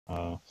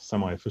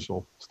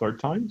semi-official start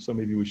time, so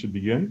maybe we should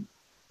begin.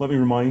 Let me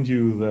remind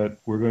you that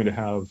we're going to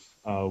have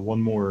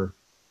one more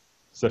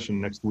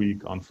session next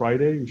week on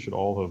Friday. You should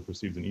all have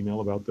received an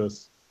email about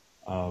this,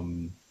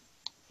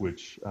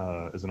 which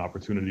is an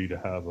opportunity to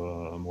have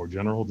a more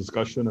general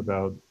discussion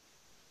about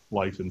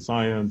life in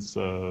science,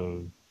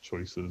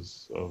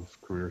 choices of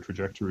career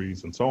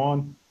trajectories, and so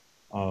on.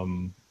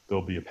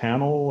 There'll be a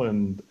panel,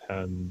 and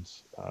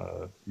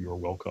you're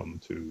welcome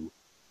to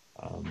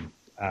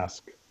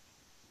ask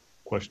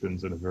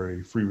questions in a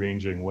very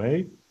free-ranging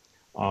way.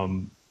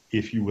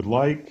 If you would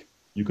like,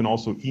 you can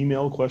also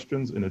email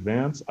questions in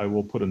advance. I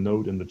will put a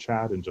note in the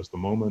chat in just a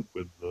moment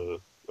with a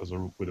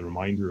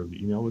reminder of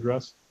the email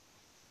address.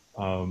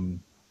 That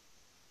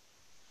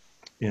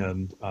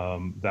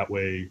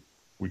way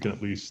we can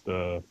at least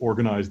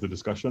organize the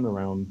discussion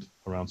around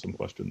some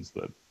questions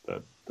that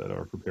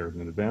are prepared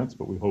in advance,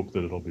 but we hope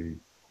that it'll be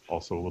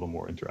also a little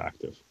more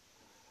interactive.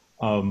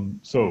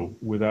 So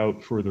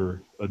without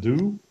further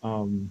ado,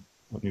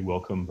 let me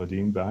welcome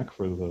Vadim back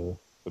for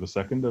the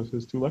second of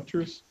his 2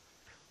 lectures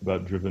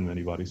about driven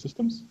many-body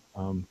systems.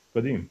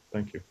 Vadim,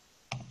 thank you.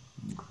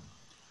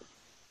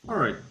 All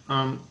right.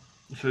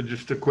 So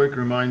just a quick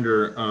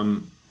reminder.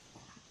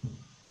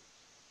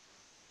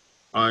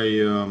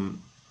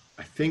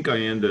 I think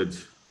I'm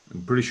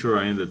pretty sure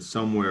I ended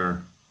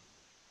somewhere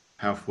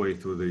halfway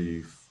through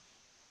the,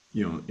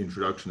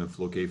 introduction of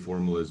Floquet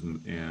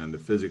formalism and the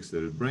physics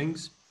that it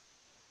brings.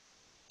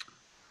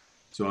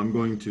 So I'm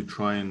going to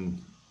try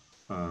and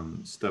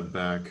step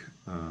back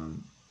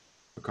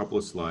a couple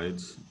of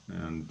slides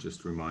and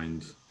just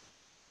remind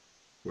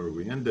where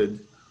we ended.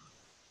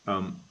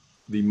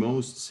 The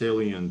most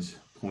salient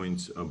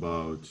points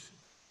about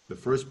the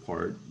first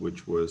part,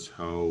 which was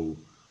how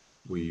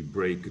we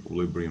break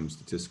equilibrium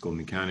statistical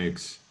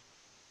mechanics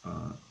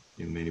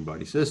in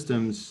many-body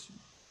systems,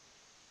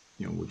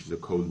 which is a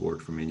code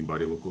word for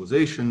many-body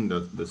localization.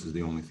 This is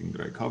the only thing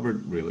that I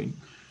covered, really.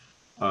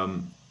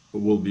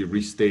 Will be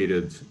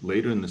restated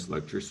later in this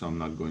lecture, so I'm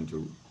not going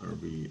to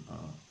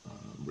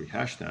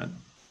rehash that.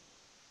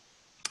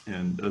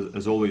 And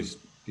as always,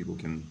 people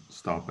can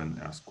stop and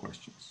ask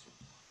questions.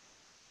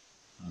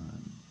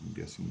 I'm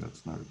guessing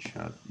that's not a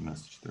chat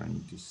message that I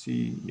need to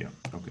see. Yeah,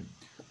 okay,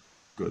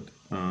 good.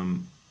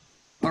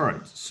 All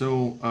right,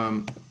 so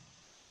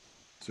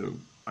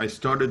I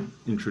started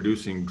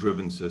introducing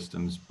driven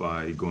systems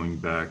by going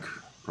back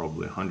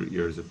probably 100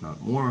 years, if not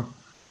more,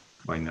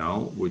 by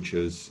now, which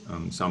is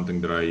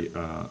something that I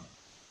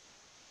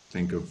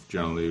think of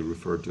generally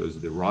referred to as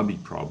the Robbie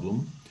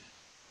problem,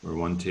 where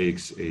one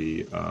takes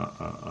a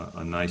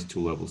nice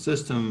 2-level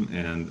system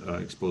and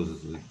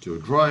exposes it to a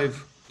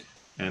drive.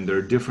 And there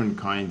are different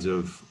kinds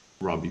of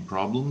Robbie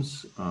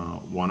problems.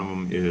 One of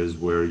them is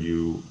where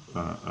you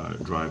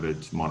drive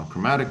it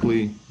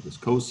monochromatically, this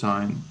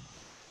cosine.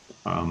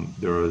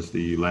 There is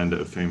the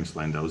famous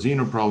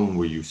Landau-Zener problem,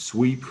 where you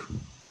sweep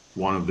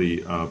one of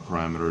the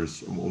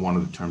parameters, one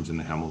of the terms in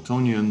the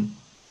Hamiltonian,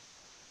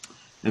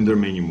 and there are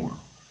many more.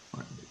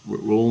 Right.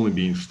 We'll only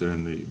be interested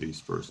in these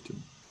first 2.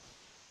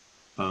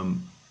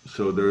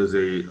 So there is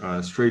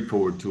a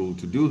straightforward tool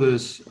to do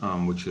this,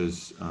 which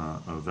is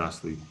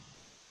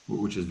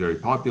very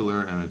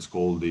popular, and it's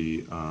called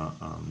the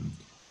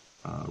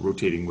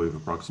rotating wave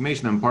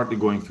approximation. I'm partly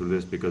going through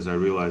this because I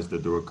realized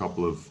that there were a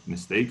couple of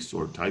mistakes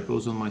or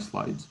typos on my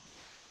slides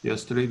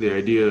yesterday. The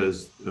idea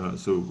is,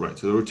 so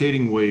the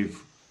rotating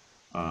wave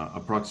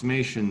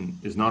approximation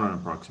is not an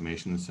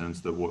approximation in the sense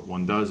that what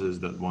one does is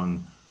that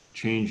one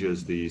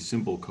changes the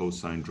simple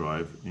cosine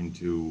drive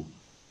into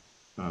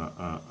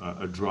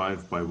a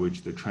drive by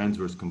which the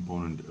transverse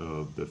component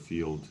of the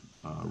field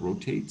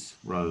rotates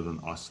rather than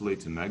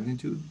oscillates in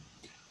magnitude.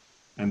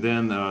 And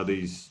then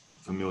these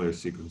familiar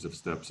sequence of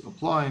steps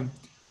apply.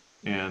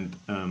 And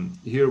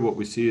here what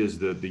we see is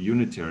that the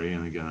unitary,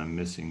 and again, I'm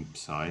missing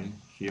psi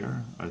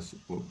here. I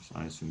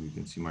assume you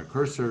can see my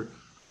cursor.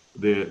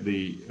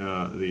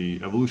 The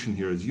evolution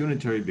here is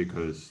unitary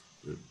because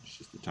it's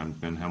just a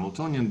time-dependent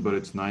Hamiltonian, but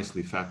it's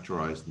nicely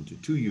factorized into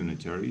 2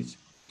 unitaries.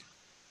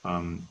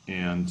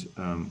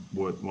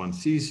 What one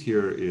sees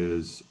here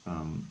is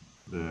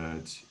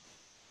that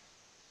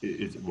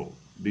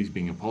these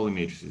being a Pauli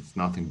matrix, it's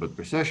nothing but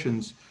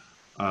precessions.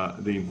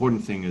 The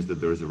important thing is that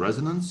there's a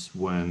resonance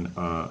when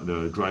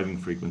the driving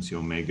frequency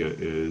omega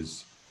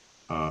is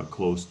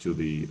close to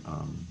the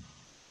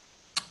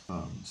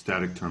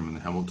static term in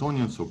the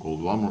Hamiltonian, so-called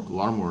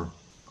Larmor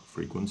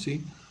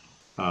frequency,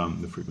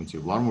 the frequency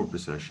of Larmor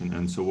precession.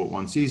 And so what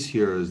one sees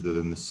here is that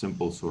in this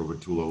simple sort of a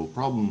 2-level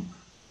problem,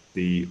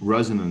 the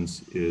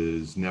resonance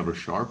is never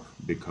sharp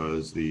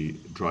because the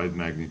drive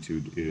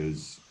magnitude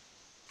is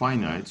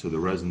finite, so the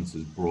resonance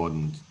is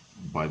broadened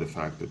by the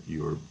fact that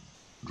you're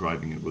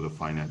driving it with a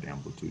finite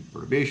amplitude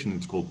perturbation.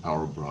 It's called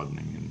power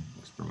broadening in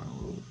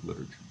experimental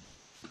literature.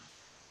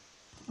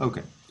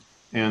 Okay,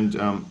 and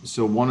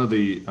so one of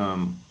the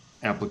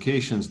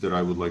applications that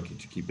I would like you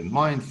to keep in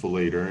mind for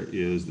later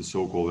is the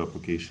so-called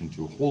application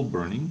to hole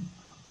burning,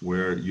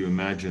 where you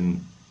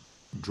imagine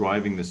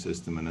driving the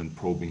system and then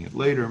probing it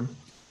later.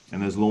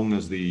 And as long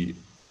as the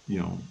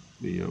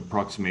the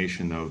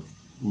approximation of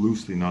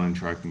loosely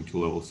non-interacting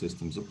two-level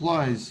systems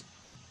applies,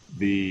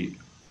 the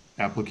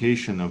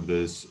application of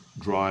this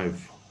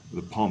drive,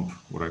 the pump,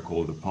 what I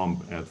call the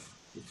pump at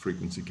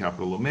frequency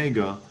capital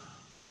omega,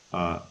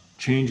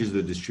 changes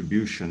the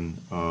distribution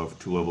of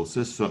two-level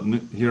systems.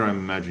 So here I'm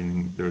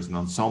imagining there's an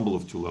ensemble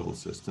of two-level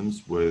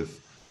systems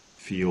with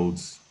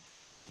fields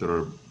that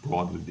are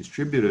broadly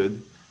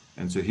distributed.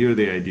 And so here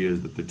the idea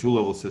is that the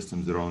two-level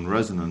systems that are in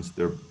resonance,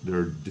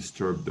 they're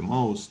disturbed the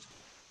most.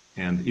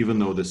 And even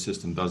though the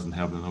system doesn't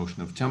have the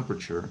notion of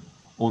temperature,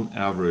 on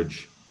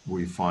average,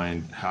 we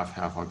find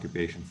half-half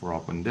occupation for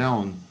up and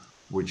down,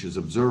 which is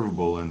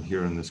observable. And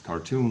here in this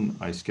cartoon,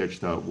 I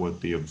sketched out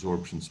what the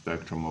absorption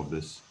spectrum of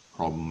this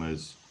problem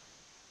is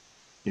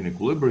in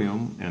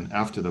equilibrium. And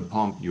after the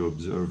pump, you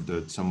observe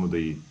that some of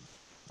the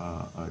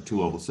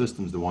two-level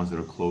systems, the ones that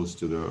are close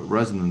to the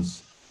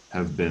resonance,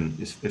 have been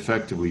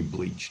effectively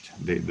bleached.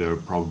 Their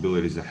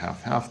probabilities are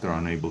half-half. They're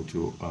unable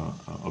to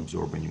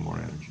absorb any more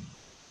energy.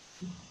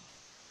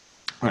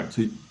 All right,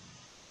 so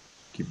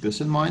keep this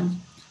in mind.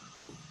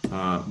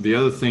 The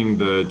other thing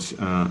that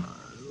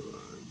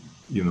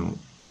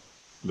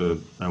that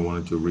I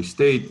wanted to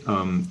restate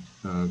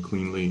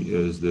cleanly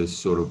is this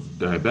sort of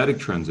diabatic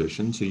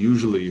transition. So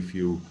usually, if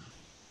you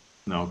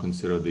now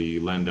consider the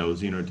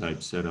Landau-Zener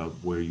type setup,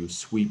 where you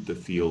sweep the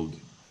field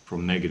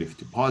from negative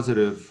to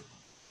positive,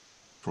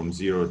 from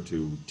 0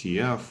 to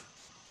TF,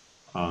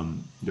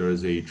 there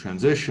is a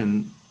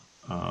transition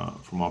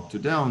from up to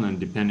down, and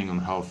depending on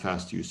how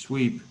fast you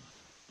sweep,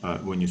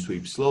 when you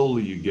sweep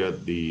slowly, you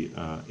get the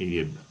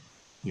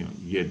you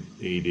get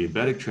a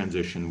diabatic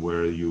transition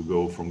where you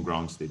go from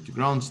ground state to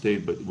ground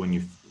state, but when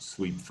you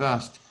sweep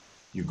fast,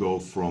 you go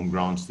from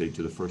ground state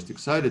to the first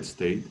excited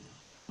state,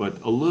 but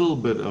a little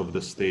bit of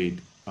the state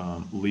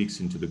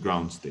leaks into the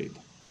ground state.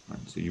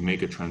 Right? So you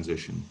make a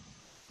transition.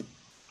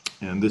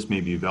 And this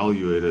may be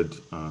evaluated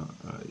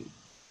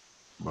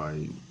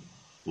by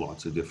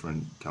lots of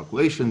different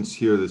calculations.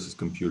 Here, this is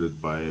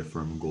computed by a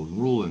Fermi golden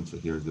rule, and so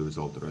here's the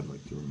result that I'd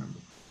like to remember.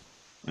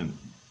 And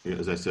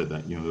as I said,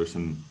 that there's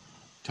some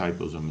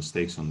typos or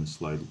mistakes on this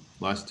slide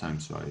last time,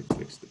 so I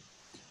fixed it.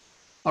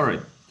 All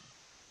right.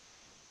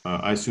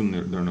 I assume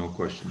there are no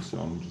questions, so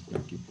I'm just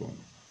going to keep going.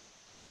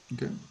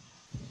 Okay.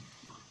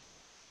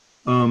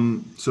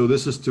 So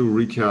this is to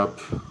recap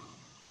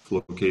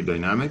flow-K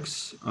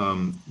dynamics.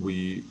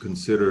 We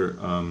consider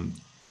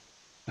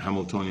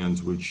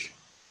Hamiltonians which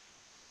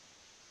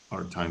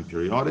are time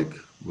periodic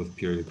with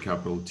period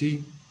capital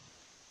T.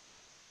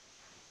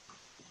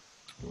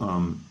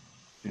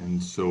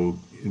 And so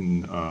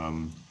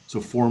so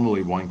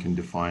formally one can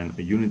define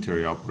a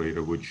unitary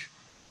operator which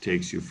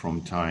takes you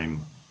from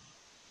time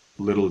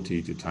little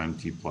t to time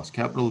t plus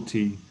capital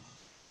T.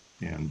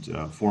 And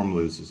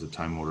formally this is a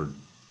time-ordered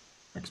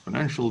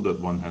exponential that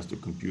one has to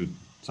compute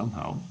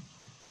somehow.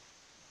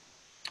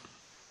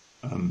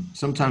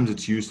 Sometimes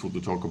it's useful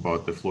to talk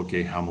about the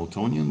flow-K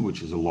Hamiltonian,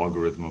 which is a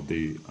logarithm of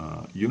the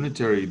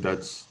unitary.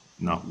 That's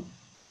not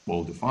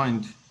well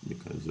defined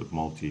because of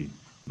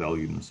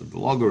multi-valuedness of the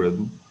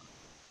logarithm.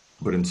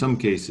 But in some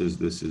cases,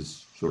 this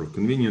is sort of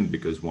convenient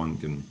because one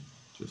can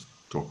just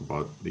talk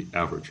about the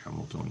average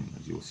Hamiltonian,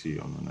 as you'll see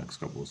on the next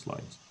couple of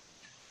slides.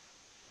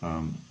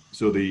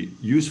 So the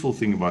useful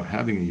thing about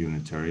having a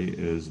unitary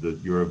is that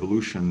your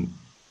evolution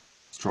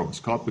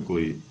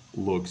stroboscopically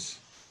looks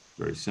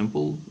very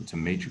simple. It's a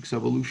matrix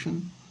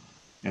evolution.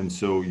 And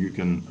so you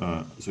can,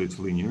 so it's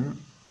linear,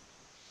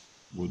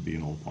 would be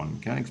in all quantum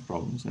mechanics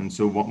problems. And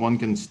so one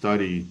can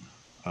study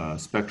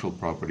spectral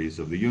properties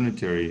of the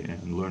unitary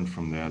and learn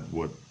from that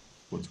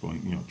what's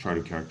going, try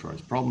to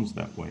characterize problems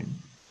that way.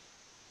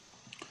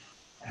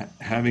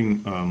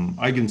 Having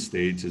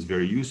eigenstates is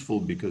very useful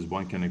because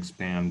one can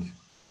expand,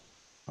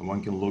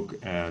 one can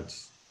look at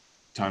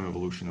time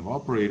evolution of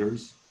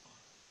operators,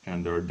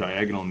 and there are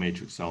diagonal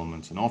matrix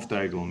elements and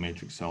off-diagonal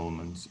matrix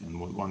elements. And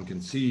what one can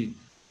see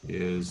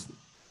is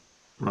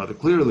rather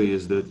clearly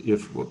is that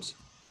if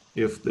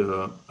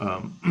the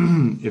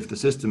if the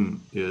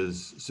system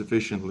is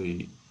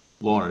sufficiently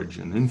large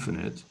and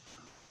infinite,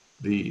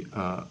 the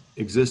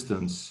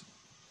existence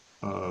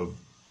of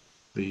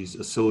these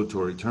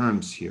oscillatory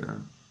terms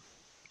here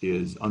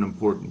is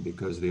unimportant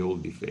because they all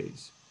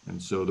dephase. And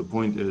so the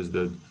point is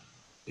that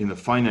in a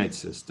finite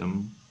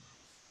system,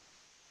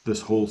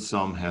 this whole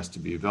sum has to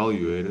be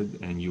evaluated,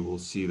 and you will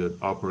see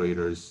that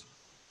operators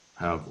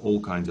have all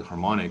kinds of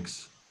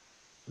harmonics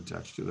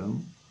attached to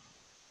them,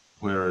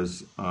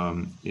 whereas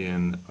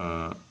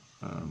or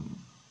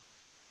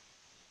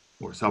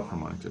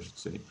subharmonics, I should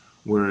say,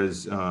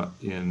 whereas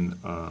in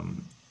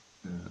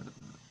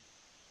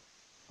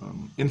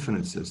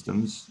infinite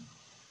systems,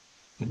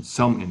 in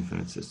some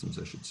infinite systems,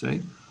 I should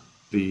say,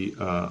 the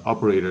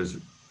operators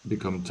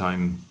become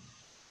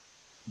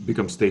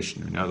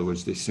stationary. In other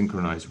words, they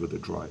synchronize with the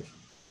drive.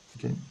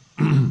 Okay.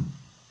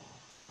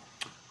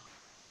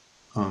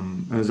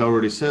 As I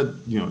already said,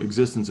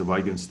 existence of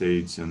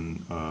eigenstates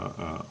and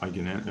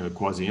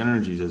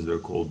quasi-energies, as they're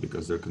called,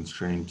 because they're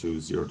constrained to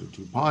 0 to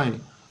 2 pi,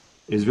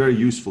 is very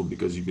useful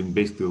because you can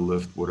basically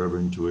lift whatever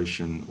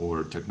intuition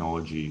or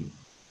technology,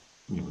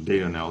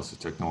 data analysis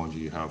technology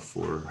you have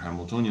for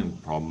Hamiltonian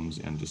problems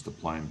and just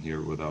apply them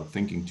here without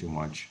thinking too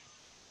much,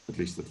 at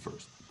least at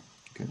first.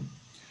 Okay.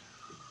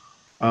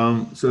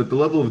 So at the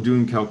level of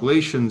doing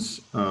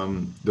calculations,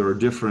 there are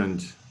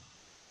different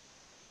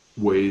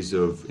ways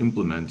of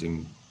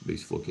implementing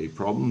these Fouquet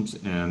problems.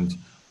 And,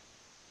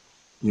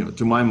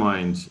 to my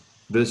mind,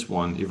 this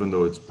one, even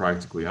though it's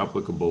practically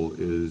applicable,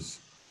 is,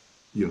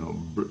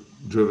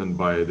 driven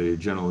by the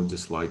general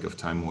dislike of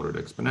time-ordered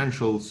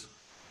exponentials.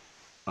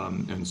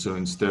 And so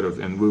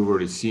and we've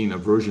already seen a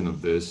version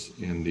of this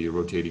in the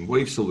rotating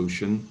wave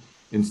solution,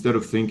 instead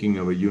of thinking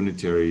of a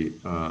unitary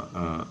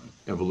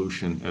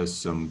evolution as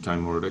some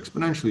time-ordered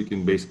exponential, you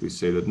can basically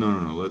say that,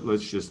 no,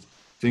 let's just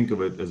think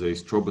of it as a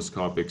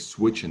stroboscopic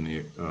switch in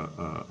the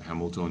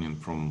Hamiltonian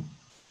from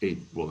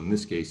in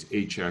this case,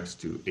 hx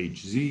to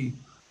hz.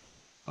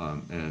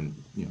 And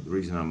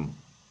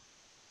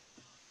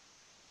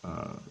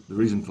the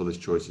reason for this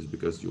choice is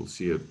because you'll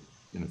see it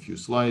in a few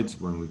slides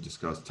when we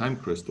discuss time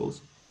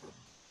crystals.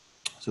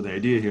 So the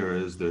idea here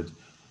is that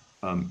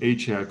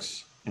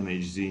hx and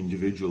hz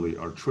individually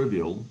are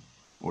trivial,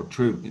 or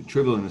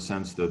trivial in the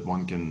sense that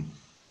one can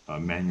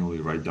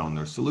manually write down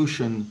their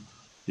solution.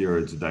 Here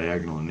it's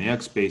diagonal in the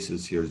x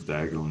basis, here it's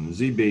diagonal in the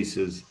z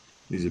basis.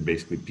 These are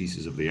basically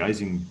pieces of the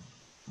Ising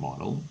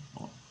model,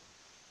 or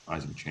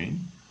Ising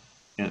chain.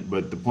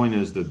 But the point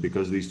is that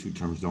because these two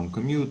terms don't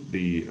commute,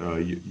 the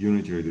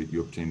unitary that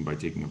you obtain by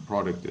taking a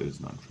product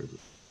is non-trivial.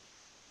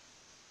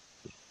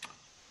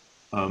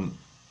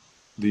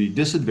 The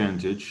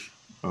disadvantage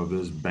of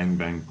this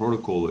bang-bang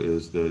protocol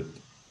is that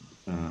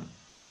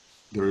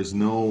there is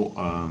no,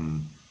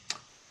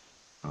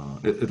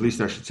 at least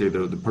I should say,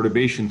 the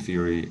perturbation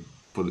theory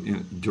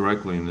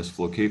directly in this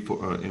Fouquet,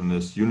 in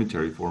this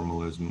unitary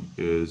formalism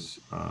is,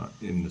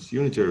 in this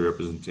unitary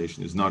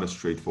representation, is not as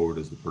straightforward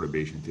as the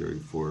perturbation theory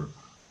for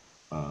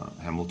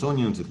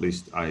Hamiltonians. At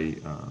least I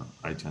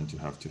tend to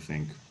have to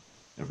think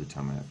every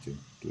time I have to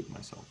do it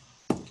myself.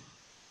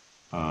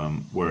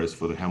 Whereas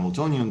for the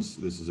Hamiltonians,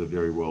 this is a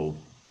very well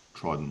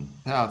trodden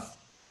path,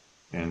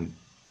 and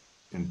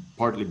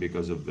partly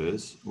because of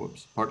this,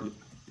 partly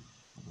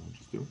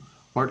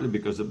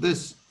because of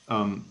this,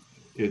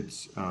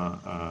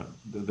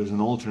 there's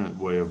an alternate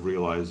way of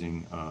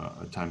realizing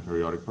time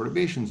periodic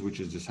perturbations, which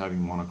is just having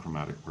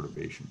monochromatic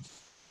perturbations,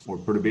 or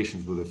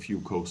perturbations with a few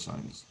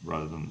cosines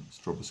rather than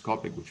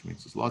stroboscopic, which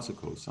makes us lots of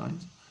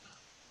cosines.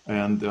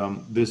 And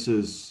this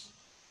is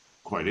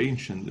quite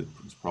ancient.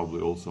 It's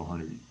probably also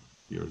 100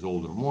 years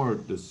old or more.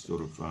 This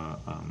sort of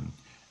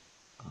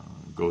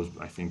goes,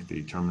 I think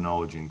the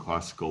terminology in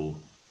classical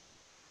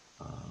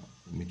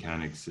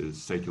mechanics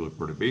is secular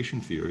perturbation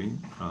theory.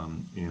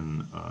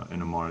 In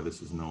NMR,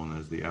 this is known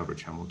as the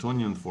average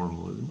Hamiltonian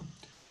formalism.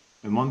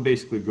 And one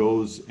basically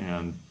goes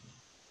and,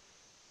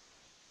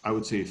 I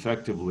would say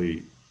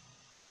effectively,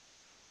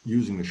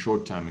 using the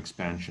short time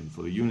expansion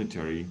for the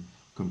unitary,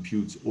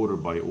 computes order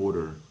by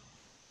order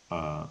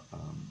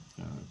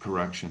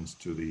corrections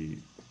to the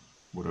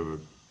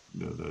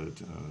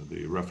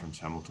the reference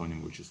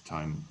Hamiltonian, which is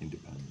time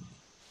independent.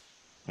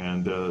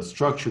 And the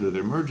structure that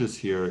emerges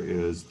here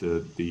is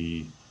that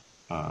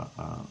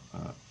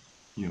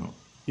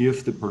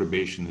if the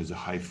perturbation is a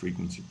high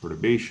frequency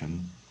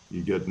perturbation,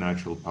 you get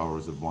natural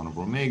powers of 1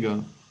 over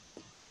omega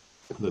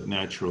that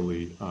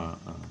naturally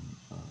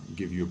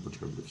give you a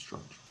perturbative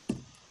structure.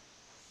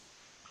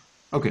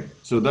 Okay,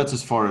 so that's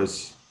as far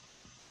as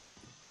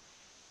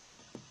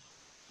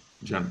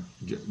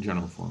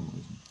general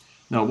formalism.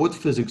 Now, what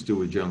physics do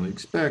we generally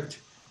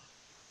expect?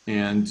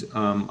 And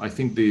I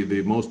think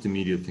the most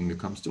immediate thing that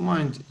comes to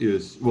mind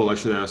is, well, I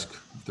should ask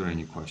if there are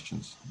any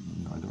questions.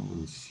 I don't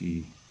really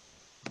see,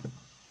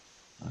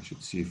 I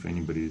should see if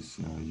anybody's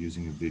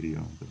using a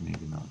video, but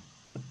maybe not.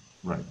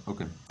 Right,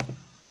 okay.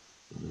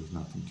 So there's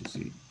nothing to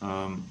see.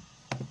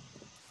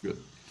 Good.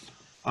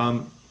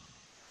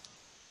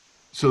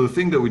 So the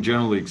thing that we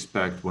generally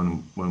expect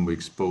when we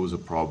expose a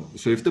problem,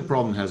 so if the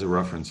problem has a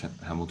reference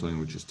Hamiltonian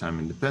which is time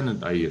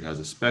independent, i.e. it has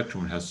a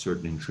spectrum, it has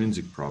certain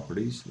intrinsic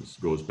properties. This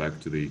goes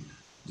back to the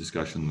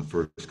discussion in the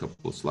first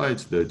couple of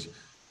slides, that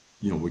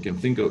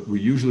we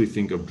usually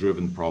think of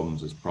driven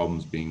problems as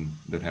problems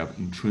that have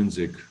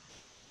intrinsic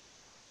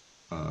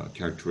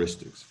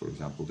characteristics, for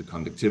example, the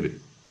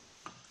conductivity.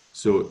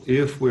 So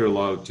if we're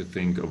allowed to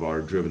think of our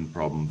driven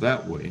problem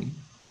that way,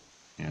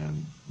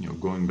 and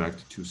going back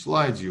to 2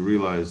 slides, you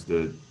realize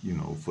that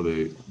for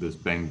this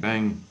bang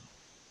bang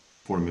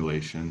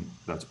formulation,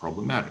 that's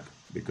problematic,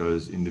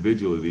 because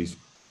individually these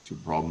 2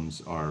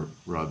 problems are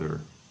rather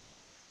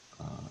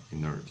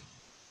inert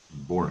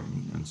and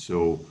boring, and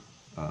so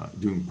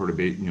doing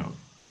perturbation,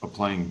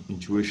 applying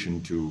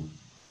intuition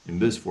in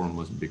this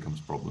formalism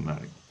becomes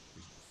problematic.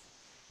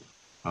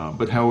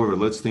 But however,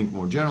 let's think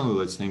more generally.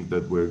 Let's think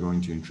that we're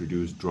going to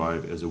introduce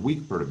drive as a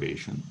weak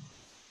perturbation.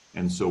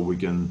 And so we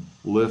can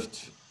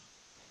lift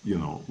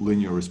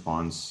linear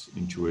response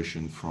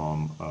intuition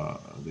from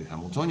the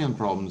Hamiltonian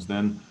problems,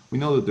 then we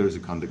know that there's a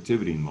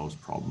conductivity in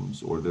most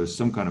problems, or there's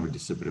some kind of a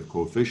dissipative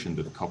coefficient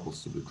that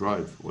couples to the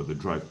drive, or the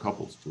drive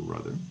couples to,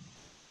 rather.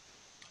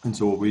 And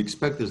so what we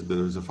expect is that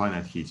there's a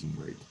finite heating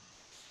rate.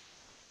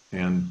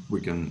 And we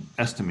can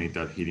estimate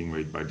that heating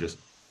rate by just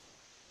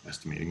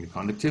estimating the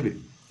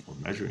conductivity or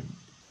measuring it.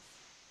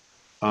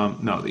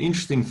 Now, the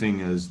interesting thing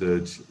is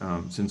that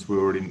since we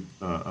already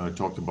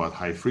talked about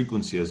high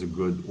frequency as a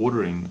good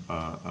ordering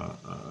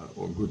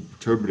or good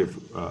perturbative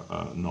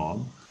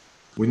knob,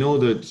 we know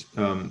that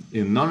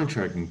in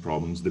non-interacting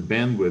problems, the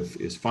bandwidth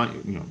is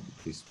fine.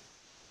 These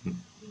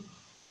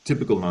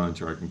typical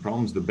non-interacting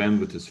problems, the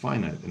bandwidth is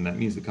finite, and that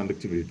means the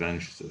conductivity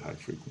vanishes at high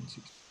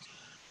frequencies.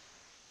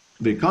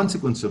 The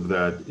consequence of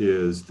that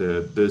is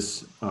that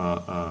this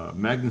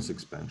Magnus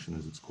expansion,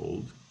 as it's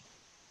called,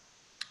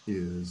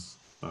 is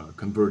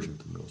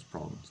convergent in those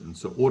problems. And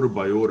so order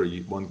by order,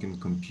 one can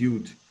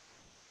compute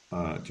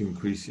to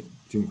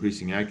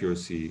increasing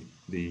accuracy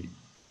the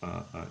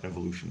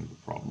evolution of the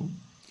problem.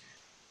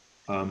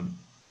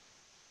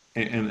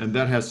 And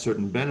that has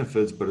certain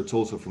benefits, but it's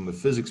also from the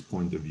physics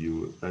point of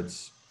view,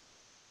 that's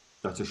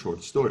a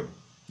short story,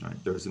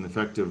 right? There's an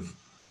effective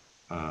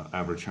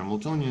average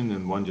Hamiltonian,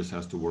 and one just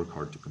has to work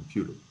hard to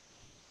compute it.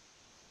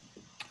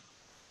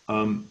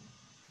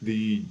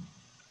 The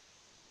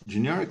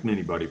generic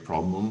many-body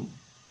problem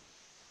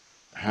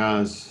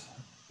has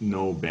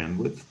no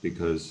bandwidth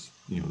because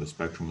the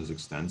spectrum is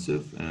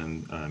extensive,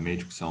 and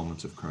matrix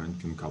elements of current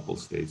can couple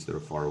states that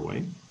are far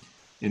away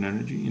in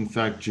energy. In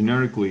fact,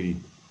 generically,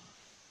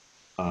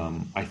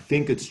 I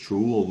think it's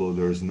true, although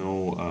there's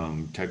no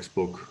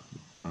textbook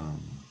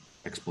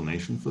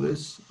explanation for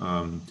this.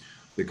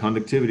 The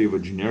conductivity of a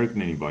generic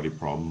many-body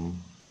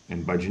problem,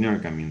 and by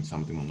generic I mean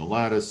something on the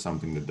lattice,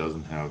 something that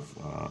doesn't have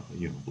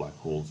black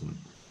holes and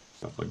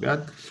stuff like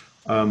that,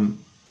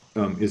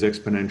 is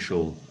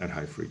exponential at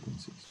high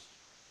frequencies.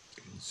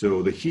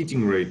 So the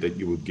heating rate that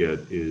you would get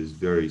is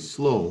very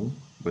slow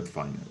but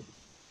finite.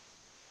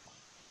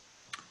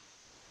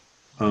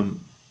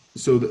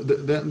 So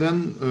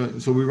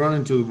we run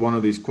into one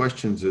of these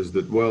questions: is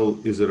that, well,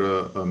 is it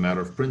a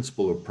matter of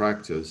principle or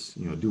practice?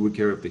 Do we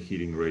care if the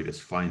heating rate is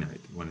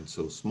finite when it's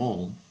so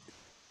small?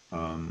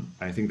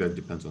 I think that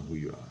depends on who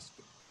you ask.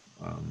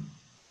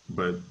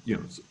 But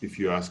if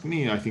you ask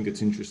me, I think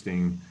it's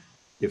interesting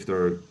if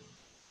there are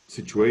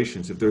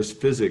situations, if there's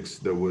physics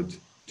that would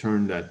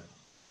turn that,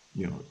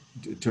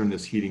 turn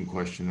this heating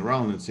question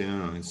around and say,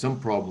 no, in some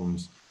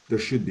problems there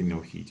should be no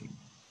heating.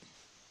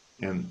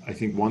 And I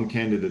think one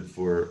candidate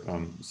for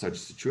such a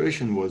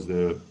situation was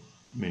the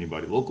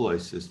many-body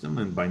localized system,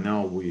 and by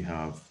now we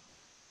have,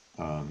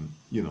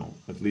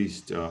 at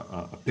least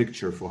a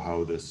picture for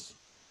how this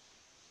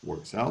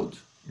works out.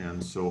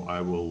 And so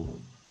I will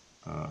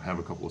have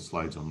a couple of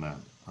slides on that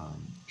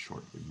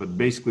shortly. But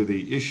basically,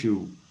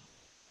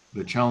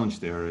 the challenge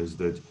there is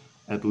that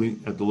at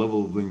the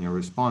level of linear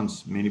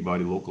response,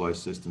 many-body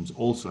localized systems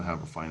also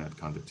have a finite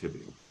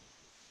conductivity.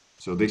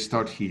 So they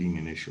start heating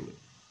initially.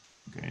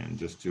 Okay, and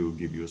just to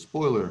give you a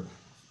spoiler,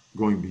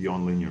 going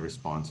beyond linear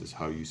response is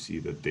how you see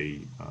that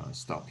they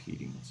stop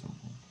heating at some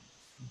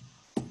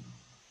point.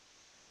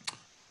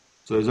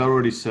 So as I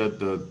already said,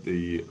 that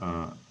the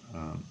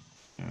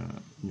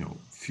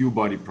few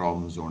body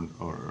problems or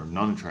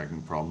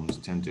non-interacting problems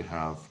tend to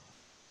have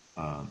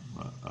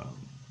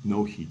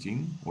no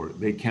heating, or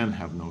they can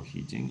have no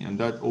heating, and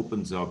that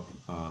opens up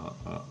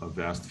a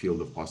vast field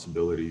of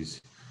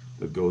possibilities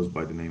that goes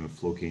by the name of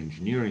flow-K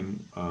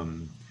engineering.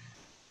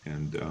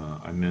 And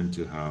I meant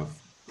to have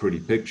pretty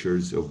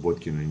pictures of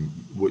what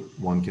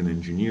one can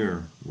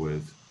engineer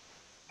with,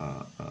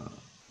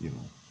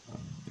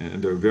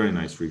 and they're very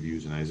nice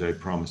reviews. And as I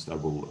promised, I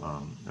will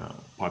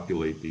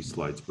populate these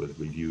slides with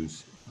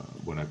reviews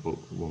when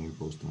we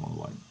post them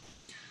online.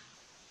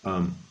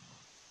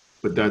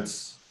 But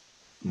that's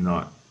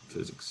not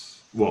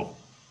physics. Well,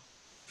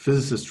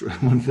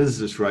 when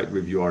physicists write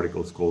review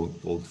articles called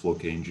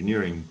flow-K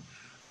engineering,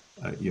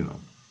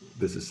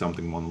 this is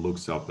something one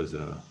looks up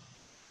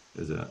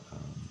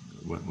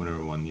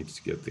whenever one needs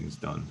to get things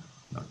done,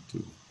 not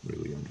to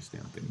really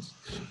understand things.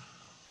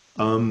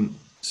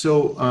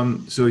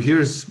 So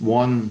here's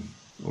one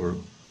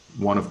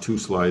of two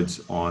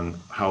slides on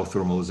how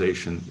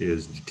thermalization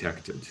is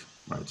detected.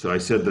 Right. So I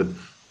said that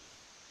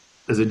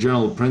as a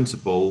general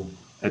principle,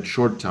 at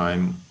short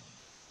time,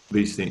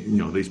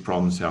 these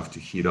problems have to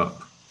heat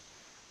up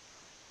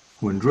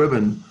when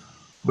driven,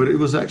 but it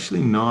was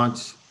actually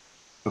not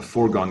a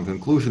foregone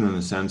conclusion in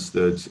the sense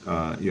that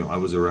I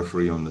was a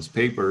referee on this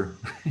paper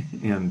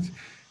and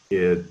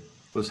it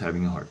was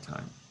having a hard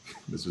time.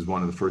 This was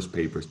one of the first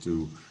papers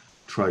to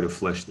try to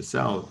flesh this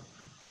out,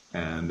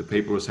 and the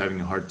paper was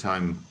having a hard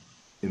time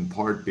in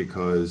part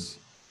because,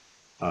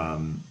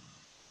 in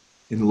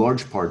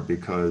large part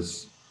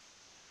because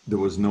there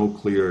was no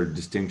clear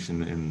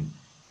distinction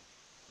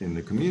in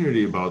the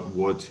community about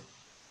what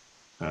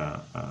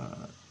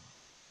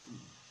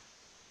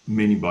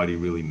many-body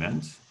really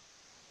meant.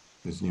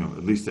 Because,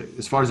 at least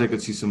as far as I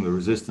could see, some of the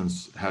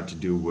resistance had to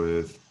do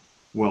with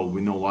well,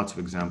 we know lots of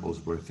examples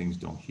where things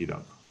don't heat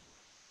up.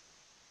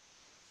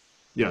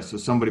 Yeah, so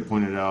somebody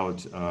pointed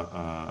out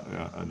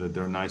that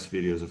there are nice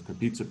videos of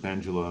Kapitsa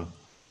pendula.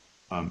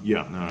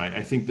 Yeah, no,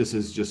 I think this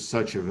is just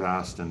such a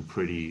vast and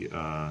pretty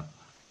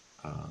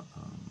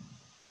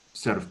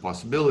set of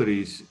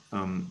possibilities.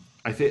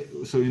 I think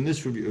so. In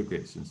this review,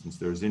 okay, since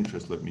there's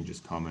interest, let me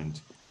just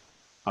comment.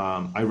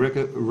 I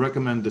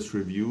recommend this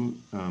review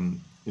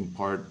in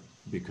part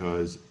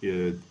because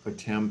it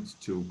attempts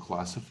to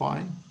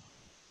classify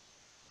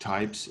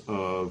types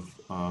of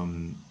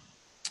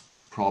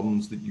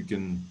problems that you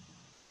can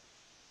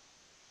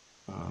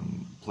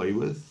play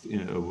with,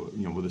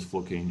 with this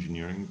flow K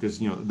engineering, because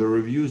the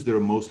reviews that are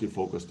mostly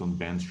focused on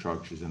band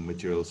structures and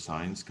material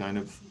science kind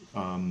of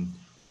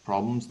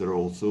problems that are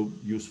also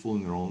useful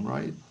in their own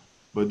right.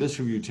 But this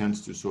review tends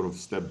to sort of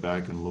step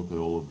back and look at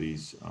all of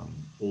these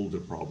older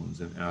problems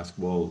and ask,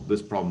 well,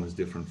 this problem is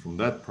different from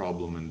that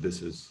problem, and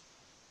this is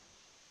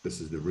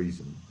the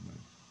reason.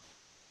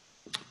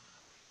 Right?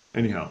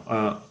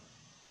 Anyhow,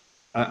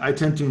 I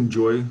tend to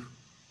enjoy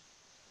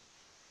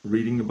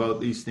reading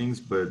about these things,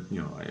 but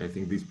I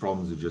think these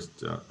problems are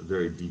just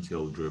very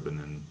detail driven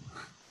and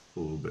a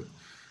little bit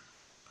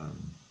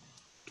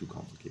too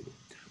complicated.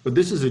 But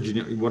this is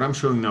what I'm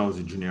showing now is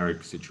a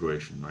generic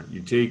situation, right?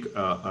 You take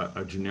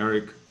a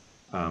generic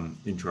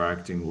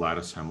interacting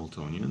lattice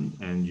Hamiltonian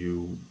and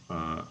you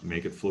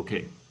make it flow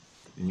K.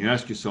 And you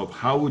ask yourself,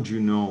 how would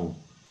you know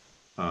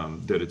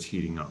that it's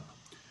heating up?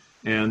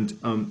 And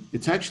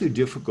it's actually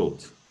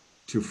difficult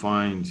to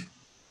find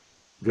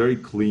very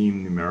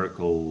clean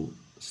numerical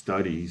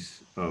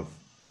studies of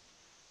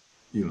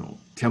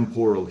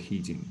temporal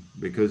heating,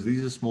 because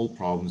these are small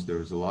problems.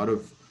 There's a lot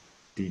of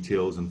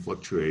details and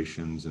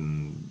fluctuations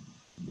and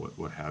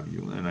what have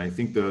you. And I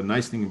think the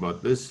nice thing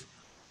about this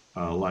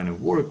line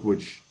of work,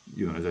 which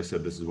as I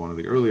said, this is one of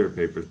the earlier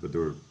papers, but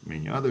there were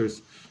many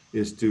others,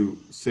 is to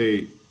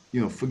say,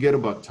 forget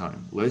about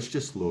time. Let's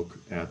just look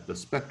at the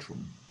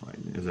spectrum, right?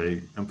 As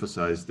I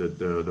emphasized, that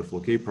the flow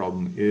K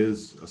problem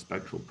is a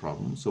spectral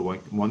problem. So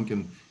one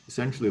can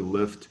essentially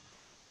lift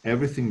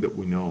everything that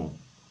we know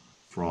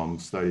from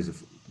studies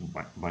of,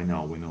 by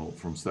now we know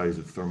from studies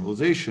of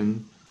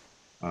thermalization,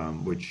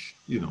 which,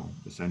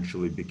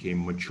 essentially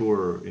became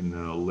mature in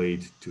the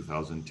late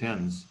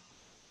 2010s.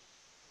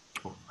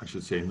 Or I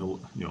should say in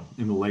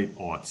the late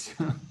aughts.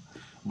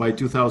 By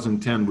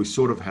 2010, we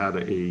sort of had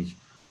a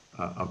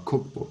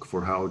cookbook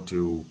for how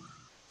to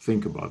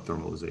think about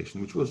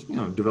thermalization, which was,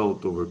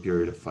 developed over a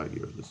period of 5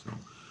 years or so.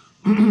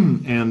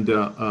 And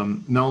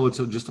now let's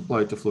just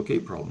apply it to flow K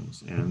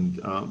problems. And,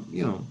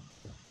 and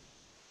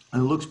it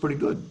looks pretty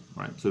good,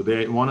 right? So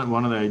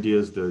one of the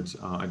ideas that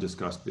I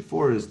discussed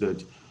before is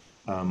that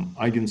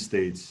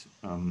eigenstates,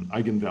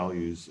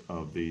 eigenvalues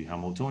of the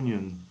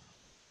Hamiltonian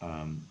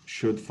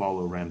should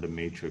follow random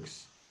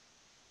matrix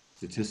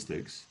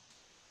statistics.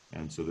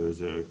 And so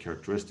there's a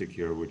characteristic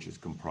here which is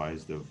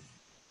comprised of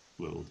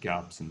little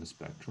gaps in the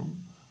spectrum.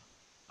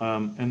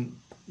 And,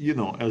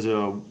 as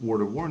a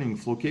word of warning,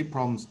 flow K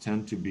problems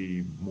tend to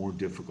be more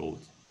difficult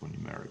for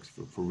numerics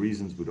for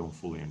reasons we don't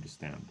fully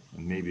understand.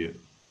 And maybe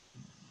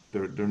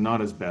they're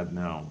not as bad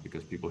now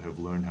because people have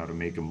learned how to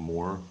make them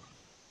more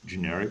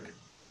generic.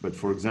 But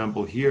for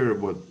example, here,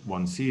 what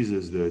one sees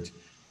is that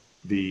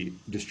the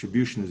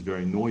distribution is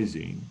very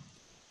noisy.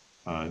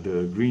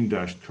 The green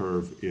dashed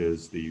curve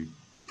is the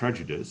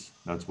prejudice.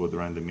 That's what the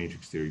random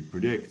matrix theory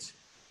predicts.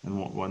 And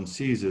what one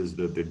sees is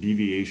that the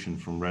deviation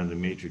from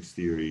random matrix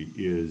theory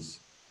is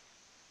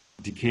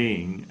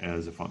decaying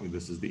as a function.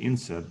 This is the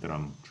inset that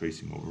I'm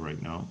tracing over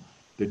right now.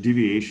 The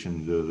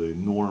deviation, the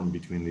norm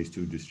between these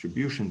two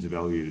distributions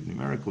evaluated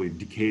numerically,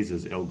 decays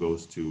as L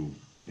goes to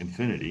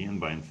infinity, and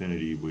by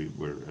infinity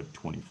we're at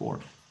 24.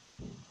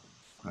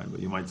 Right, but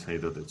you might say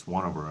that it's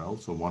 1 over L,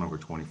 so 1 over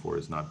 24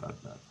 is not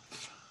that bad.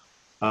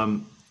 I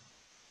don't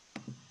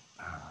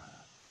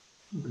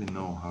really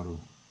know how to...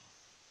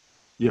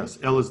 Yes,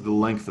 L is the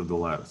length of the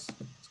lattice.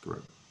 That's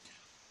correct.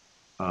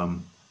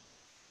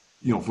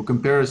 For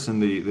comparison,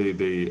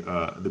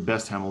 the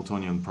best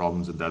Hamiltonian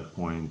problems at that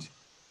point,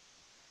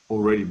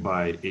 already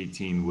by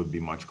 18, would be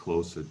much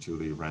closer to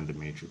the random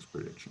matrix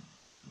prediction.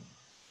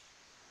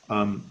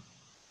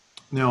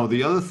 Now,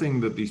 the other thing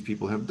that these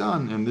people have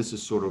done, and this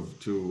is sort of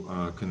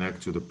to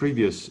connect to the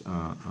previous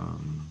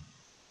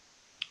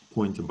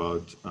point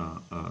about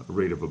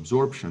rate of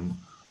absorption,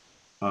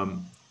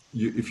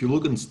 if you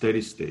look in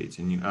steady states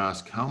and you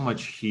ask how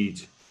much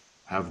heat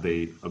have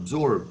they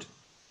absorbed,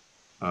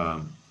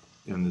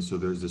 and so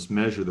there's this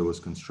measure that was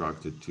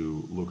constructed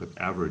to look at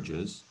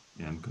averages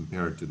and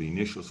compare it to the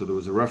initial. So there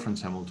was a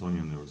reference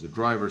Hamiltonian, there was a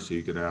driver, so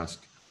you could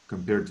ask,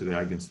 compared to the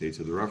eigenstates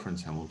of the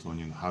reference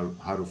Hamiltonian,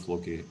 how do flow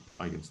K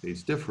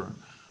eigenstates differ?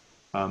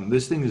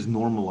 This thing is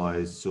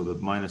normalized so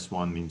that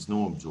 -1 means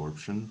no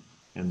absorption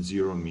and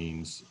 0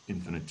 means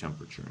infinite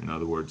temperature. In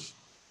other words,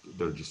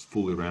 they're just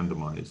fully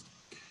randomized.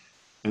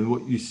 And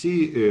what you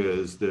see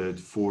is that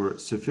for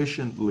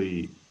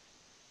sufficiently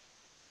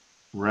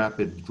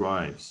rapid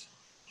drives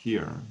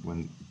here,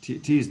 when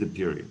t is the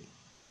period,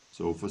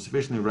 so for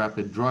sufficiently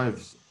rapid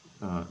drives,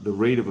 the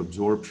rate of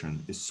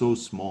absorption is so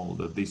small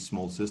that these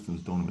small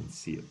systems don't even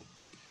see it,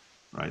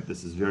 right?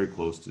 This is very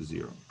close to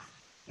zero.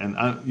 And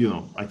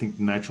I think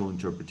natural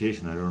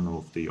interpretation, I don't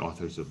know if the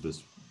authors of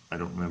this, I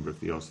don't remember if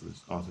the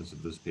authors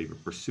of this paper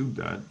pursued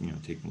that,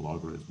 taking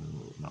logarithms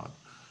or not,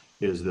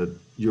 is that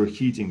you're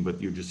heating,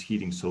 but you're just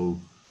heating so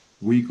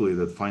weakly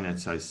that finite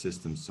sized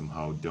systems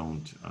somehow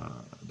don't,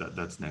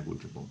 that's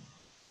negligible.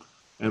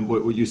 And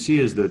what you see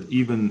is that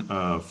even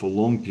for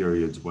long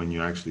periods, when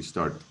you actually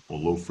start, or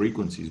low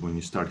frequencies, when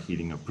you start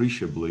heating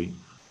appreciably,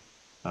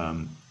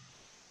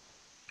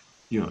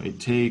 it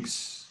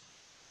takes,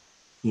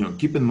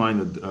 keep in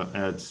mind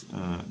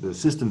that the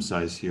system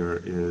size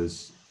here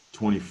is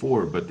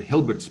 24, but the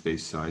Hilbert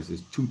space size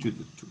is 2 to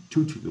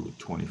the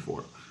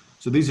 24.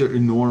 So these are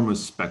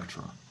enormous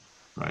spectra,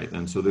 right?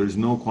 And so there's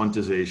no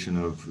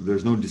quantization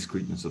there's no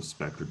discreteness of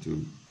spectra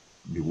to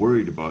be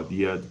worried about,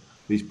 yet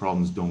these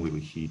problems don't really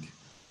heat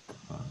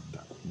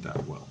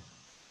that well.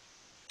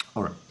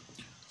 All right,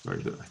 sorry,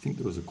 I think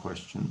there was a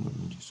question. Let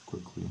me just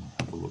quickly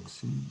have a look,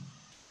 see.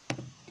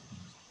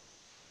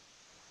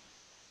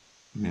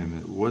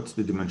 What's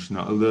the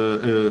dimensional?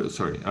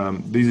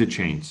 These are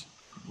chains.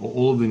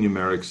 All of the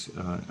numerics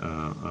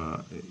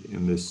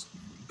in this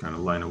kind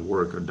of line of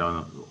work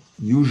are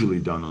usually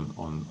done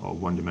on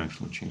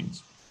one-dimensional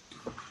chains.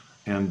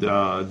 And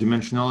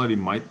dimensionality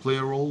might play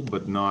a role,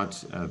 but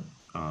not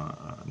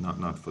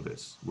for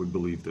this. We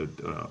believe that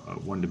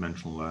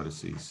one-dimensional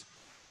lattices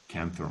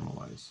can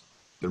thermalize.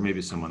 There may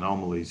be some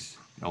anomalies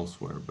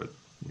elsewhere, but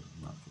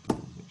not for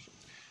thermalization.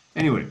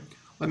 Anyway,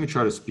 let me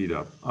try to speed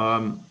up.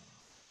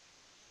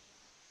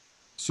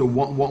 So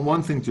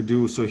one thing to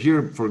do, so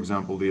here, for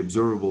example, the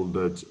observable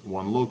that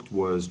one looked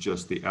was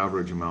just the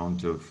average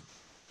amount of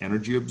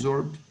energy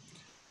absorbed.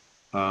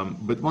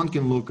 But one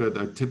can look at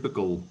a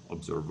typical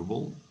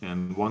observable,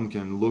 and one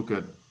can look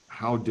at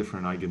how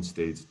different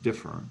eigenstates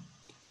differ.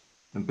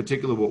 In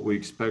particular, what we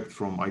expect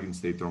from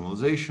eigenstate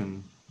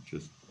thermalization, which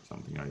is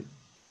something I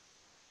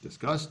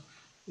discussed,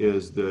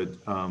 is that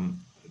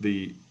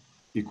the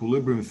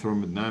equilibrium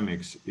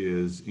thermodynamics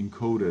is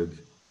encoded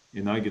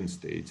in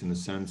eigenstates in the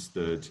sense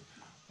that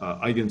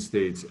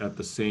eigenstates at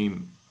the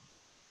same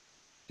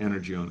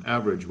energy on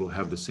average will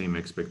have the same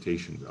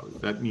expectation value.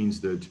 That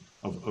means that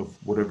of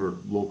whatever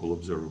local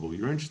observable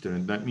you're interested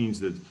in, that means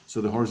that,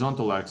 so the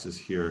horizontal axis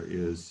here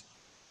is,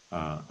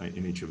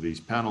 in each of these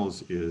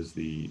panels, is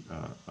the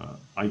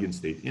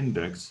eigenstate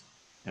index,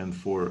 and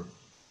for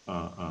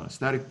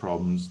static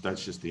problems,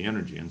 that's just the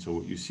energy. And so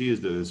what you see is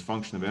that as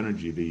function of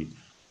energy, the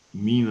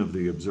mean of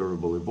the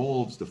observable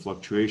evolves, the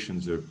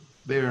fluctuations are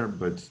there,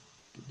 but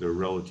they're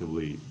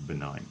relatively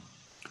benign.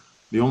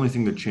 The only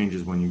thing that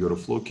changes when you go to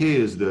flow K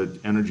is that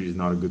energy is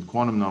not a good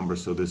quantum number,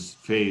 so this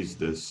phase,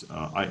 this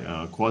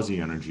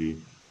quasi-energy,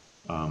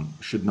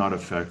 should not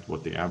affect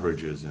what the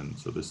average is, and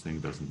so this thing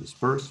doesn't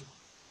disperse.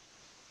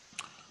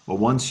 But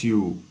once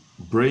you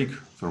break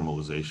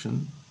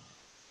thermalization,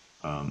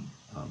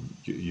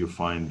 you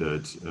find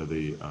that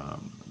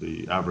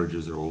the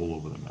averages are all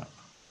over the map.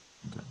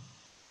 Okay,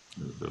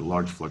 there are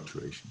large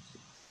fluctuations.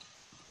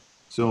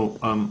 So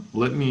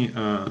let me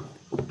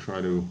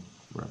try to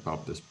wrap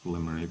up this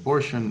preliminary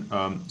portion.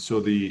 So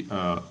the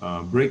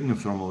breaking of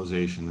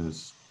thermalization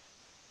is,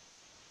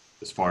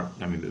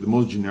 the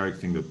most generic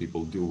thing that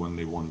people do when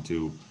they want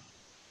to,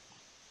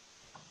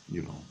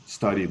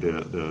 study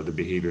the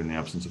behavior in the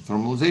absence of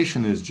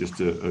thermalization is just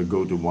to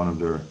go to one of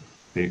their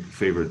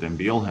favorite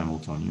MBL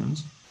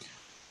Hamiltonians.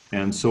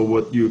 And so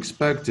what you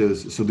expect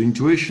is, so the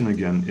intuition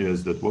again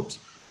is that,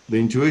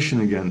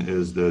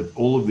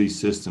 all of these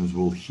systems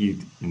will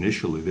heat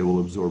initially. They will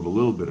absorb a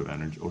little bit of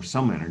energy or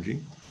some energy.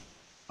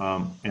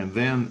 And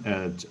then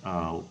at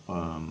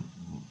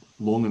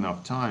long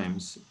enough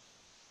times,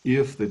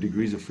 if the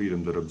degrees of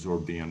freedom that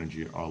absorb the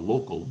energy are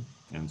local,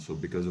 and so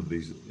because of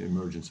these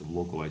emergence of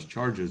localized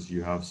charges,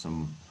 you have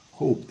some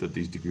hope that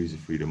these degrees of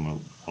freedom are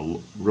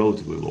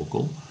relatively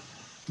local,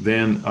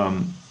 then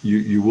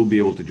you will be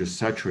able to just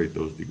saturate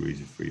those degrees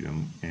of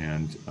freedom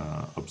and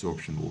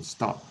absorption will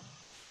stop.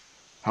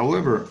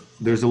 However,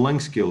 there's a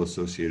length scale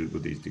associated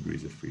with these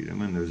degrees of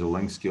freedom, and there's a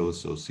length scale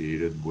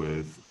associated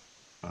with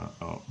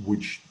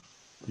which,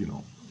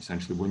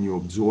 essentially when you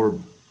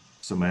absorb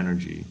some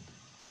energy,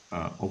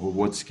 over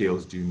what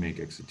scales do you make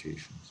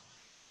excitations?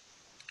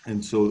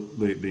 And so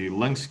the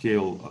length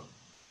scale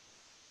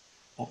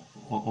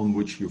on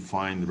which you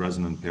find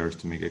resonant pairs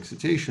to make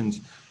excitations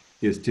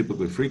is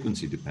typically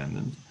frequency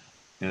dependent.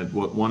 And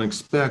what one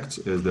expects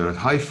is that at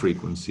high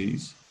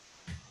frequencies,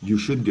 you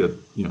should get,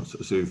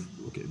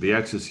 the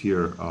axes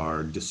here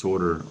are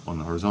disorder on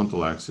the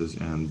horizontal axis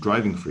and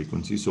driving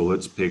frequency. So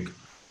let's pick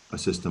a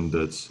system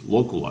that's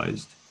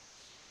localized,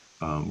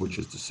 which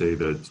is to say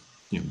that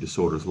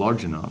disorder is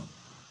large enough.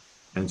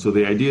 And so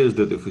the idea is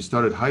that if we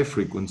start at high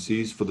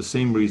frequencies, for the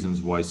same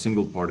reasons why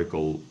single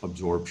particle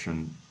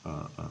absorption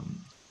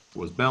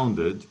was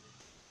bounded,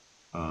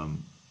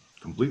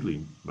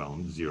 completely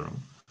bound, zero,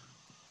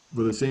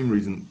 for the same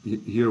reason,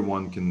 here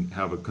one can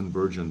have a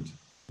convergent,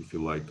 if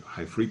you like,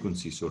 high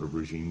frequency sort of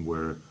regime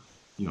where,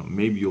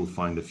 maybe you'll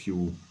find a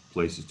few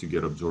places to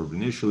get absorbed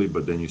initially,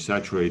 but then you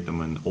saturate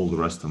them and all the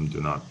rest of them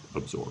do not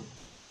absorb.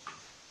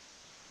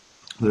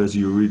 But as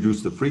you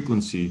reduce the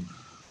frequency,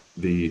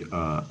 the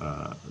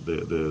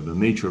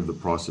nature of the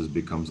process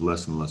becomes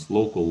less and less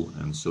local,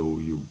 and so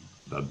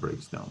that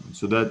breaks down.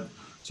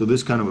 So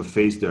this kind of a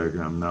phase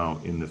diagram now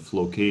in the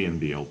flow K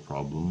NBL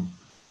problem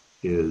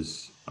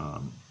is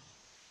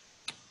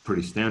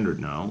pretty standard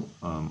now,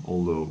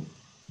 although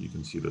you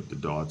can see that the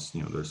dots,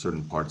 there are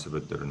certain parts of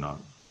it that are not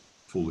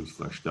fully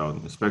fleshed out,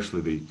 and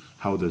especially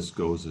how this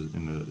goes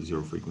in the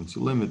zero frequency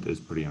limit is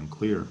pretty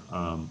unclear,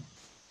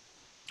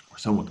 or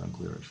somewhat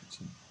unclear, I should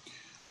say.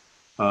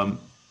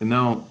 And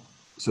now,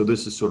 so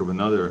this is sort of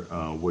another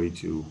way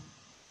to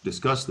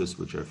discuss this,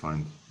 which I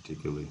find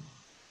particularly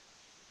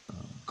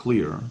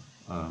clear,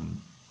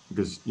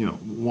 because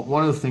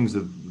one of the things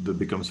that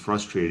becomes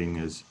frustrating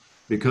is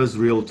because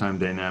real-time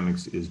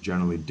dynamics is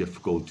generally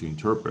difficult to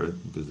interpret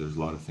because there's a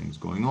lot of things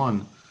going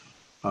on.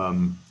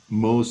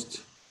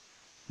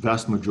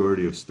 Vast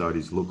majority of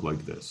studies look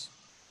like this.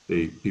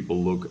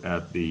 People look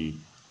at the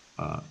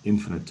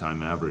infinite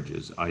time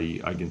averages,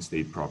 i.e.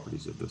 eigenstate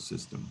properties of the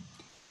system.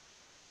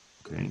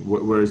 Okay.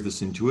 Whereas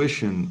this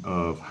intuition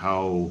of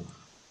how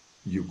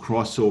you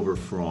cross over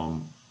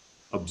from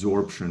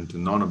absorption to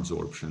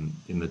non-absorption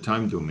in the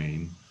time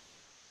domain,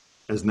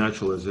 as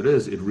natural as it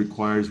is, it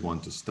requires one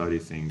to study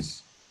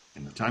things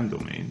in the time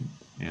domain.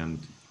 And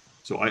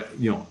so I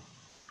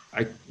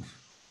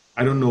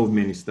don't know of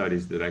many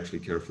studies that actually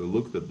carefully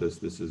looked at this.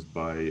 This is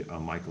by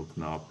Michael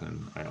Knopp,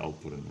 and I'll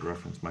put in the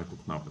reference, Michael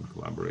Knopp and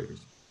collaborators.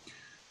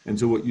 And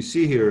so what you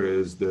see here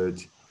is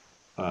that,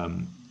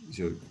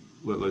 so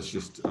let's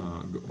just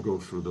go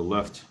through the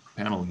left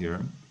panel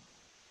here.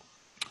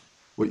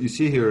 What you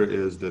see here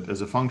is that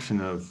as a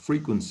function of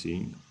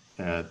frequency,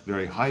 at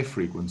very high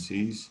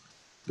frequencies,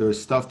 there's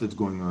stuff that's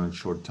going on at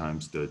short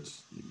times that,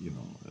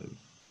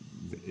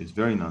 is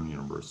very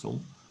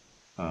non-universal.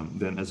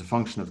 Then as a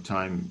function of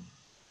time,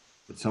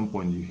 at some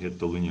point you hit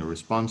the linear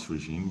response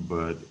regime,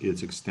 but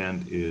its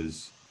extent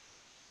is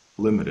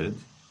limited.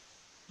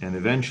 And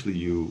eventually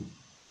you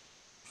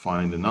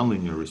find a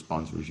nonlinear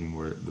response regime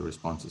where the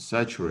response is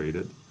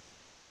saturated.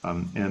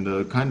 And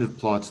the kind of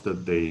plots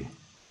that they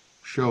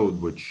showed,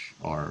 which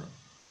are,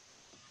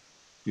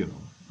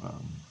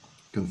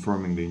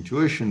 confirming the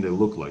intuition, they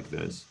look like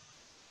this.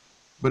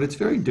 But it's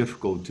very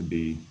difficult to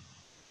be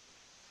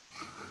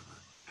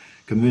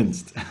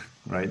convinced,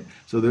 right?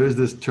 So there is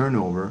this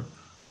turnover,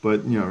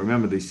 but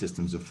remember these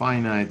systems are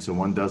finite, so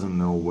one doesn't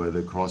know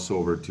whether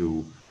crossover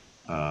to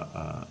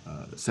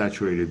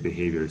saturated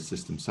behavior is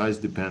system size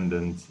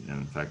dependent,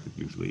 and in fact it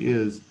usually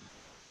is.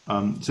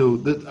 So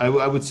that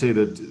I would say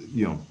that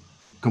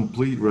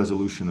complete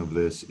resolution of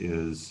this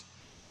is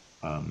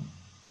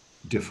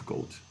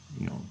difficult.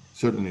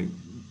 Certainly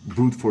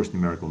brute force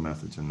numerical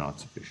methods are not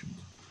sufficient,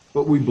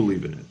 but we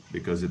believe in it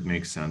because it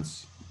makes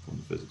sense from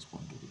the physics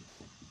point of view.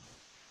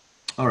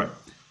 All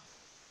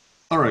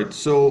right.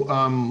 So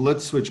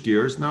let's switch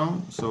gears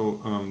now. So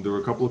there were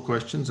a couple of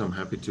questions. I'm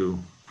happy to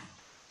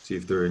see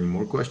if there are any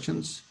more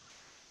questions.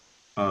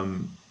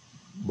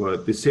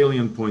 But the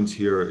salient points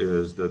here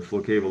is that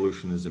flow K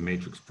evolution is a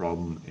matrix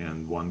problem,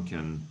 and one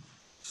can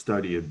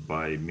study it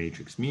by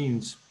matrix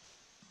means.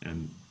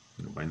 And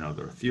by now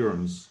there are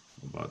theorems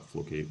about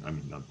flow K. I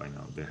mean, not by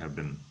now. There have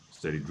been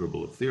steady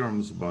dribble of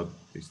theorems about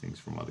these things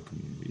from other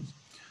communities.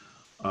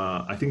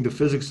 I think the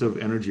physics of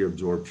energy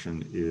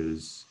absorption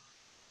is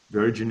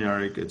very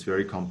generic. It's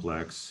very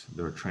complex.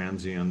 There are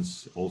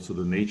transients. Also,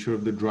 the nature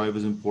of the drive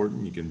is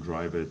important. You can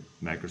drive it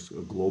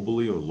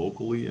globally or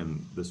locally,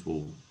 and this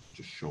will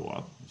just show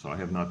up. So I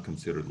have not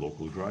considered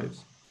local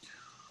drives.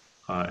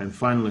 And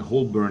finally,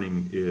 hole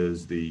burning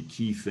is the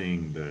key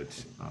thing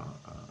that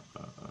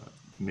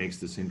makes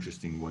this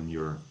interesting when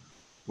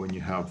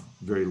you have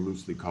very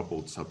loosely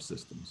coupled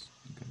subsystems.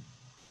 Okay.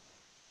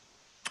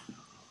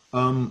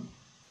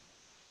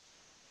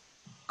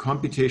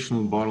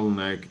 Computational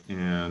bottleneck,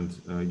 and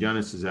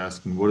Yanis is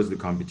asking, what is the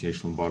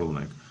computational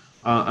bottleneck?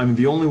 I mean,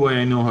 the only way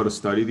I know how to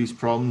study these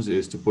problems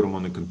is to put them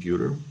on the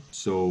computer.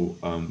 So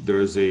there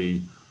is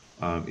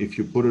if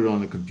you put it on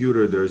the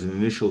computer, there's an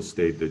initial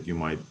state that you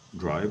might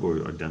drive, or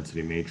a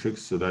density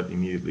matrix, so that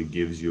immediately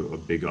gives you a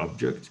big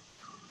object.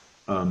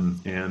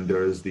 And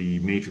there is the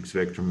matrix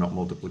vector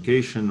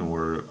multiplication,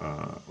 or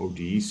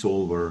ODE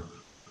solver.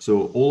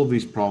 So all of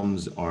these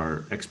problems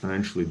are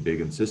exponentially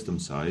big in system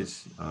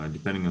size.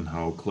 Depending on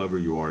how clever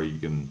you are, you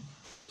can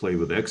play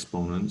with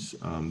exponents.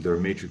 There are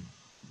matrix,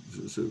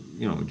 so,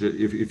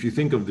 if you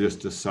think of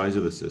just the size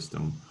of the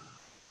system,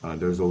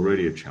 there's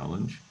already a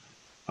challenge.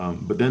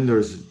 But then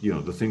there's,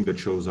 the thing that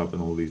shows up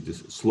in all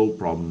these slow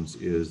problems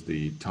is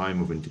the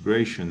time of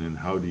integration, and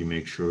how do you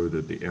make sure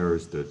that the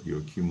errors that you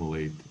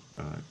accumulate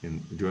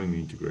during the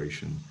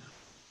integration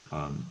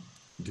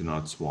do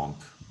not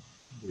swamp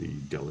the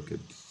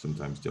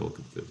sometimes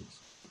delicate physics.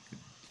 Okay.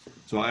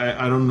 So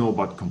I don't know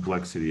about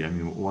complexity. I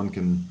mean, one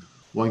can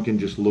one can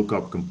just look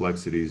up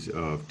complexities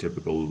of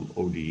typical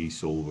ODE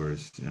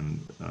solvers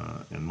and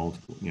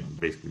multiple,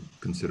 basically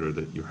consider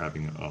that you're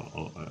having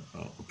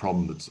a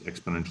problem that's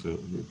exponentially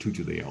 2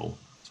 to the L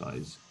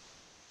size.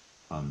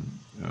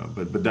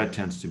 But that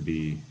tends to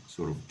be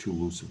sort of too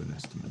loose of an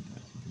estimate, I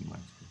think, in my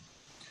experience.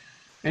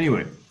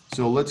 Anyway,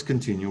 so let's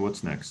continue.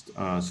 What's next?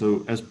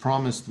 So as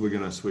promised, we're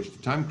going to switch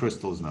to time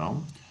crystals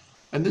now.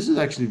 And this is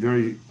actually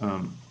very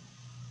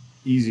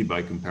easy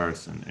by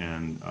comparison.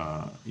 And,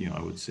 I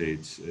would say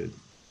it's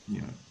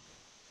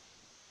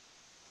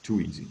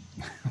too easy.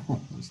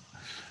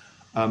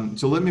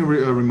 So let me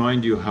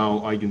remind you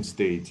how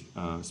eigenstate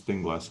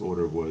spin glass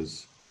order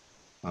was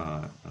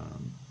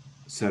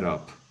set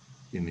up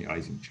in the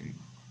Ising chain.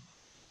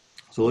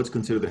 So let's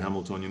consider the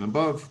Hamiltonian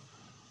above.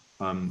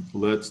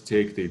 Let's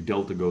take the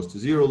delta goes to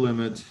 0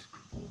 limit.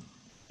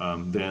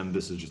 Then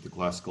this is just a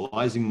classical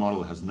Ising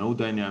model. It has no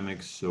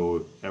dynamics,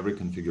 so every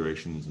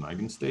configuration is an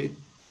eigenstate.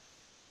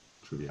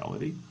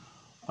 Triviality.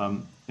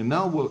 And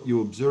now what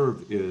you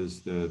observe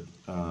is that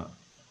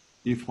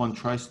if one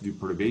tries to do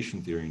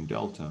perturbation theory in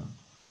delta,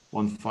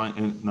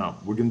 and now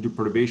we're going to do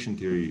perturbation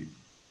theory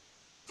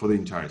for the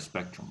entire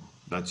spectrum.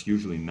 That's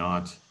usually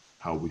not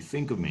how we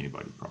think of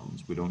many-body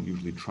problems. We don't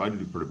usually try to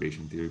do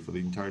perturbation theory for the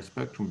entire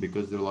spectrum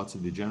because there are lots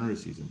of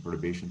degeneracies, and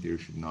perturbation theory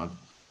should not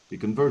be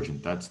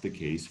convergent. That's the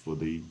case for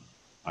the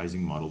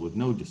Ising model with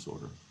no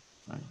disorder.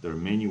 Right? There are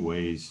many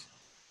ways,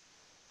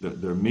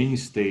 there are many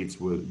states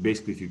where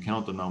basically if you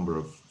count the number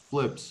of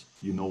flips,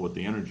 you know what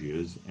the energy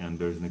is, and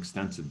there's an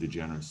extensive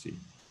degeneracy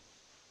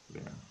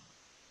there.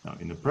 Now,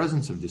 in the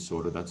presence of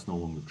disorder, that's no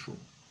longer true.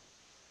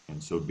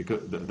 And so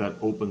because that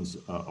opens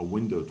a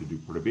window to do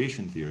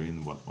perturbation theory,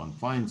 and what one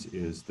finds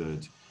is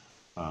that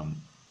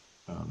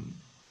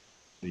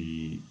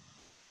the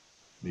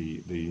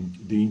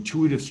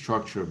intuitive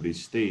structure of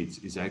these states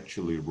is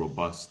actually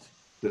robust.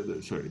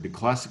 The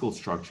classical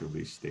structure of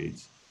these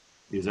states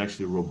is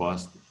actually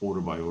robust order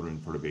by order in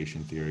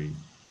perturbation theory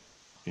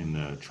in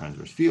the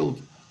transverse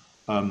field.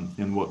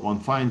 And what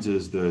one finds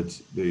is that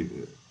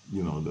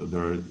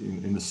there are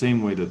in the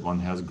same way that one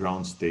has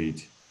ground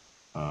state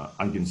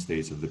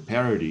eigenstates of the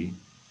parity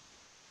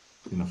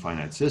in the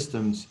finite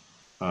systems.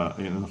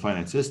 In the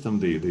finite system,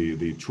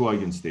 the true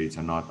eigenstates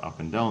are not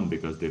up and down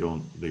because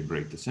they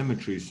break the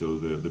symmetry. So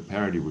the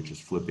parity, which is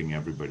flipping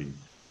everybody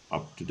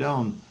up to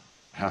down,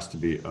 has to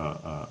be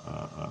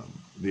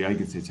the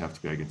eigenstates have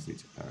to be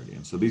eigenstates of parity.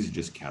 And so these are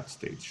just cat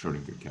states,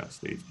 Schrodinger cat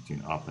states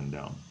between up and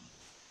down,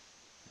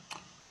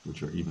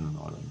 which are even and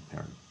odd on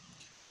parity.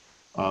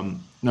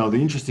 Now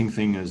the interesting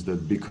thing is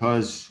that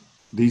because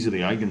these are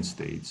the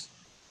eigenstates,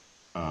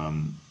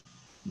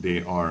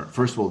 they are,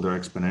 first of all, they're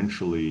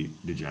exponentially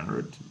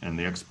degenerate, and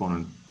the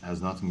exponent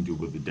has nothing to do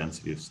with the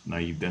density of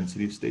naive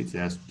density of states. It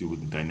has to do with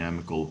the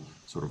dynamical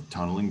sort of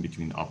tunneling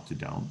between up to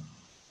down.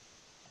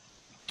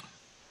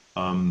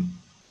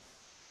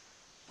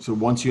 So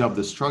once you have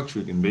this structure,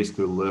 you can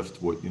basically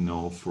lift what you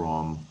know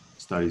from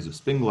studies of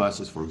spin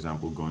glasses, for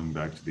example, going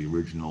back to the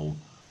original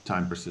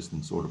time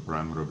persistence order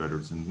parameter of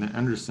Edwards and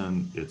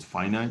Anderson. It's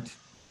finite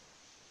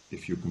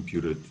if you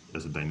compute it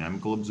as a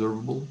dynamical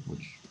observable,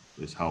 which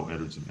is how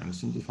Edwards and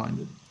Anderson defined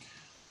it.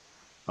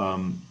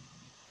 And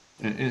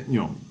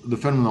the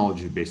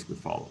phenomenology basically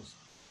follows.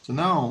 So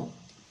now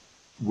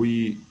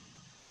we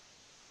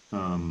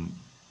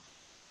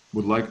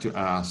would like to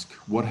ask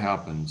what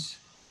happens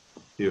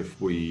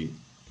if we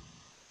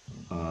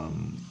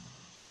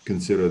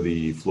consider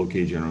the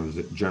Floquet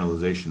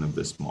generalization of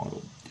this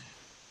model.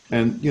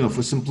 And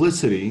for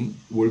simplicity,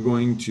 we're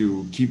going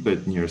to keep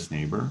it nearest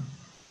neighbor,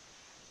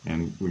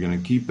 and we're going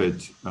to keep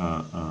it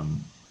right.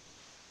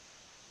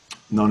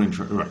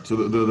 So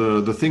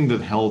the thing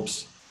that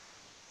helps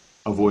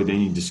avoid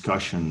any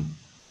discussion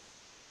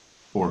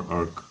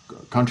or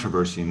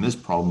controversy in this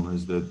problem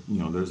is that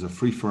there's a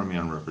free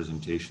fermion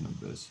representation of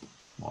this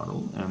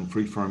model, and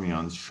free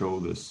fermions show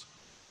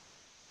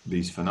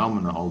these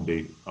phenomena,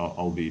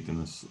 albeit in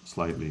a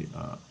slightly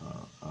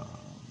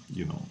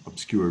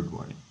obscured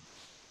way.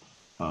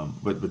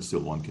 But still,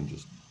 one can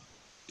just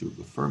do it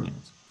with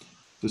fermions.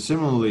 So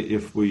similarly,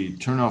 if we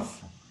turn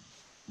off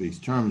these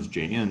terms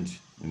j int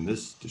in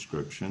this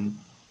description,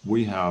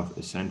 we have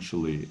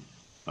essentially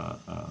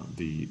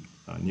the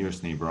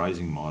nearest neighbor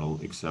Ising model,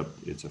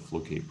 except it's a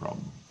Floquet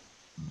problem.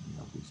 We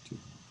have these two.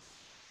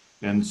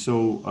 And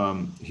so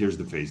here's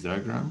the phase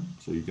diagram.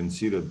 So you can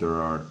see that there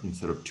are,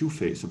 instead of two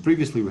phases, so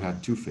previously we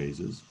had two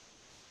phases.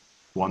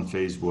 One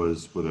phase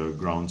was with a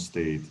ground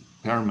state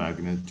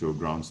paramagnet to a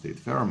ground state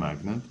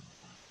ferromagnet.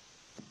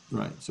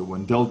 Right, so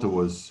when delta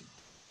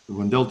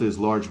is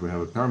large, we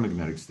have a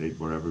paramagnetic state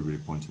where everybody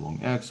points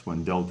along x.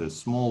 When delta is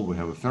small, we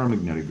have a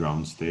ferromagnetic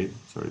ground state.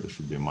 Sorry, there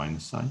should be a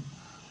minus sign.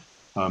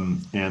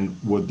 And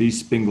what these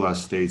spin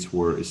glass states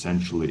were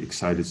essentially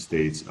excited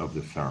states of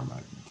the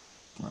ferromagnet.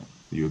 Right,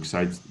 you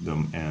excite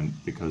them, and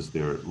because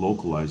they're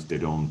localized, they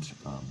don't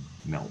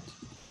melt.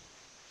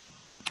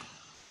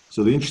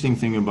 So the interesting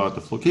thing about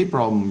the Floquet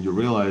problem, you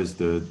realize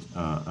that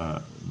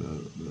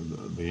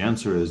the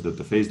answer is that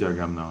the phase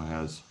diagram now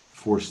has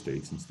 4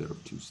 states instead of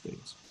 2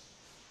 states.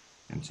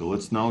 And so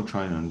let's now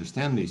try and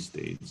understand these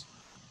states.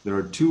 There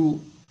are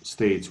two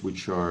states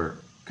which are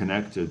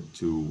connected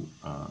to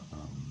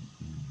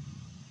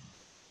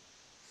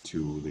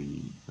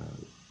the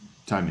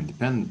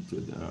time-independent,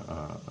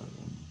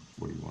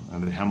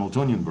 and the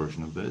Hamiltonian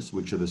version of this,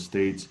 which are the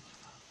states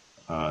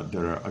that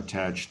are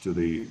attached to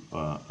the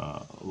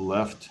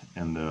left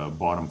and the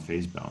bottom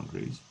phase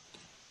boundaries.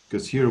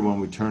 Because here, when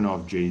we turn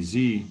off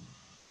Jz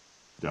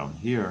down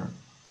here,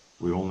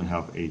 we only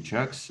have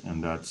Hx,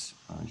 and that's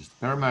just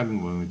a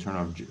paramagnet. When we turn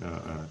off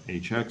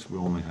Hx, we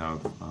only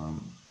have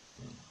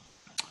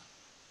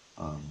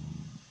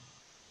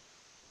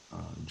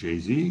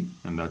Jz,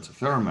 and that's a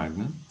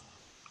ferromagnet.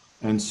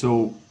 And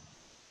so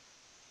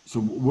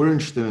we're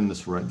interested in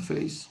this red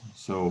phase.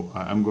 So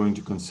I'm going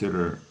to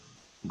consider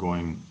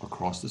going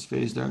across this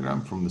phase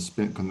diagram from the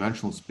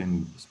conventional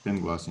spin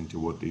glass into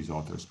what these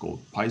authors call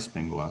pi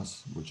spin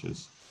glass, which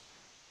is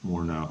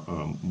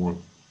more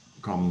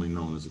commonly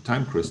known as a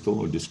time crystal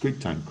or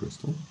discrete time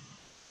crystal.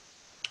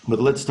 But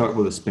let's start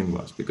with a spin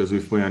glass, because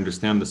if we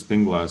understand the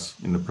spin glass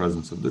in the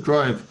presence of the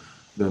drive,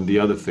 then the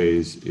other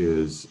phase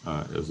is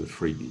a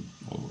freebie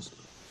almost.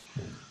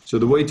 So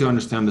the way to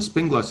understand the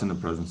spin glass in the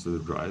presence of the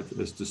drive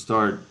is to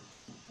start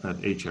at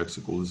Hx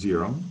equals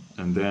 0,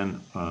 and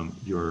then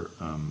your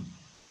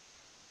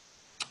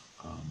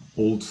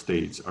old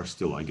states are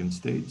still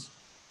eigenstates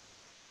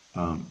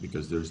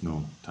because there's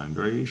no time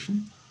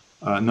variation.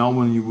 Now,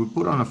 when you would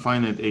put on a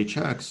finite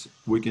Hx,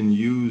 we can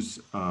use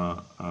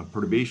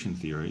perturbation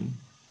theory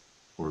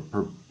or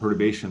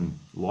perturbation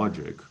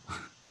logic.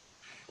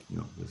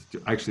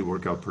 To actually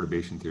work out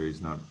perturbation theory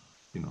is not,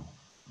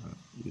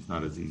 it's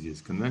not as easy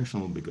as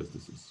conventional because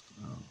this is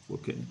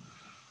okay.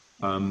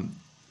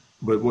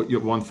 But what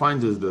one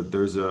finds is that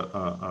there's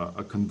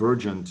a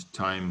convergent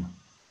time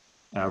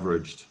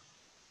averaged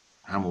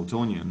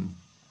Hamiltonian,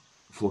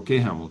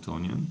 Floquet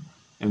Hamiltonian.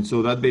 And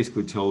so that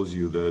basically tells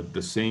you that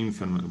the same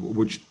phenomenon,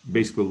 which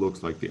basically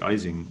looks like the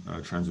Ising,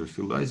 transverse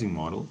field Ising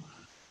model.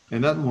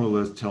 And that more or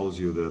less tells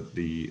you that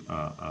the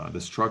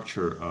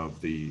structure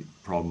of the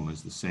problem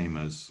is the same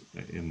as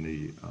in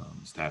the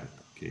static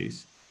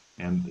case.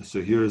 And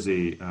so here's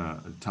a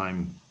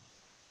time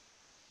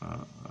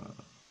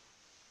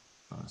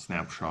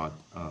snapshot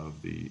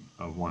of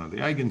one of the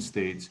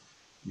eigenstates.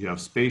 You have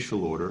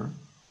spatial order,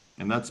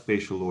 and that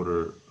spatial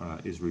order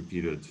is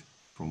repeated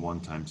from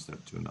one time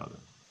step to another.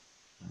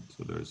 Right?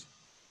 So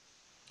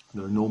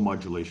there are no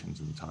modulations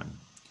in time.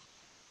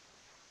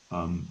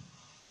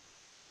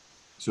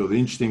 So the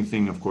interesting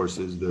thing, of course,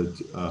 is that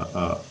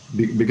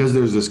because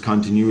there's this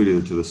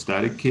continuity to the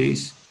static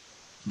case,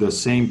 the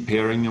same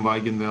pairing of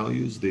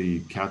eigenvalues,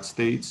 the cat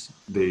states,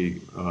 they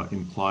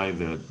imply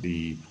that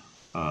the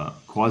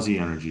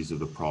quasi-energies of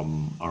the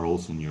problem are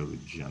also nearly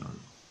degenerate.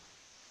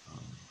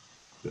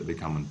 They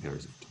come in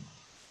pairs of two.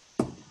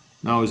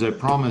 Now, as I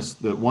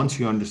promised, that once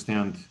you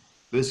understand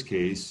this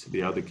case,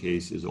 the other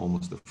case is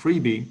almost a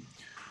freebie,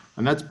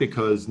 and that's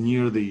because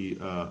near the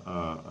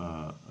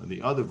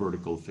other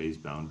vertical phase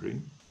boundary,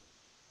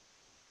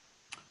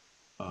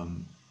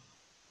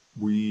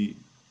 we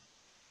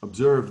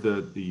observe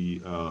that the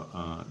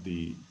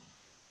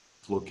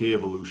Floquet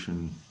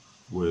evolution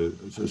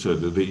with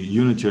the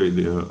unitary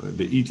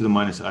the e to the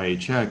minus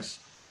ihx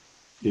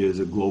is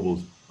a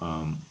global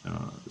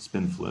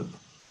spin flip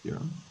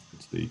here.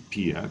 It's the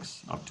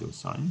px up to a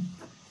sign.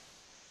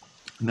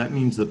 And that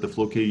means that the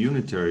Floquet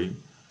unitary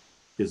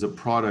is a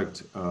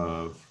product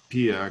of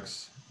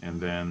px and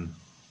then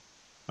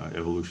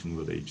evolution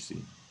with hc.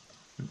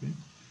 Okay.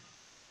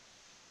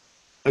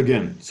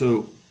 Again,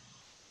 so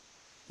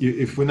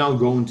if we now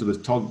go into the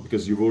talk,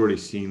 because you've already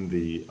seen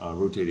the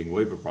rotating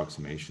wave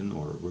approximation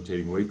or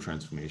rotating wave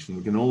transformation,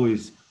 we can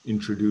always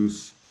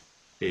introduce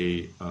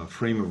a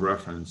frame of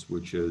reference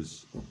which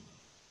is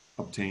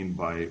obtained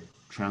by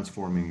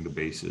transforming the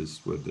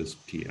basis with this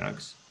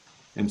px.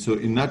 And so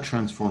in that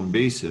transformed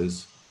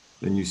basis,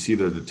 then you see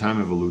that the time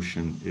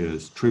evolution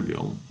is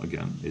trivial.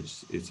 Again,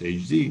 it's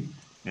hz.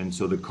 And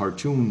so the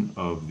cartoon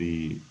of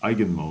the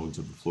eigenmodes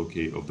of the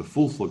Floquet, of the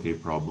full Floquet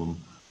problem,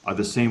 are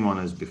the same one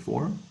as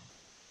before,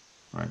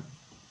 right?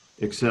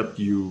 Except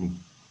you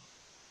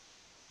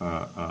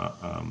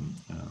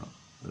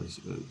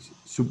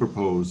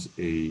superpose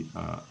a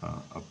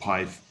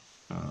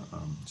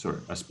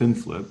spin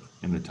flip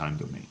in the time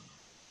domain.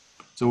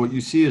 So what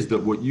you see is that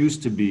what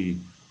used to be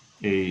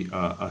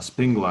a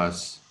spin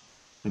glass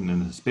in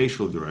the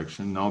spatial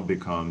direction now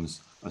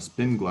becomes a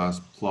spin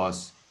glass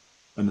plus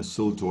an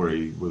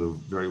oscillatory with a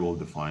very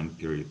well-defined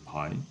period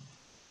pi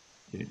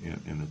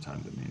in the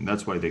time domain.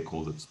 That's why they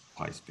called it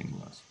pi spin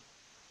glass.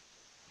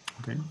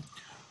 Okay.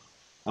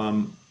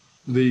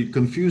 The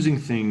confusing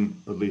thing,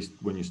 at least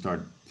when you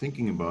start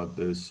thinking about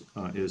this,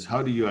 is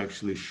how do you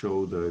actually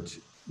show that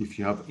if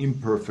you have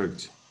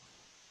imperfect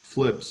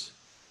flips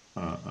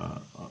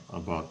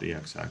about the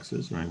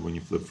x-axis, right? When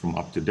you flip from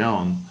up to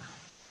down,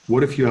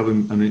 what if you have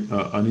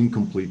an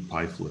incomplete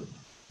pi flip,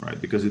 right?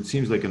 Because it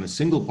seems like in a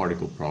single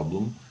particle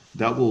problem,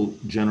 that will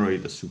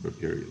generate a super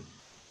period,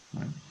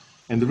 right?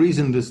 And the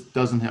reason this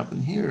doesn't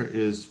happen here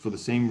is for the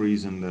same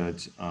reason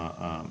that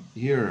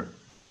here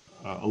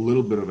a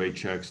little bit of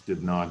HX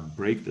did not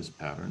break this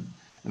pattern.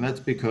 And that's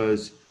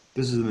because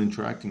this is an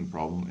interacting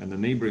problem, and the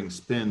neighboring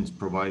spins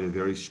provide a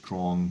very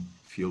strong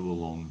field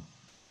along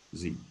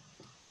Z.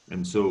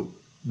 And so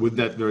with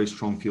that very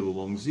strong field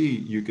along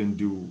Z, you can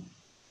do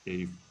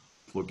a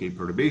Fouquet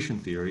perturbation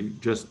theory,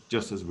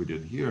 just as we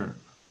did here.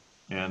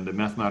 And the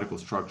mathematical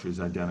structure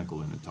is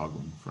identical in a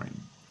toggling frame.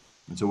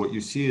 And so what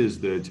you see is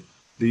that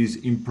these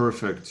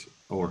imperfect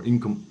or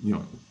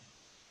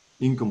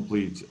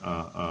incomplete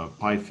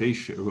pi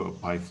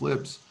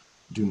flips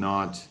do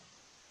not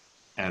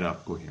add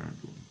up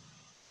coherently.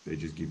 They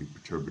just give you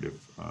perturbative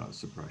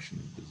suppression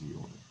of the Z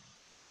order.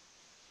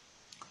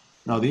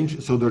 Now,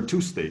 so there are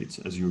two states,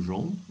 as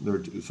usual.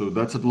 So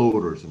that's at low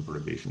orders in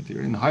perturbation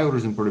theory. In high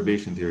orders in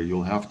perturbation theory,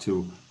 you'll have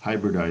to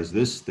hybridize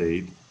this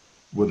state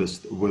with a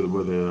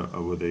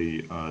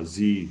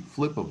Z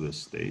flip of this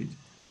state.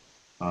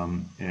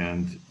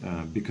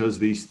 Because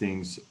these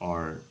things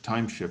are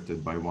time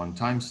shifted by one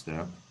time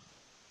step,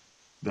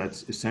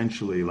 that's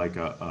essentially like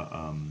there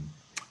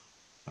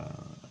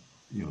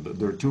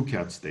are two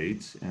cat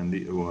states, and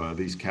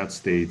these cat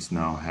states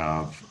now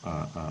have,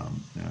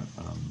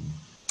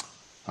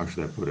 how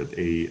should I put it,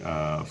 a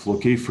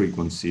Fouquet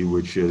frequency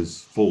which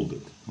is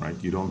folded, right?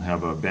 You don't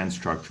have a band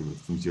structure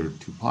from 0 to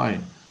 2 pi,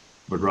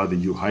 but rather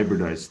you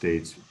hybridize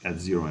states at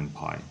 0 and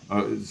pi,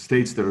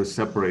 states that are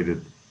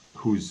separated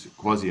whose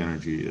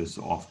quasi-energy is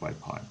off by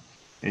pi.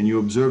 And you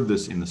observe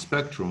this in the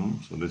spectrum.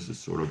 So this is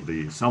sort of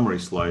the summary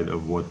slide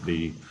of what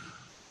the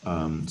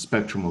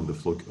spectrum of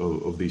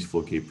these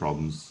Fouquet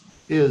problems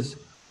is.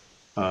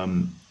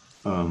 You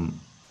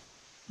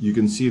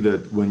can see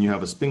that when you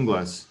have a spin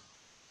glass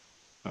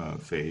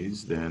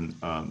phase, then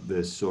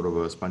there's sort of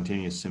a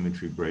spontaneous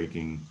symmetry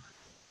breaking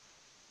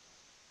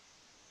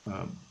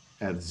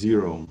at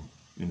 0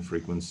 in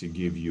frequency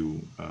give you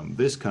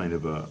this kind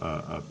of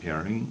a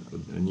pairing,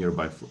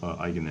 nearby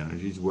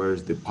eigenenergies,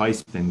 whereas the pi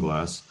spin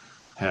glass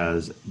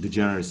has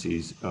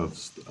degeneracies of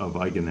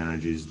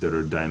eigenenergies that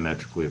are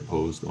diametrically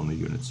opposed on the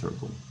unit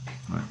circle,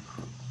 right?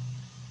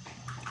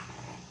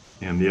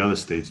 And the other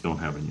states don't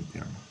have any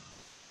pairing.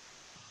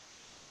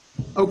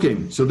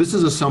 Okay, so this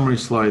is a summary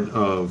slide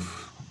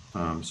of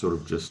sort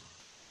of just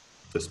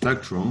the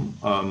spectrum,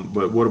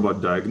 but what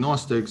about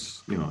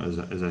diagnostics? You know,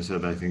 as I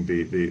said, I think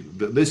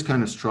this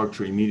kind of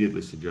structure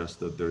immediately suggests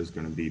that there's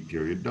going to be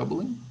period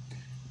doubling,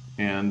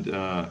 and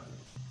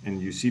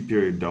you see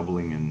period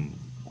doubling in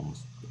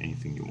almost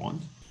anything you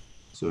want.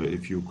 So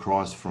if you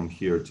cross from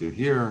here to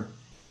here,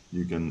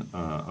 you can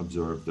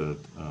observe that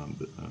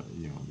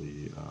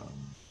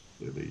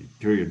the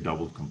period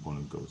doubled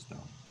component goes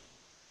down.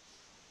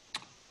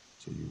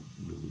 So you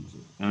lose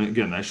it. And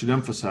again, I should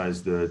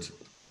emphasize that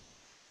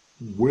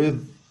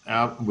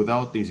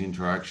without these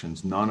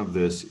interactions, none of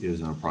this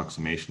is an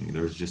approximation.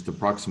 There's just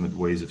approximate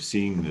ways of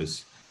seeing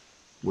this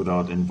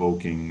without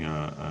invoking,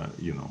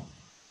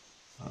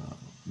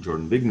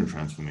 Jordan-Wigner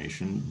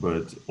transformation,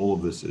 but all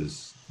of this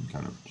is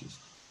kind of just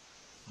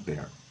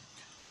there.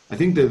 I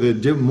think that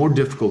the more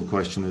difficult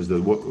question is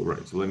that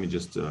so let me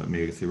just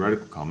make a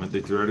theoretical comment.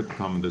 The theoretical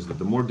comment is that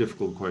the more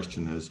difficult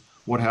question is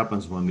what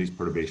happens when these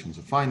perturbations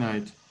are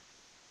finite.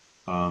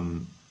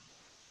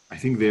 I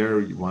think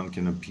there one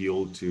can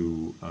appeal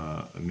to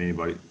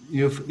many-body.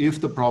 If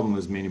the problem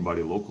is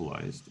many-body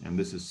localized, and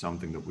this is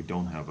something that we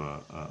don't have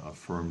a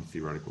firm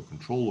theoretical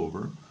control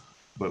over,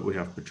 but we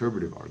have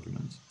perturbative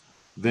arguments,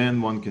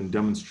 then one can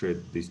demonstrate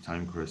that these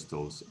time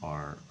crystals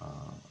are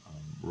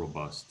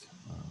robust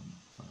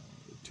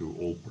to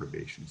all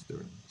perturbations.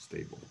 They're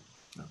stable,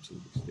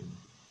 absolutely stable.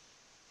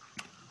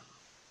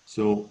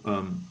 So,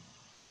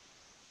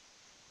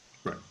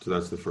 right, so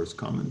that's the first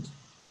comment.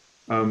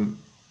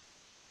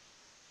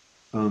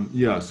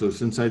 Yeah, so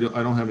since I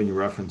don't have any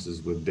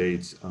references with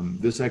dates,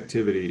 this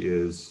activity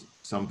is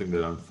something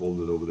that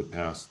unfolded over the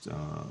past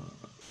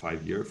 4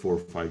 or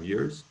 5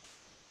 years.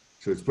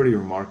 So it's pretty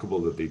remarkable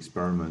that the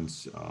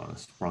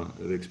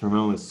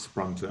experimentalists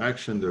sprung to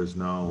action. There's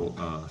now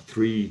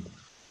 3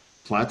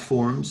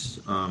 platforms.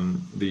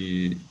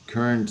 The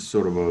current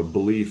sort of a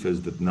belief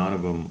is that none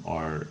of them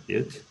are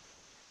it.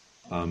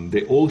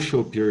 They all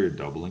show period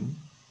doubling,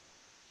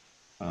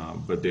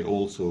 but they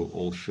also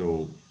all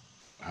show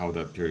how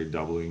that period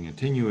doubling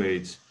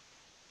attenuates,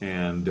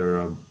 and there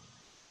are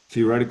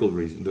theoretical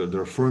reasons. There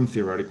are firm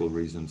theoretical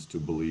reasons to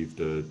believe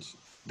that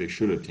they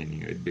should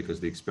attenuate because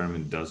the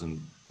experiment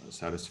doesn't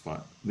satisfy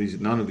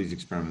none of these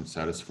experiments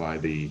satisfy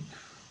the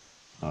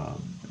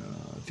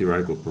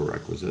theoretical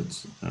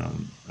prerequisites.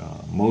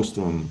 Most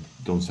of them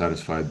don't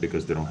satisfy it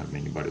because they don't have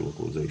many-body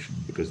localization,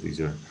 because these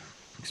are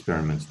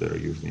experiments that are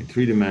usually in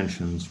 3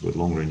 dimensions with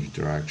long-range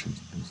interactions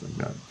and things like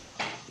that.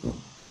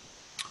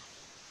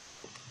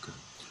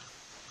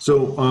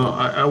 So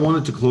I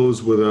wanted to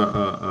close with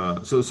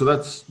so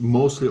that's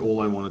mostly all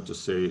I wanted to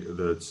say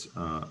that's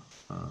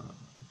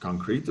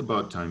concrete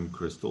about time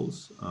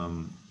crystals.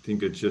 I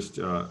think it's just,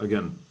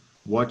 again,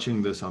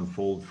 watching this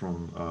unfold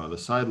from the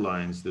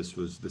sidelines, this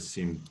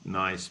seemed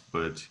nice,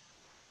 but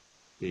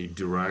a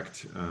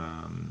direct,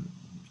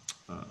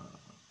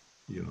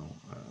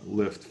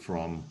 lift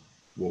from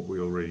what we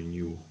already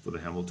knew for the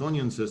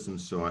Hamiltonian system.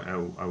 So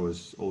I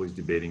was always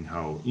debating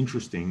how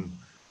interesting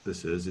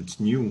this is. It's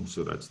new,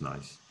 so that's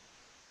nice.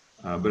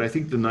 But I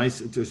think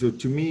so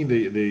to me,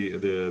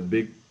 the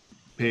big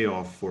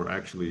payoff for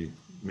actually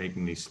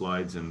making these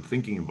slides and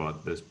thinking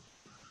about this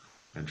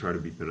and try to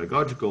be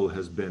pedagogical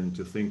has been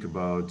to think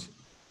about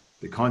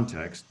the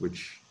context,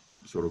 which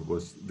sort of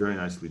was very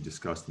nicely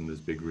discussed in this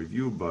big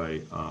review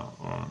by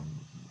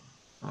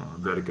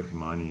Verika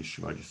Himani,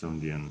 Shivaji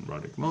Sondi, and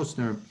Radek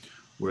Mosner,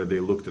 where they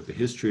looked at the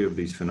history of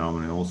these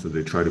phenomena, and also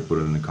they try to put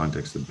it in the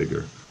context of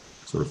bigger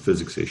sort of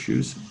physics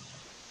issues.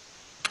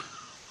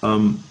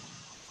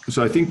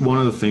 So I think one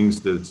of the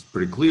things that's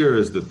pretty clear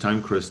is that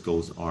time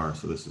crystals are,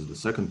 so this is the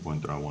second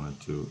point that I wanted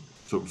to,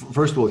 so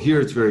first of all, here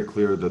it's very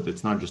clear that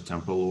it's not just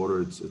temporal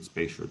order, it's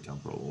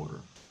spatio-temporal order,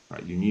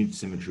 right? You need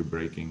symmetry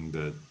breaking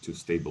to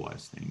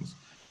stabilize things.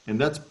 And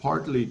that's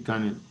partly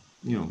kind of,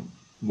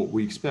 what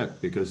we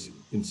expect, because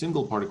in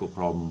single particle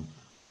problem,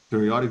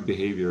 periodic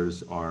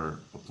behaviors are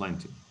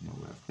aplenty.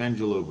 We have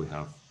pendula, we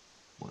have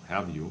what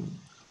have you.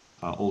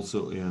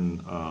 Also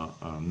in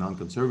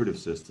non-conservative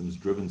systems,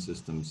 driven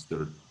systems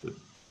that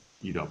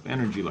eat up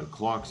energy like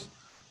clocks,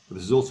 but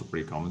this is also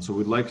pretty common. So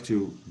we'd like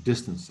to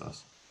distance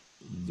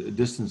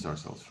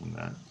ourselves from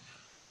that.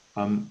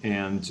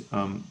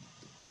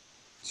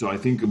 So I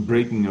think a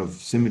breaking of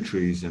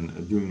symmetries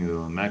and doing it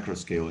on a macro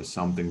scale is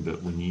something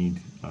that we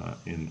need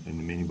in the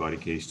many-body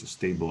case to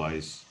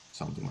stabilize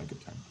something like a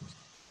time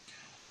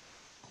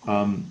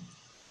crystal.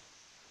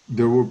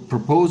 There were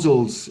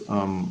proposals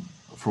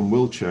from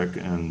Wilczek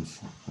and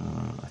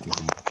I think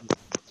from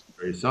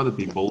various other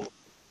people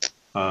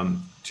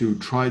to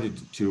try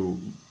to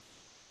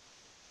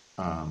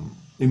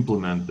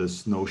implement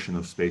this notion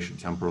of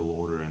spatio-temporal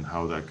order and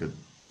how that could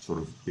sort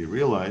of be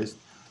realized.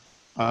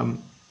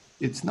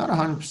 It's not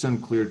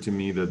 100% clear to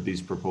me that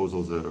these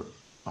proposals are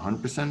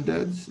 100%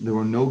 dead. There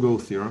were no-go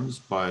theorems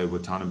by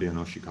Watanabe and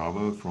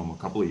Oshikawa from a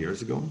couple of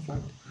years ago, in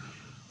fact.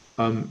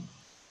 And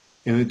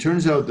it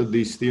turns out that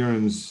these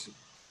theorems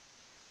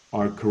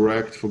are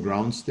correct for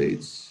ground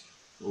states.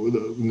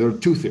 There are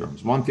two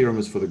theorems. One theorem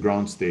is for the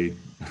ground state.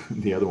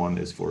 The other one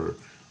is for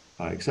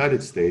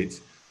excited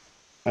states.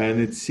 And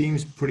it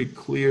seems pretty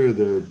clear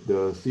that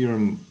the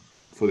theorem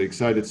for the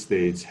excited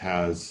states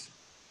has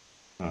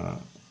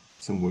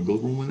some wiggle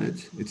room in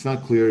it. It's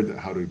not clear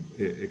how to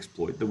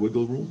exploit the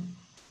wiggle room.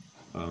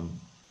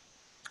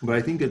 But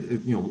I think that,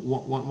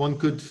 one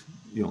could,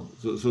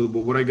 so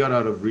what I got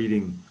out of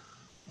reading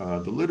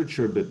the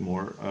literature a bit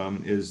more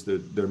is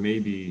that there may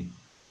be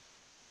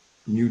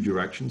new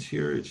directions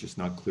here. It's just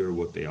not clear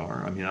what they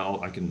are. I mean,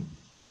 I can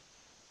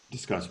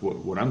discuss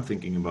what I'm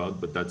thinking about,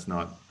 but that's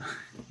not,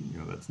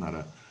 that's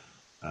not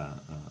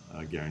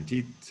a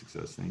guaranteed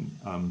success thing.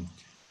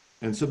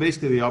 And so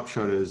basically the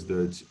upshot is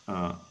that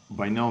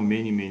by now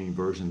many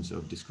versions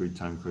of discrete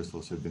time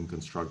crystals have been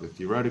constructed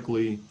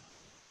theoretically.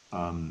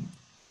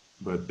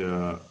 But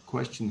the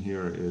question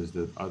here is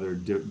that are there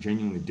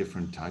genuinely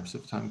different types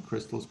of time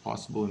crystals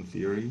possible in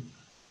theory?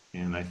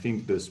 And I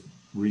think this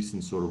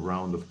recent sort of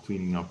round of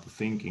cleaning up the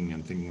thinking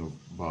and thinking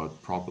about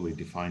properly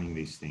defining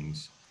these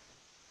things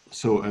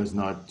so as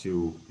not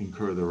to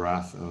incur the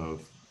wrath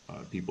of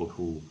people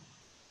who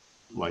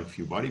like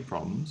few body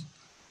problems.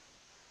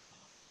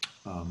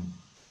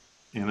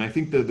 And I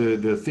think that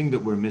the thing that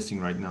we're missing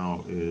right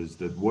now is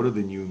that what are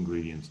the new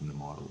ingredients in the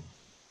model?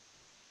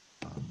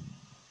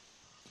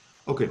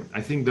 Okay,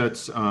 I think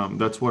that's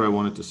what I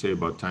wanted to say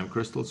about time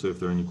crystals. So if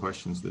there are any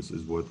questions, this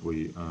is what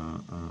we.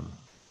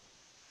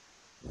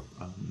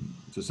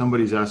 So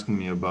somebody's asking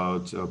me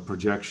about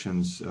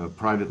projections,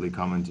 privately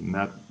commenting.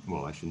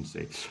 Well, I shouldn't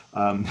say.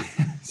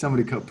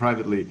 Somebody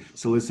privately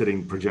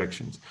soliciting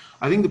projections.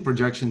 I think the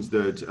projections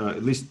that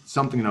at least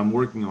something that I'm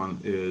working on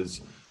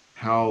is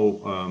how.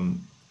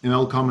 And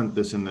I'll comment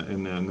this in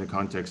the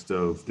context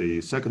of the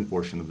second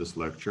portion of this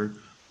lecture,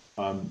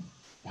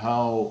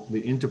 how the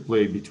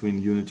interplay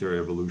between unitary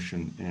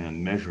evolution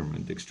and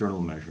measurement,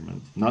 external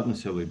measurement, not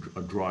necessarily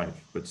a drive,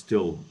 but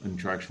still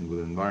interaction with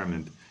the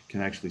environment,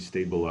 can actually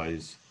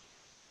stabilize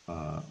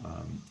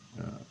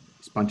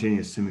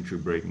spontaneous symmetry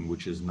breaking,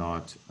 which is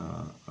not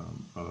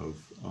of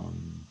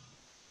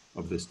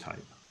this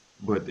type.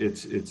 But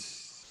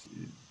it's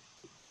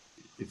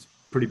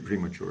pretty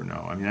premature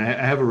now. I mean,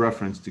 I have a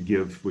reference to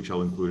give, which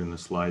I'll include in the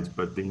slides,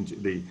 but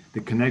the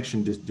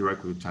connection just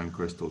directly with time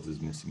crystals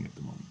is missing at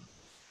the moment.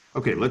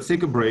 Okay, let's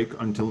take a break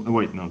until, oh,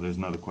 wait, no, there's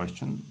another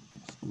question.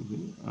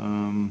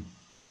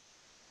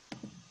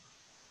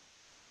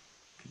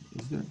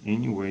 Is there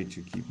any way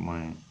to keep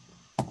my,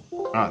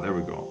 there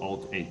we go,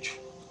 Alt-H.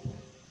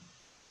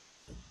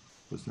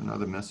 Was there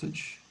another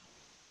message?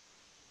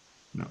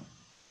 No,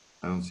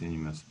 I don't see any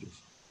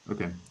messages.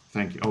 Okay,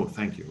 thank you. Oh,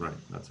 thank you, right,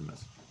 that's a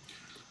message.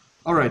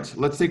 All right,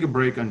 let's take a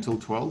break until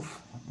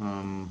 12.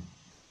 How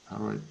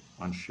do I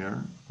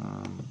unshare?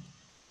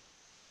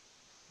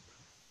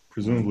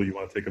 Presumably you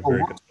want to take a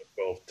break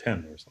until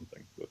 12:10 or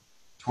something.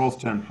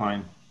 12:10,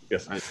 fine.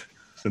 Yes,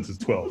 since it's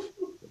 12.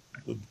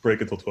 the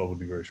break until 12 would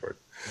be very short.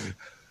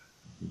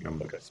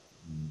 Okay.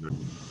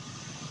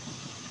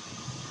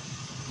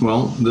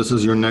 Well, this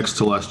is your next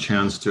to last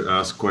chance to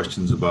ask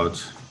questions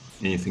about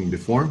anything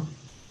before.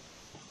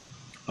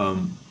 I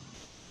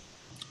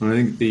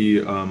think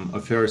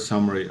a fair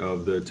summary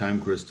of the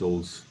time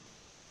crystals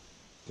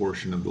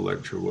portion of the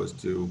lecture was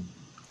to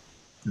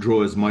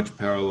draw as much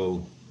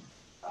parallel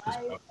as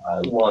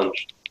possible.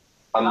 Lunch.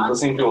 I'm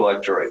listening to a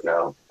lecture right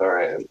now. All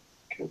right.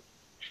 Okay.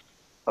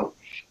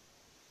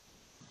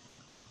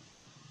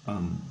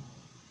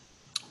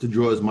 To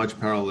draw as much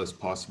parallel as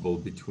possible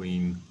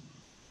between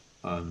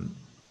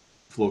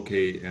flow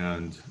K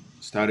and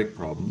static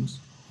problems,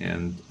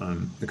 and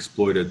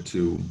exploit it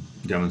to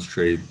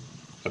demonstrate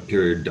a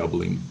period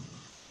doubling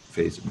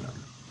phase of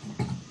matter.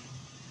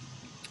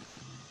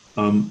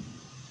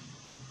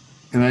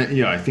 And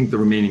I think the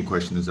remaining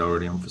question, as I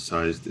already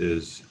emphasized,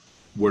 is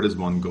where does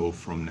one go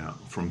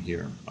from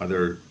here? Are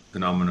there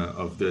phenomena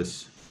of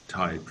this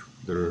type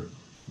that are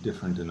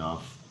different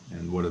enough,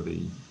 and what are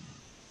the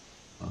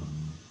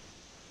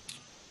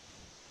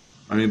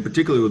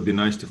particularly it would be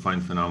nice to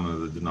find phenomena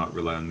that do not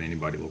rely on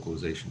many-body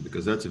localization,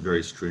 because that's a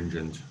very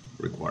stringent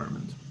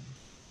requirement.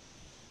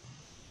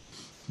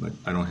 But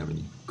I don't have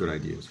any good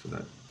ideas for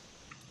that.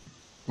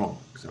 Well,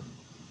 except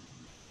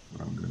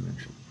what I'm going to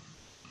mention.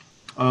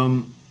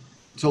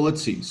 So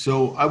let's see.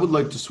 So I would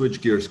like to switch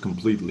gears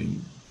completely.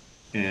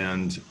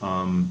 And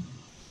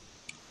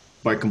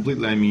by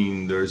completely, I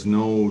mean there's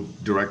no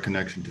direct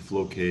connection to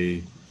flow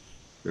K.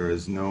 There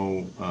is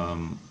no...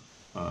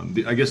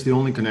 I guess the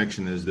only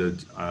connection is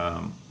that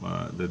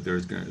that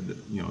there's,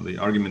 the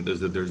argument is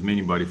that there's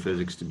many-body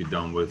physics to be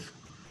done with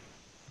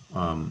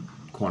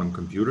quantum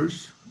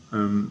computers,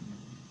 and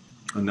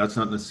that's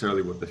not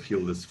necessarily what the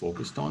field is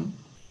focused on.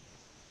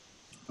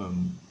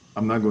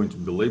 I'm not going to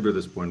belabor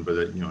this point, but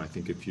I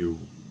think if you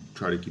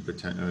try to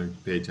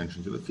pay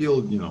attention to the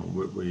field,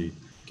 we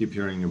keep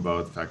hearing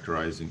about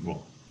factorizing.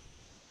 Well,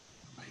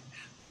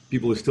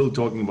 people are still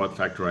talking about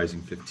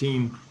factorizing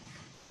 15.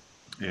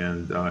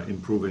 And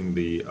improving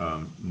the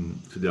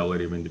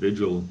fidelity of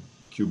individual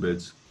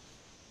qubits.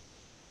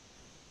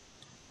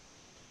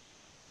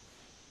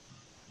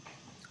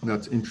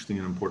 That's interesting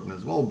and important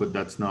as well, but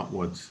that's not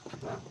what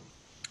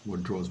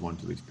draws one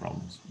to these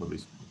problems, or at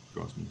least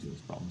draws me to these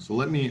problems. So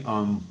let me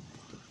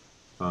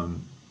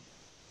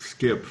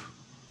skip,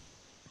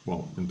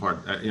 well, in part,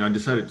 I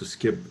decided to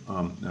skip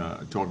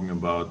talking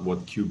about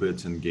what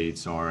qubits and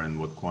gates are and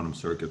what quantum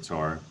circuits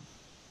are.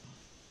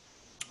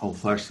 I'll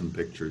flash some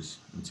pictures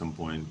at some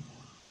point.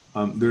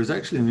 There's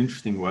actually an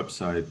interesting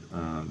website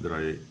that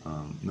I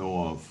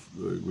know of,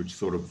 which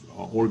sort of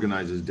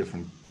organizes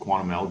different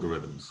quantum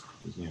algorithms.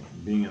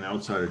 Being an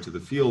outsider to the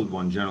field,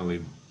 one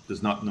generally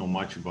does not know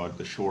much about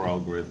the Shor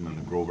algorithm and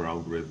the Grover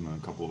algorithm and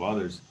a couple of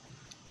others.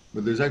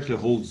 But there's actually a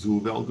whole zoo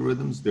of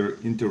algorithms. They're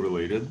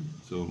interrelated,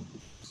 so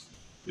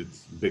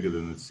it's bigger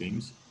than it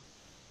seems.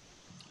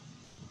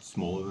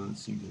 Smaller than it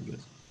seems, I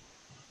guess.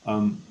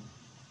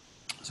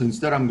 So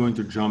instead, I'm going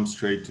to jump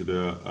straight to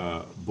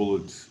the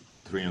bullet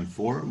 3 and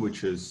 4,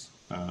 which is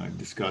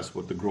discuss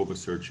what the Grover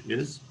search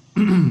is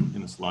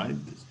in a slide.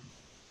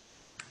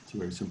 It's a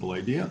very simple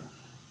idea,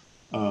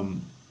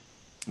 and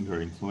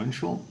very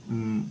influential.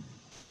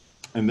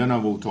 And then I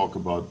will talk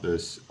about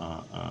this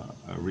a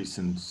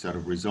recent set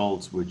of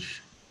results,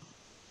 which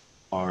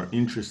are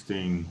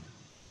interesting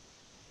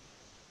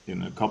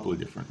in a couple of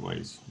different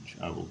ways, which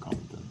I will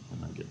comment on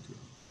when I get to it.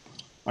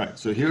 All right,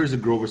 so here's a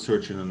Grover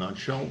search in a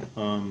nutshell.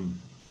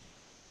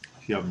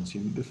 If you haven't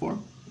seen it before,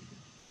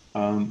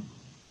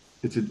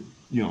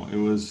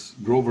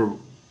 Grover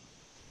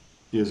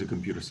is a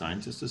computer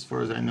scientist as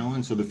far as I know,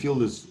 and so the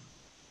field is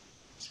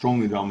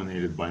strongly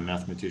dominated by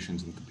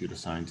mathematicians and computer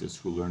scientists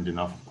who learned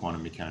enough of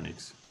quantum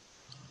mechanics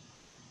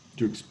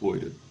to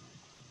exploit it,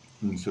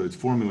 and so it's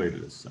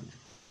formulated as such.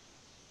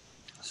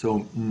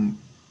 So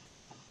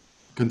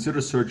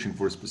consider searching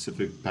for a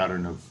specific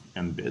pattern of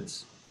n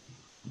bits,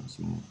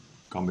 some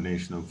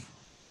combination of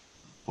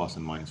plus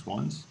and minus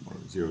ones, or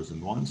zeros and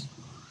ones.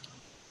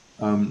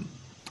 And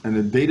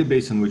the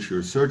database in which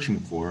you're searching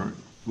for,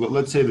 well,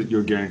 let's say that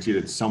you're guaranteed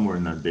it's somewhere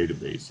in that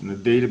database. And the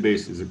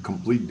database is a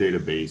complete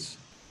database,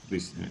 at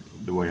least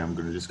the way I'm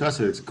going to discuss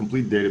it, it's a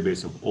complete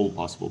database of all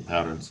possible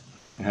patterns.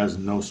 It has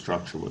no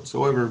structure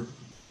whatsoever.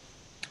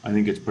 I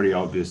think it's pretty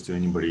obvious to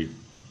anybody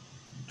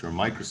to a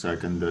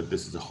microsecond that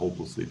this is a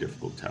hopelessly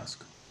difficult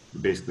task.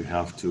 You basically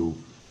have to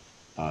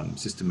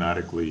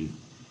systematically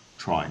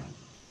try.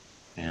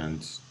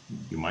 And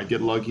you might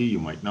get lucky, you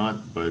might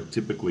not, but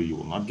typically you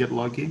will not get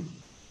lucky.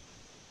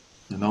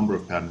 The number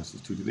of patterns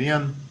is 2 to the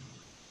n,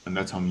 and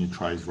that's how many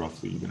tries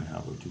roughly you're going to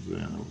have, or 2 to the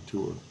n over 2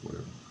 or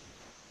whatever.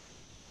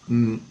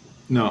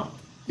 Now,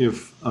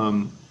 if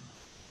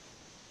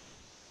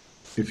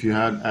you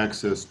had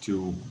access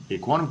to a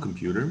quantum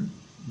computer,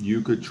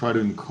 you could try to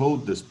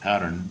encode this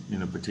pattern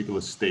in a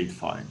particular state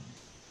phi.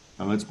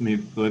 Now let me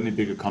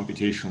pick a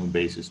computational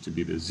basis to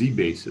be the z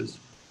basis.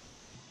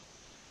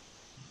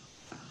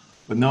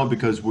 But now,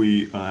 because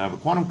we have a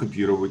quantum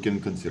computer, we can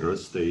consider a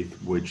state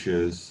which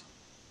is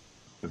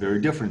a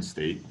very different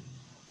state,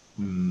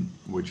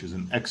 which is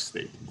an X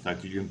state. In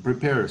fact, you can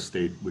prepare a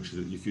state, which is,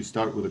 if you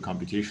start with a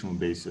computational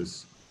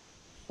basis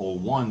all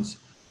once,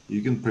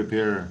 you can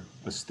prepare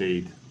a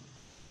state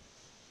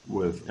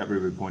with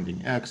every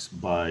pointing X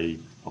by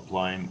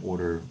applying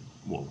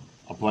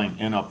applying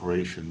n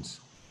operations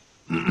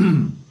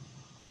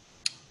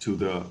to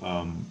the,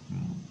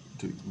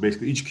 to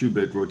basically each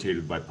qubit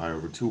rotated by pi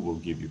over 2 will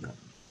give you that.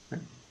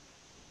 Okay?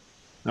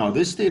 Now,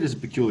 this state is a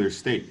peculiar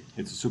state.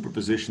 It's a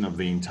superposition of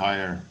the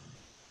entire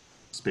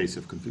space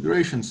of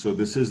configuration, so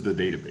this is the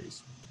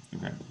database.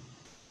 Okay.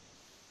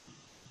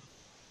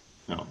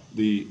 Now,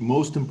 the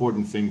most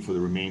important thing for the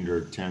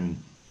remainder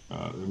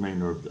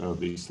of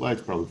these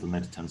slides, probably for the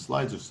next 10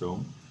 slides or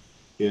so,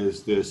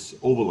 is this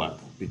overlap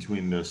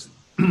between this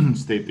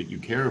state that you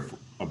care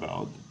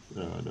about,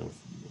 the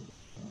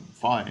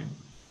phi,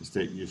 the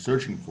state you're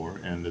searching for,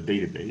 and the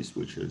database,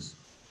 which is,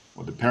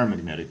 or the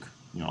paramagnetic,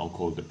 I'll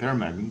call it the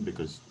paramagnet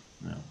because,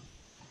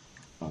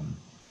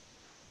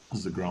 this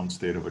is the ground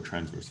state of a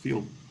transverse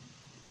field.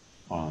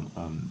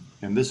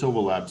 And this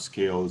overlap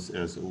scales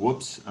as,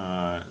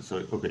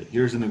 okay,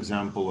 here's an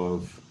example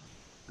of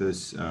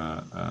this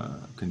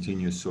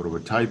continuous sort of a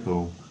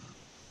typo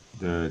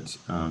that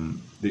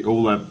the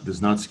overlap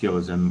does not scale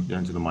as n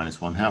to the minus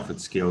 1/2, it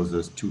scales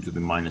as 2 to the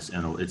minus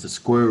n. It's a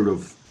square root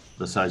of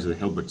the size of the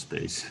Hilbert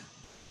space.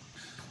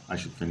 I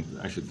should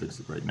fix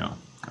it right now.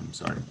 I'm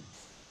sorry.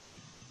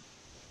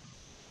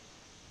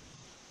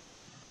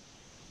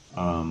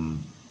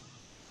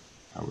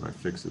 How would I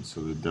fix it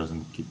so that it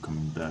doesn't keep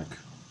coming back?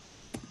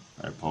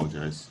 I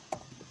apologize.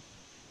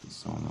 It's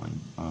so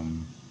annoying.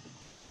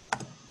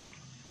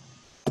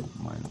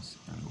 Minus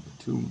n over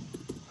 2.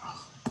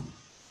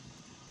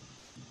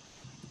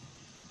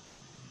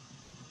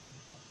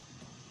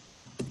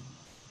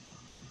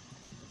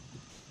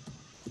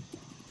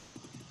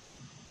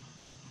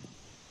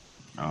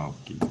 Oh,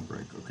 give me a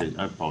break. Okay,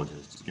 I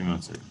apologize. Just give me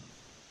 1 second.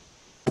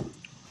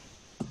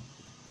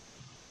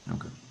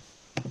 Okay.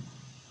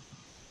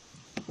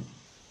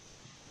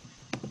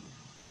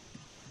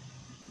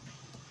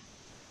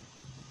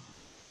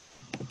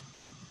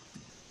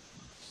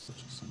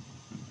 Such a simple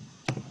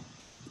thing.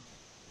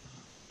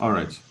 All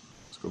right,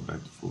 let's go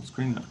back to full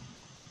screen now.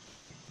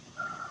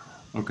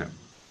 Okay.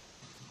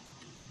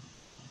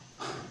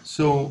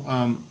 So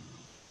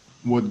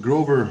what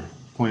Grover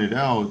pointed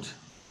out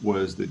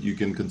was that you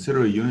can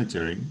consider a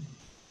unitary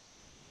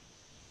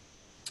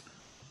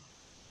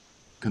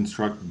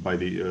constructed by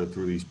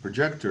through these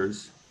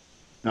projectors.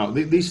 Now,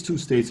 these two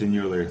states are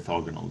nearly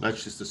orthogonal.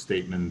 That's just a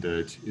statement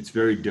that it's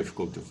very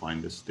difficult to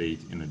find a state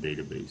in a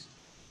database.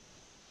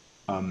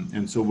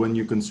 And so when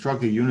you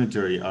construct a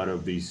unitary out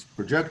of these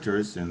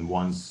projectors, and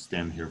ones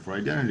stand here for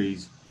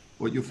identities,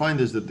 what you find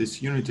is that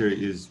this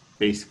unitary is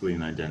basically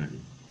an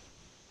identity.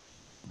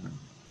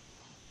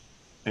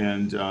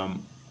 And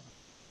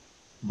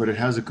but it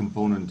has a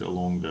component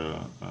along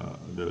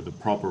the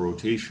proper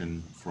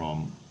rotation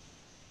from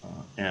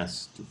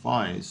S to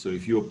phi. So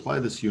if you apply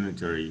this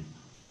unitary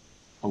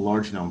a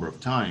large number of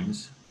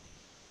times,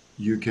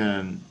 you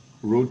can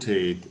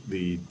rotate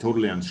the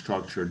totally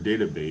unstructured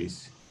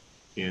database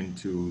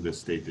into the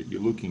state that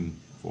you're looking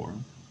for.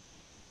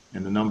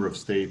 And the number of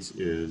states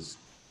is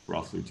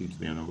roughly 2 to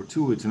the n over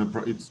 2. It's a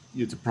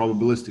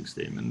probabilistic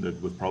statement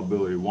that with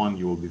probability 1,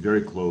 you will be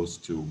very close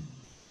to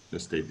the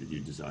state that you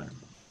desire.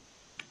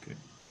 Okay.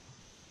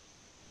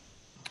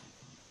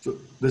 So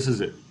this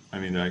is it. I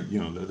mean,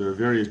 there are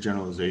various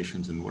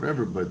generalizations and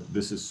whatever, but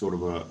this is sort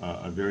of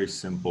a very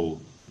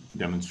simple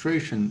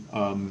demonstration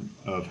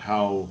of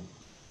how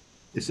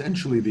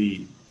essentially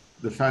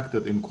the fact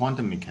that in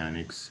quantum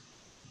mechanics,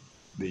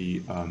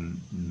 the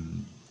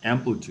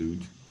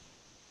amplitude,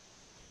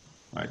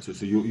 right?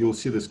 So you'll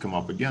see this come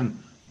up again,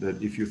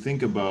 that if you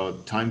think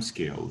about time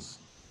scales,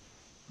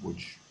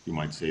 which you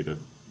might say that,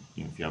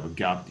 if you have a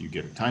gap, you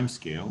get a time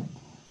scale.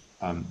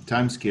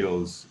 Time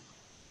scales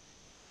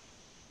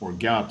or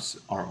gaps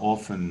are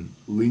often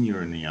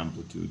linear in the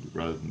amplitude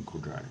rather than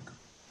quadratic.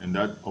 And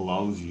that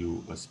allows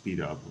you a speed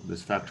up.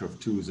 This factor of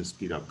 2 is a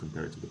speed up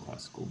compared to the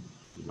classical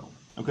result.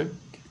 Okay?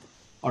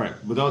 All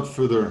right, without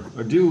further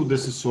ado,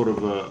 this is sort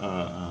of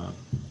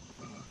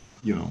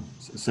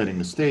setting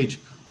the stage.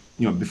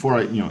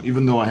 Before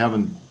even though I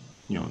haven't,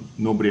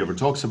 nobody ever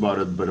talks about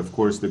it, but of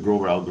course the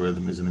Grover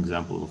algorithm is an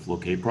example of a flow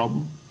K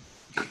problem,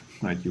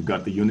 right? You've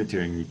got the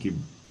unitary and you keep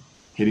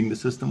hitting the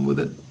system with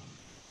it.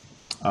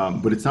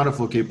 But it's not a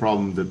flow K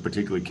problem that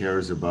particularly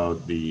cares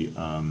about the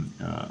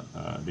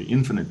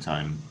infinite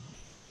time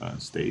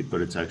state,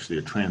 but it's actually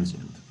a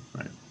transient,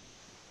 right?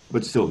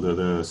 But still,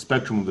 the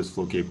spectrum of this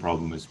flow K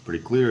problem is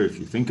pretty clear if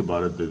you think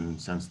about it, in the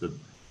sense that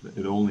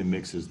it only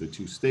mixes the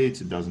two states.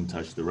 It doesn't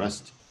touch the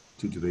rest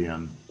 2 to the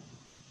n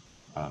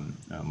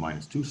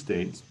minus 2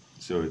 states.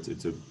 So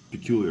it's a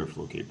peculiar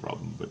flow K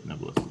problem, but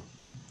nevertheless.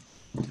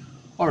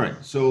 All right,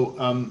 so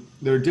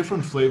there are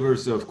different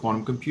flavors of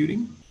quantum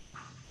computing.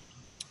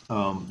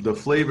 The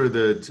flavor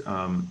that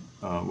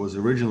was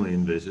originally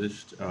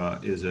envisaged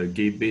is a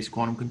gate-based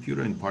quantum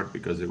computer, in part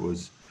because it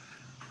was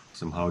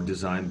somehow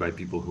designed by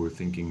people who are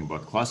thinking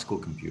about classical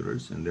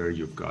computers. And there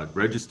you've got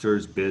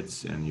registers,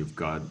 bits, and you've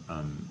got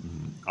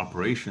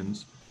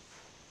operations.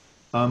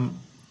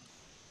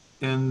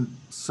 And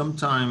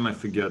sometime, I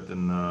forget,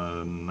 in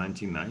the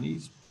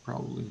 1990s,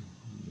 probably,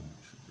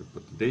 I should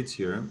put the dates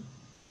here,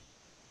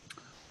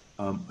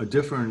 a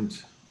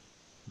different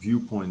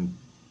viewpoint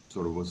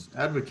sort of was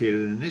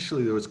advocated. And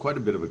initially, there was quite a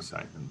bit of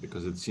excitement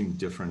because it seemed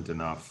different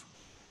enough.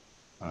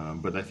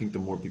 But I think the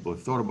more people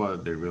have thought about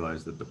it, they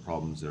realize that the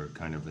problems are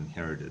kind of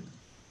inherited.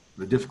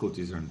 The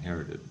difficulties are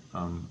inherited.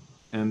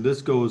 And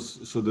this goes,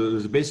 so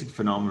there's a basic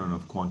phenomenon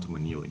of quantum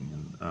annealing.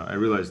 And I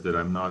realize that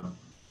I'm not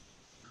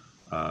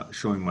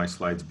showing my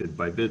slides bit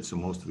by bit, so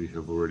most of you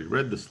have already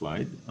read the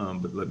slide,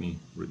 but let me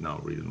now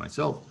read it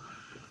myself.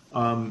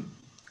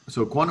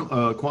 So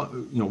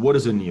what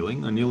is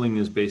annealing? Annealing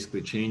is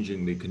basically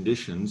changing the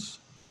conditions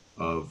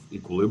of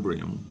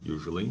equilibrium,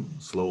 usually,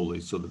 slowly,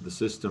 so that the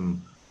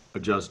system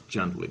adjusts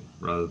gently.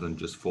 Rather than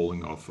just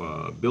falling off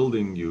a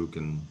building, you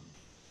can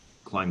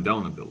climb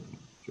down a building,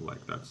 if you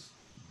like. That's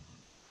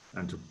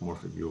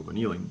anthropomorphic view of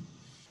annealing.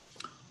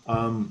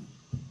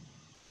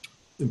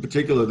 In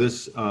particular,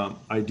 this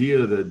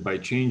idea that by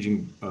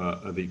changing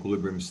the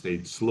equilibrium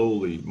state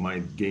slowly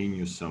might gain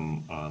you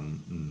some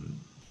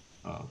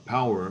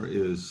power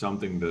is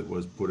something that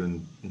was put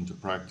into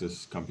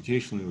practice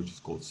computationally, which is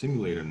called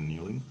simulated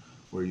annealing,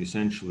 where you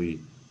essentially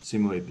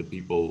simulate the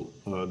people,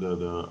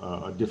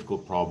 a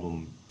difficult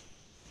problem.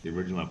 The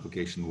original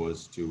application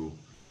was to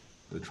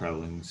the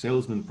traveling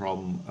salesman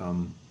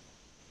problem,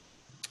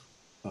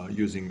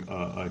 using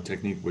a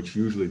technique which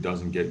usually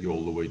doesn't get you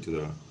all the way to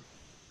the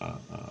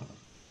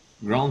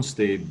ground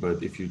state,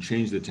 but if you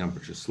change the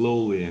temperature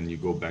slowly and you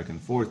go back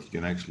and forth, you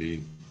can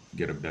actually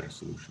get a better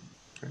solution.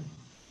 Okay?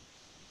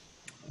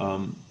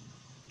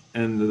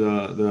 And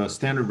the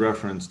standard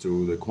reference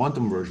to the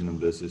quantum version of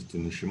this is to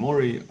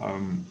Nishimori,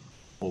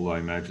 although I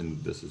imagine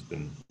this has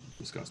been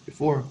discussed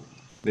before.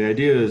 The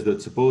idea is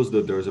that suppose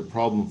that there's a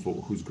problem for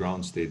whose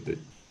ground state that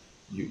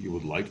you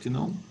would like to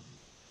know,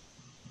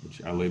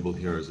 which I label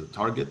here as a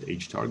target,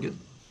 H target,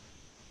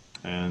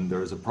 and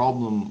there's a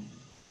problem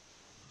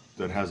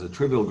that has a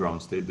trivial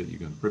ground state that you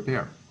can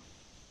prepare.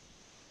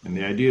 And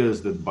the idea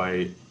is that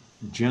by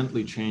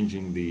gently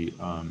changing the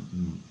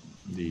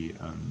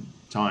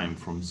time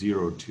from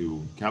 0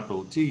 to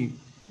capital T,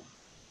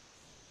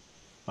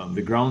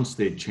 the ground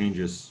state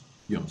changes.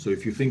 So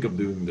if you think of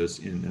doing this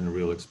in a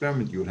real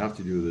experiment, you would have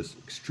to do this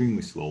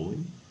extremely slowly,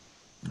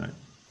 right?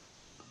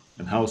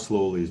 And how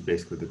slowly is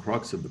basically the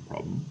crux of the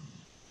problem.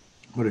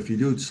 But if you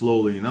do it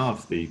slowly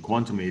enough, the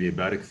quantum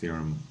adiabatic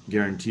theorem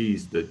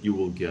guarantees that you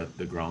will get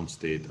the ground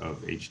state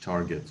of H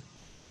target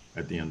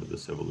at the end of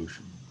this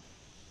evolution.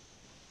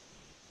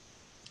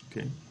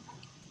 Okay.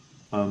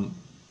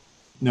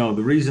 Now,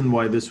 the reason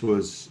why this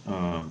was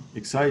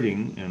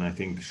exciting, and I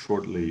think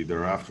shortly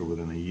thereafter,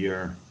 within a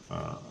year,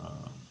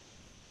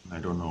 I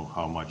don't know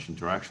how much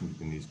interaction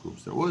between these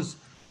groups there was,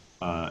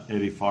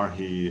 Eddie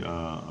Farhi,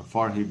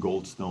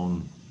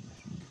 Goldstone, I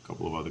think a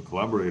couple of other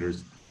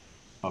collaborators,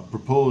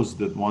 proposed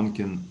that one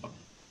can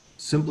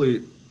simply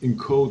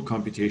encode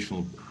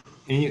computational,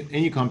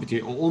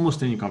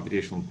 almost any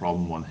computational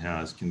problem one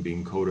has can be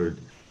encoded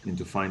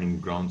into finding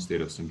ground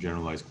state of some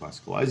generalized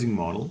classical Ising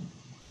model.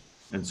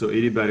 And so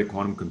adiabatic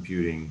quantum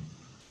computing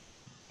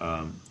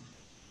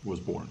was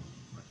born.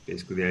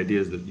 Basically, the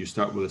idea is that you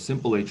start with a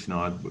simple H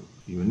naught, but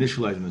you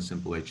initialize in a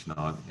simple H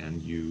naught,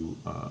 and you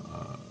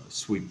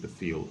sweep the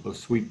field, or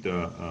sweep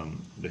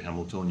the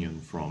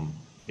Hamiltonian from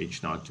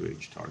H naught to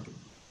H target.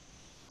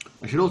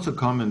 I should also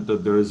comment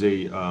that there is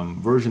a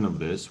version of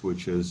this,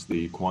 which is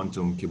the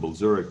quantum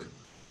Kibble-Zurich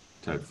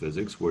type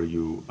physics, where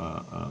you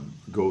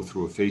go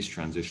through a phase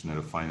transition at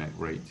a finite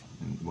rate.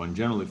 And one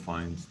generally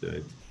finds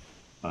that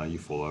you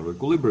fall out of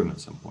equilibrium at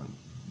some point.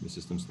 The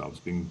system stops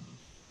being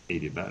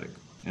adiabatic.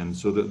 And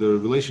so the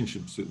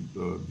relationships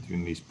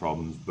between these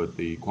problems, but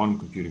the quantum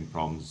computing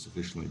problem is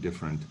sufficiently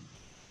different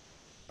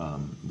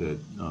that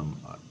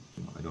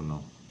I don't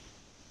know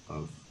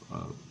of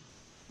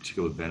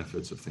particular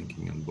benefits of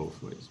thinking in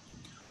both ways.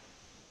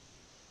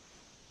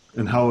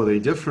 And how are they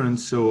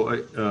different? So,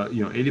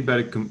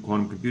 adiabatic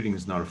quantum computing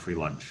is not a free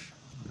lunch,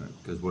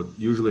 because what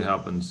usually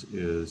happens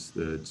is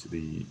that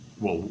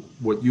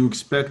what you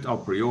expect a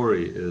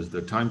priori is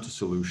the time to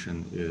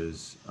solution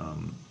is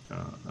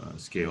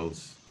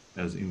scales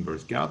as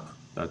inverse gap.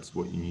 That's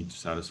what you need to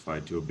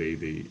satisfy to obey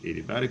the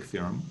adiabatic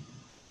theorem.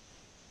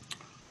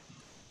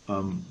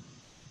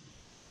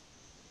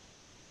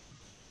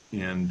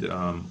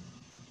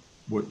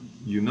 What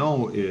you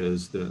know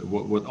is that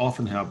what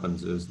often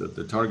happens is that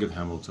the target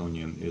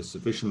Hamiltonian is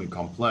sufficiently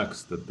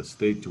complex that the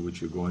state to which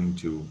you're going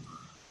to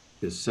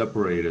is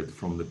separated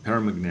from the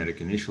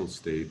paramagnetic initial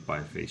state by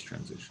a phase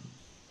transition.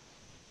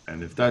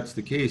 And if that's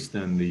the case,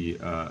 then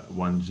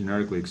one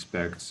generically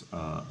expects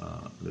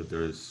that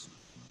there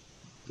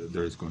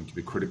is going to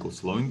be critical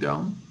slowing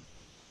down.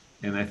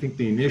 And I think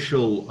the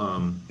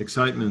initial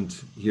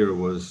excitement here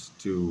was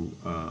to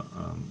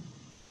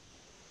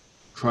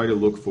try to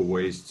look for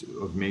ways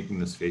of making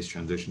this phase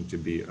transition to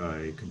be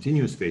a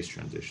continuous phase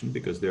transition,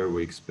 because there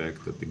we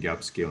expect that the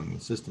gap scaling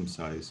with system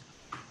size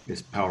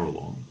is power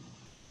law,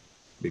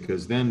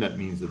 because then that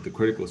means that the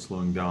critical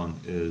slowing down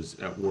is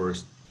at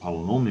worst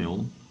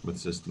polynomial with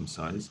system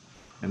size,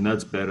 and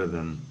that's better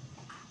than,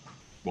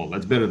 well,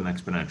 that's better than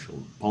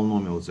exponential.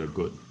 Polynomials are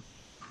good.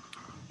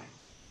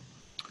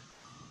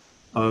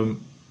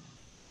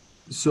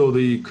 So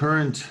the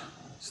current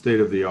state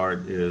of the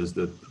art is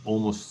that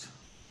almost,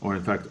 or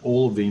in fact,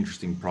 all of the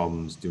interesting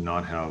problems do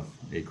not have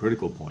a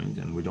critical point,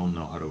 and we don't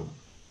know how to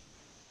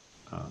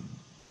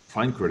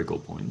find critical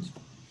points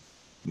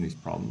in these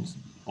problems.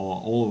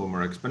 All of them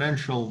are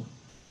exponential.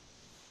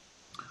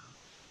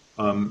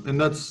 And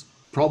that's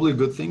probably a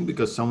good thing,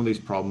 because some of these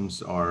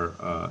problems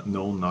are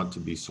known not to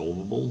be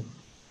solvable.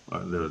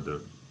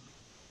 They're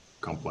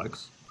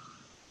complex.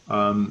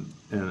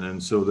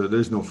 And so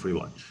there's no free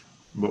lunch.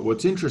 But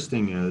what's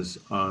interesting is,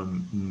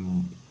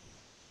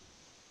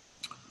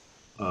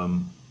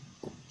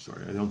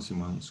 sorry, I don't see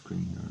my own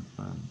screen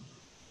here.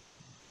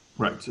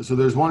 Right, so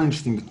there's one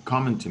interesting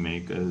comment to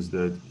make, is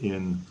that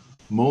in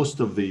most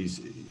of these,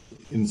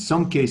 in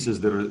some cases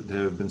that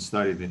have been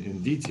studied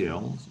in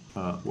detail,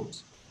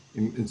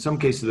 in some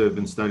cases that have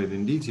been studied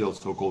in detail,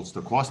 so-called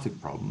stochastic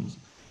problems,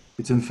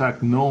 it's in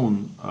fact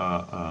known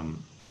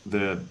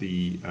that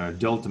the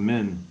delta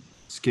min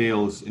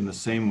scales in the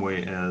same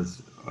way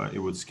as it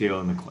would scale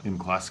in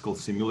classical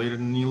simulated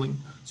annealing.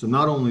 So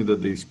not only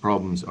that these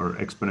problems are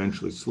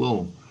exponentially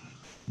slow,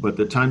 but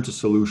the time to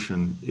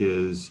solution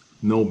is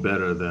no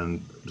better than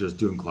just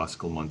doing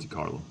classical Monte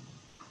Carlo.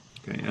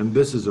 Okay, and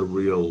this is a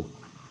real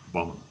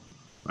bummer,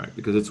 right?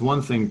 Because it's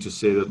one thing to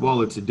say that,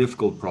 well, it's a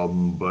difficult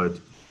problem, but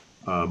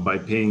by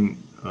paying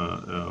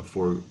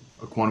for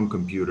a quantum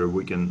computer,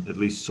 we can at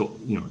least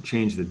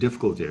change the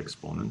difficulty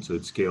exponent, so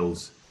it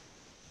scales.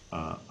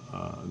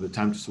 The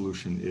time to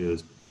solution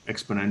is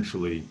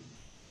exponentially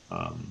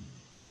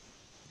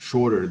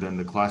shorter than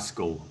the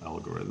classical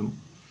algorithm.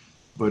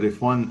 But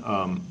if one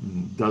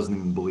doesn't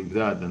even believe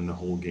that, then the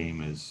whole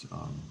game is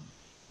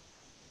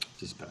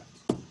suspect.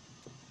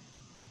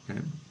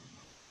 Okay.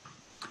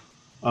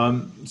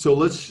 So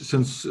let's,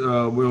 since we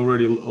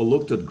already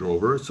looked at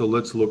Grover, so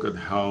let's look at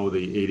how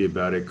the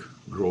adiabatic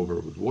Grover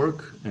would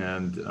work.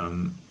 And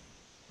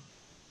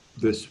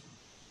this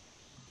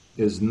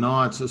is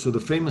not, so the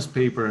famous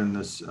paper in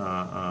this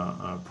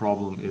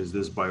problem is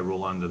this by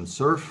Roland and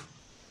Cerf,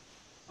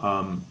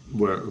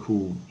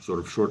 who sort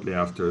of shortly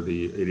after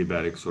the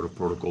adiabatic sort of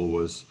protocol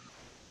was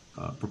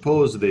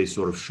proposed, they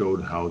sort of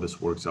showed how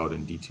this works out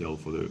in detail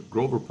for the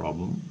Grover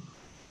problem.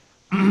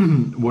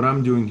 What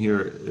I'm doing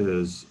here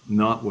is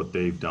not what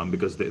they've done,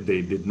 because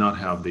they did not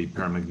have the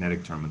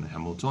paramagnetic term in the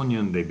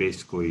Hamiltonian. They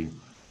basically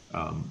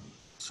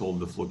solved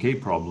the Floquet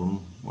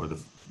problem, or the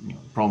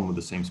problem with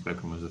the same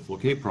spectrum as the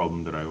Floquet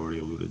problem that I already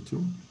alluded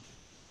to.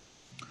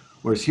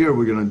 Whereas here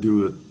we're going to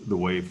do it the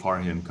way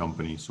Farhi and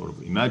company sort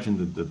of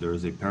imagined it, that there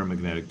is a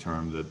paramagnetic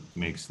term that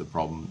makes the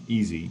problem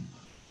easy.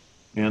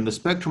 And the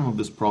spectrum of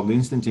this problem, the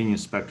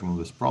instantaneous spectrum of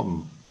this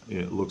problem,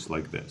 it looks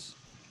like this.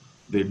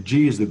 The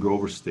G is the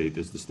Grover state,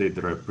 is the state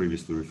that I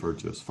previously referred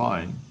to as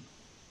phi.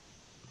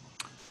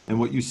 And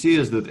what you see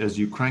is that as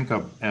you crank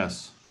up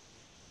S,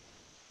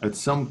 at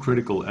some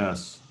critical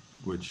S,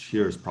 which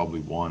here is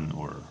probably 1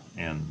 or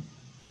n,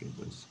 okay,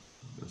 there's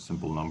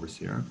simple numbers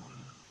here,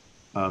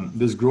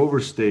 this Grover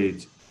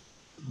state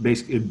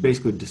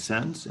basically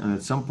descends, and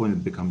at some point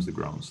it becomes the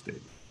ground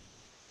state.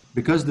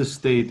 Because this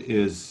state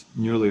is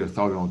nearly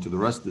orthogonal to the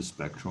rest of the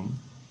spectrum,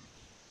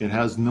 it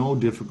has no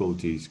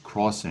difficulties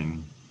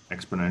crossing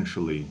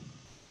exponentially.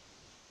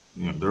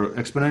 There are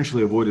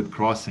exponentially avoided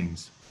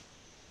crossings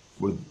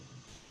with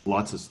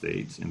lots of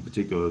states, in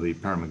particular the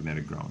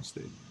paramagnetic ground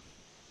state.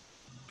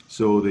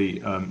 So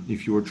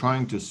if you were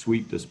trying to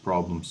sweep this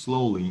problem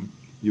slowly,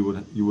 you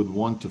would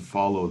want to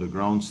follow the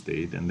ground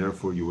state, and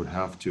therefore you would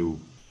have to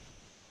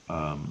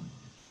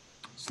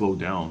slow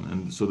down.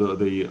 And so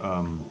the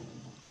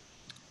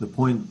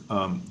point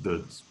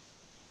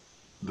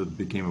that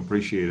became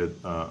appreciated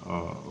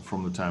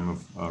from the time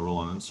of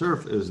Roland and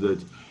Cerf is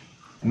that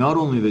not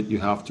only that you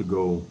have to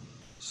go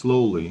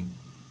slowly,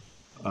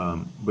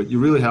 but you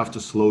really have to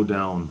slow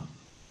down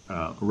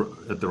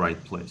at the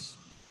right place,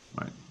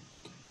 right?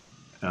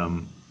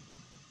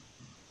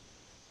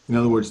 In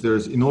other words,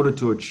 in order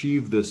to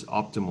achieve this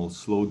optimal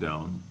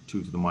slowdown,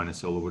 2 to the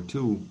minus L over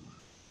 2,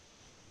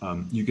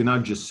 you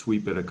cannot just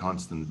sweep at a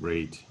constant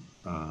rate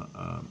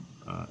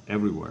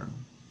everywhere.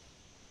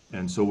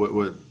 And so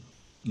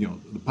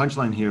the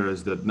punchline here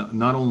is that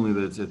not only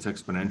that it's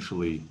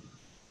exponentially,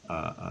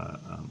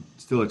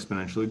 still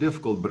exponentially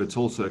difficult, but it's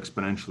also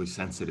exponentially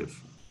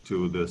sensitive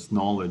to this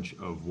knowledge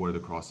of where the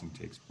crossing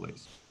takes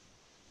place.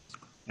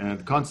 And at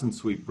the constant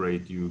sweep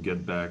rate, you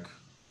get back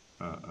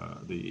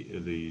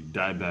the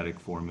diabatic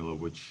formula,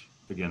 which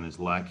again is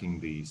lacking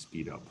the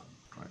speed up.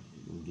 Right?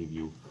 It will give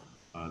you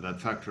that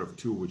factor of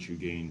 2, which you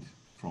gained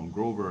from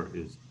Grover,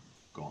 is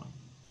gone.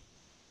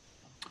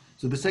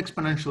 So this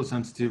exponential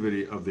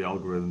sensitivity of the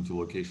algorithm to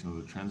location of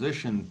the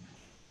transition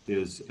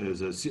is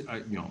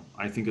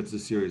I think it's a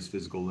serious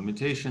physical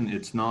limitation.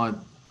 It's not,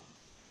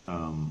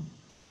 I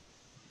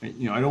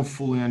don't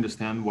fully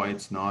understand why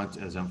it's not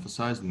as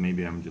emphasized, and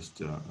maybe I'm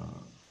just,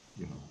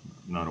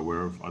 not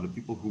aware of other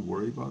people who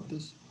worry about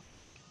this.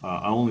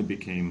 I only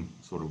became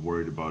sort of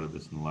worried about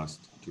this in the last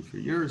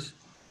 2-3 years.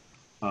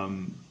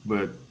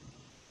 But,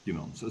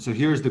 so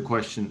here's the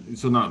question.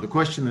 So now the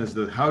question is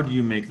that how do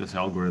you make this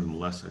algorithm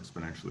less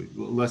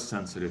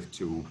sensitive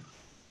to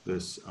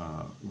this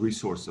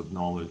resource of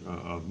knowledge,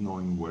 of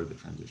knowing where the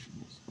transition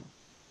is?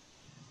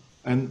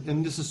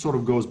 And this is sort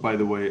of goes by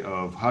the way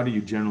of how do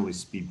you generally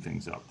speed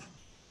things up?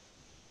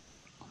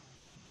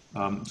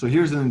 So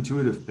here's an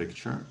intuitive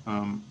picture.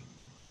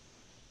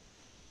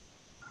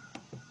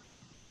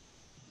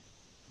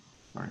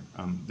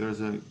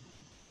 There's a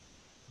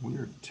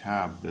weird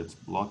tab that's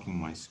blocking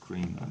my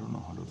screen. I don't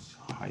know how to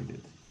hide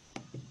it.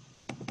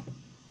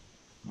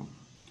 No,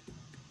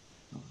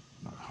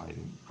 not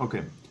hiding.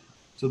 Okay,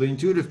 so the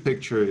intuitive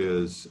picture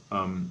is,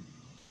 in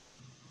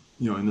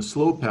the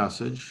slow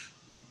passage,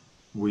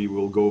 we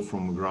will go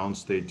from a ground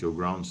state to a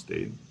ground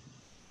state.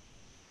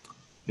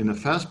 In the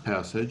fast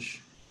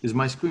passage, is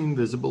my screen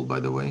visible, by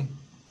the way?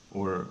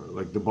 Or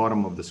like the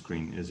bottom of the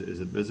screen, is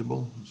it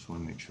visible? I just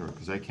want to make sure,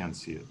 because I can't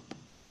see it.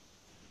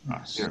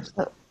 Here.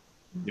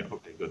 Yeah,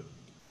 okay, good.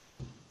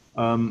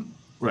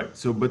 Right,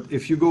 so, but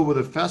if you go with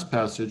a fast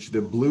passage,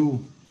 the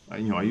blue, I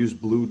use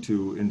blue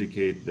to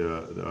indicate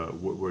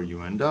where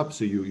you end up,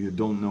 so you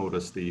don't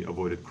notice the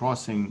avoided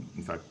crossing.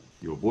 In fact,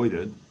 you avoid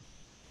it.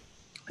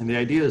 And the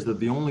idea is that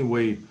the only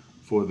way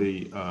for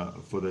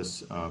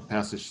this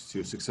passage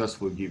to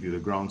successfully give you the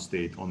ground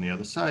state on the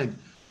other side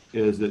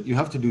is that you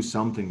have to do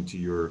something to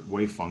your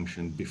wave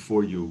function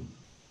before you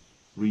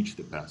reach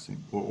the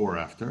passing or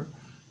after.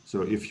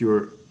 So if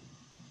you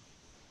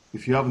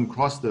haven't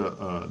crossed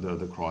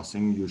the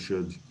crossing, you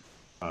should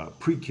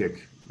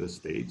pre-kick the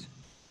state.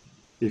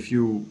 If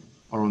you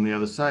are on the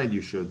other side,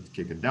 you should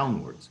kick it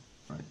downwards,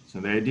 right? So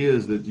the idea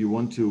is that you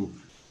want to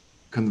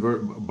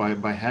convert,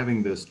 by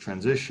having this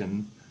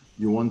transition,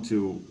 you want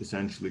to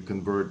essentially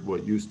convert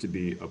what used to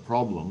be a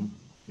problem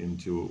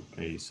into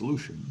a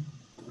solution.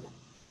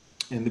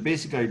 And the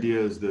basic idea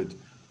is that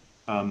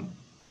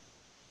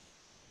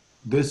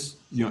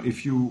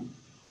if you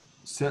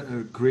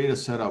create a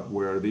setup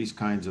where these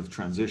kinds of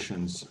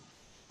transitions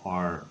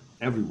are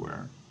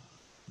everywhere,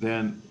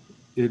 then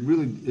it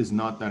really is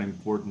not that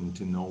important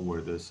to know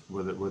where the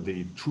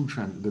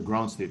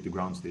ground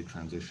state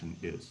transition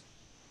is,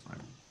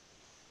 right?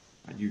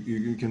 And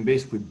you can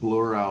basically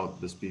blur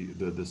out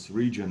this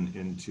region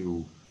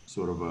into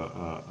sort of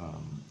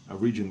a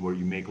region where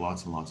you make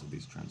lots and lots of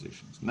these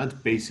transitions, and that's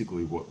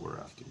basically what we're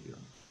after here.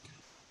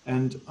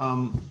 And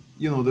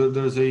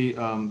there's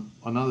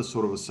another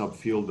sort of a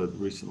subfield that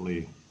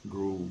recently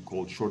grew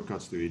called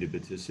shortcuts to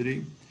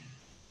adiabaticity.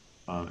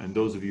 And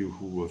those of you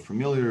who are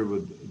familiar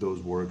with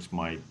those works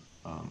might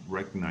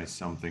recognize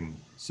something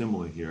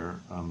similar here.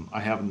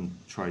 I haven't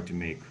tried to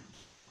make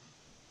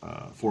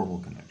formal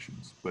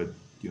connections, but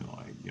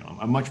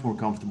I'm much more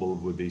comfortable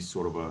with these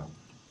sort of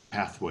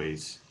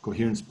pathways,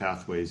 coherence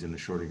pathways in the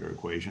Schrodinger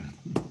equation.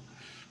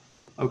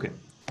 Okay,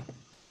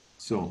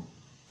 so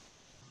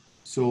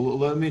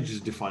let me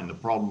just define the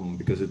problem,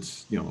 because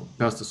it's,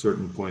 past a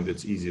certain point,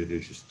 it's easier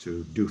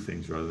to do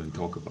things rather than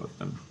talk about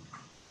them.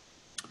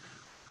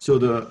 So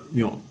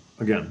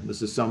again,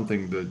 this is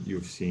something that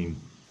you've seen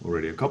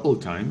already a couple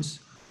of times.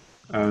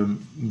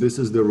 This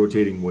is the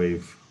rotating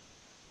wave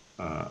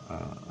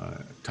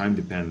time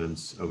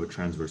dependence of a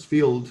transverse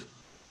field,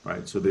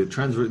 right? So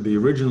the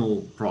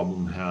original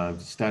problem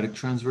had static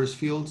transverse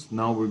fields.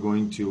 Now we're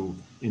going to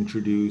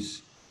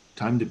introduce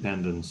time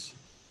dependence.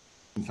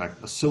 In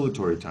fact,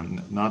 oscillatory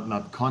time,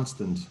 not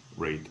constant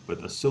rate,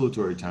 but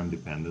oscillatory time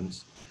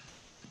dependence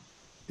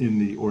in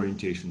the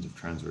orientations of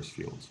transverse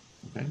fields.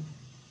 Okay.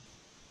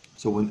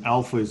 So when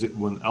alpha is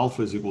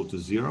equal to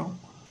 0,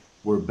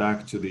 we're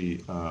back to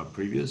the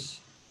previous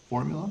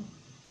formula,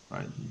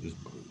 right?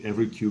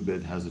 Every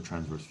qubit has a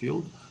transverse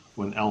field.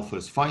 When alpha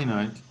is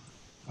finite,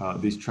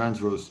 these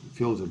transverse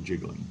fields are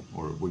jiggling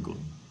or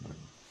wiggling.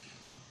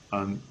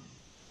 Right?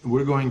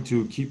 We're going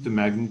to keep the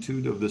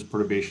magnitude of this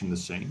perturbation the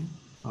same.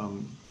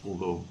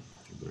 Although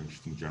I think there are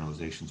interesting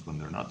generalizations when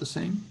they're not the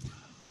same.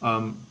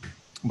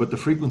 But the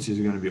frequencies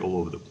are going to be all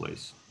over the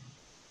place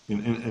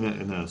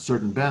in a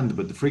certain band,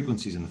 but the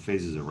frequencies and the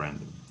phases are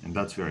random, and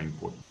that's very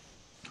important.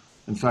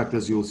 In fact,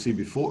 as you'll see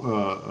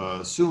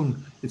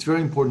soon, it's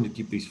very important to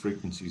keep these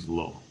frequencies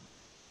low.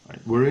 Right?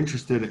 We're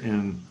interested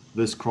in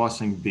this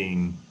crossing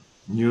being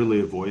nearly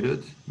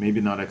avoided,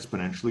 maybe not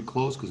exponentially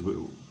close, because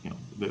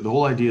the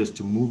whole idea is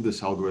to move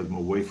this algorithm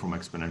away from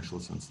exponential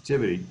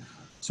sensitivity.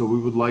 So we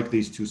would like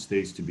these two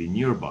states to be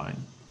nearby.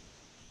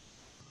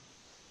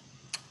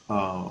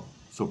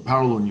 So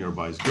parallel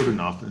nearby is good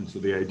enough. And so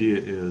the idea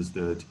is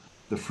that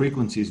the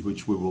frequencies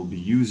which we will be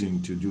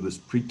using to do this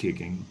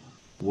pre-kicking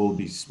will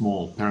be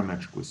small,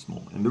 parametrically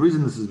small. And the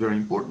reason this is very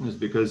important is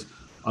because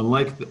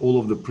unlike all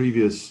of the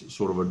previous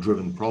sort of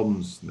driven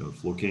problems,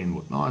 Floquet and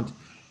whatnot,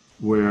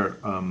 where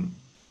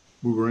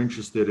we were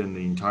interested in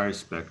the entire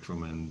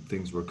spectrum and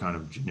things were kind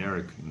of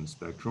generic in the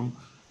spectrum.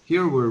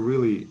 Here we're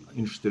really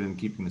interested in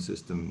keeping the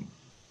system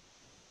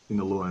in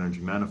the low energy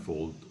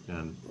manifold,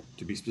 and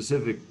to be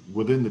specific,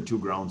 within the two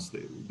ground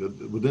states,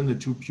 within the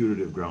two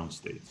putative ground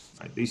states,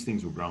 right? These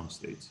things were ground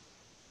states.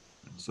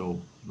 And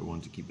so we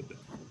want to keep it there.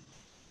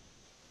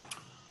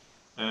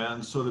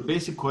 And so the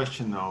basic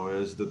question now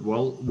is that,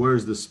 well, where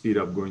is the speed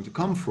up going to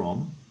come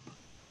from?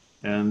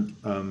 And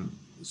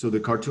so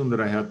the cartoon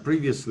that I had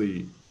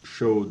previously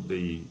showed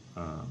the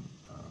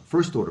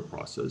first order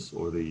process,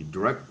 or the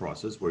direct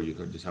process, where you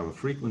just have a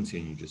frequency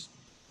and you just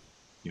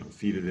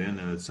feed it in,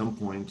 and at some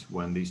point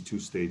when these two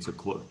states are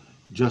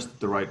just at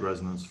the right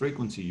resonance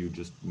frequency, you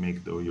just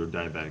make your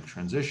diabatic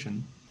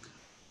transition.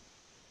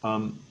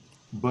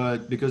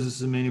 But because this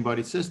is a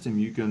many-body system,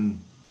 you can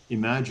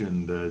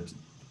imagine that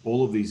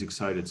all of these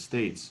excited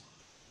states,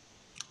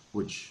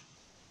 which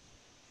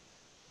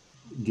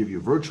give you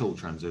virtual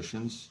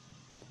transitions,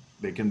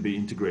 they can be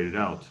integrated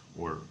out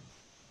or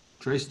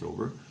traced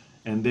over,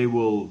 and they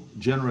will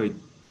generate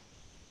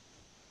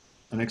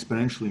an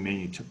exponentially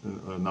many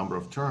number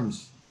of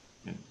terms,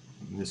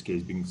 in this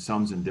case being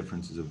sums and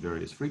differences of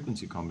various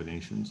frequency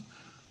combinations,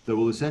 that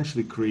will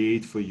essentially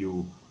create for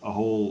you a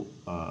whole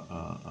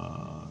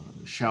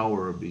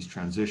shower of these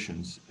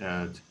transitions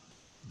at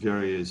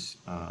various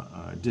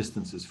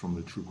distances from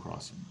the true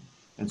crossing.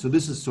 And so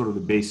this is sort of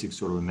the basic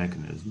sort of a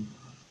mechanism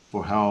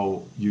for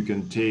how you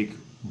can take,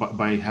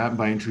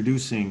 by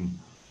introducing,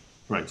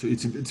 right, so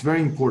it's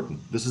very important.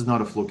 This is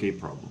not a Floquet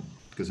problem,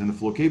 because in the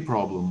Floquet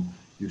problem,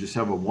 you just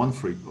have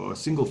a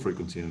single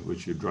frequency in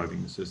which you're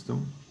driving the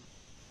system.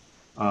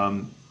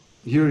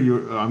 Here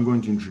I'm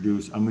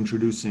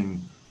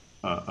introducing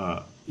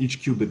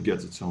each qubit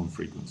gets its own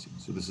frequency.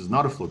 So this is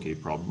not a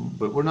Floquet problem,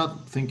 but we're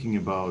not thinking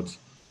about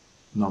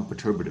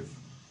non-perturbative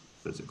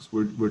physics.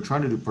 We're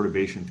trying to do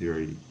perturbation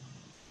theory,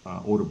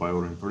 order by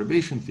order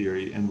perturbation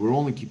theory, and we're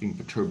only keeping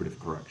perturbative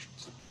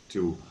corrections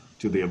to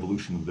the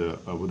evolution of the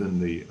within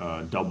the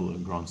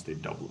doublet, ground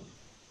state doublet.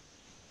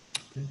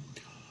 Okay.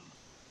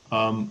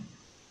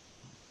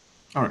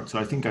 All right, so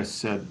I think I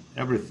said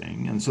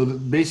everything. And so the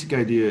basic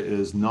idea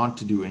is not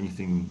to do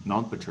anything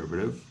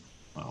non-perturbative.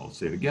 I'll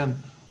say it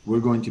again. We're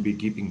going to be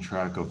keeping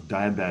track of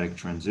diabatic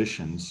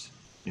transitions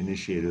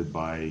initiated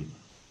by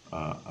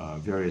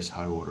various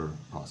high-order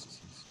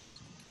processes.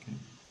 Okay.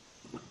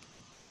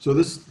 So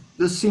this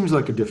seems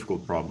like a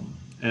difficult problem,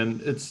 and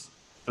it's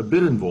a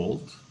bit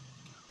involved,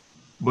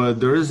 but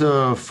there is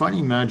a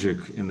funny magic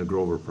in the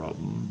Grover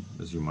problem,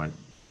 as you might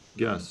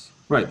guess.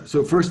 Right,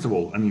 so first of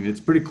all, I mean, it's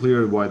pretty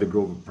clear why the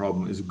Grover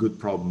problem is a good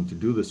problem to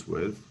do this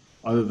with,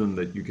 other than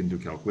that you can do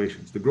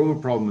calculations. The Grover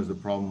problem is the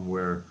problem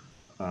where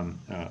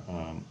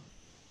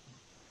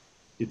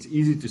it's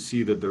easy to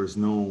see that there's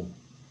no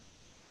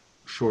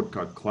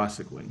shortcut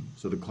classically.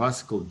 So the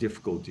classical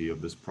difficulty of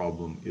this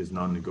problem is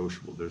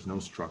non-negotiable. There's no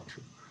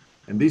structure.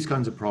 And these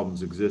kinds of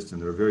problems exist, and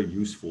they're very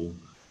useful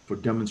for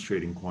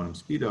demonstrating quantum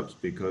speedups,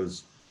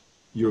 because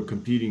you're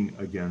competing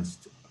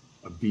against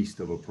a beast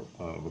of a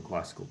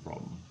classical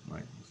problem,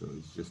 right? So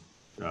it's just,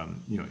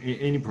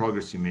 any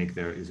progress you make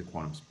there is a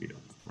quantum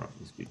speedup,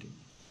 roughly speaking.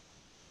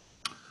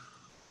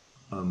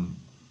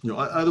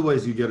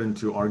 Otherwise you get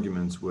into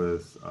arguments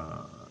with,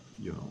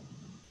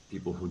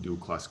 people who do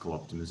classical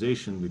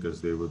optimization, because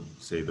they would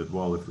say that,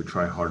 well, if we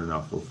try hard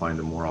enough, we'll find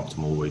a more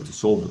optimal way to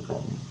solve the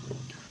problem.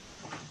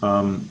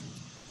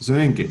 So in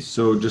any case,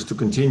 so just to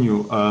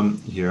continue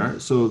here,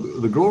 so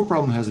the Grover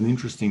problem has an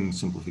interesting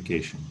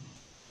simplification.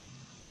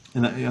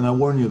 And I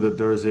warn you that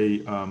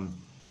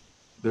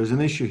there's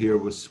an issue here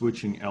with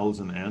switching L's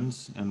and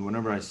N's, and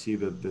whenever I see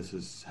that this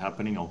is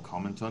happening, I'll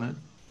comment on it.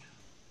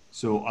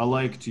 So I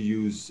like to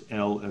use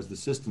L as the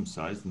system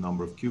size, the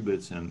number of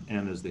qubits, and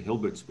N as the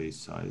Hilbert space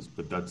size,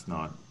 but that's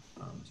not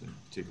in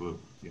particular,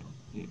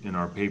 in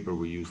our paper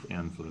we used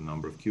N for the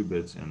number of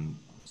qubits, and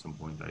at some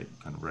point I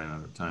kind of ran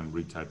out of time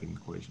retyping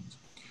equations.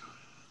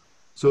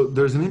 So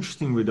there's an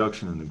interesting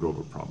reduction in the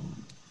Grover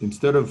problem.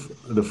 Instead of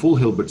the full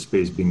Hilbert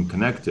space being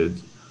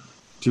connected,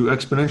 to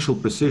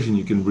exponential precision,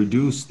 you can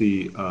reduce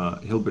the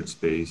Hilbert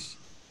space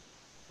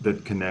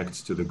that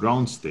connects to the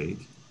ground state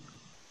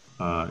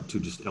to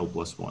just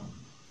L+1.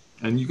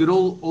 And you could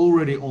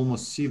already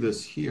almost see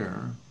this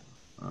here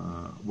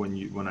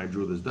when I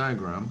drew this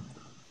diagram.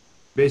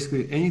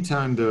 Basically,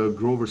 anytime the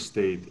Grover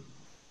state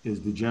is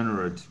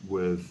degenerate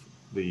with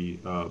the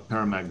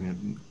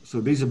paramagnetic, so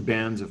these are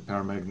bands of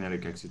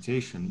paramagnetic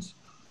excitations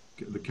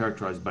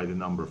characterized by the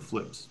number of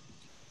flips.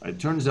 It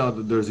turns out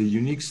that there's a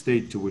unique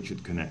state to which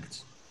it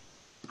connects.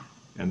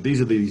 And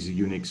these are these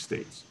unique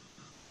states,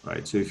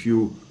 right? So if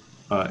you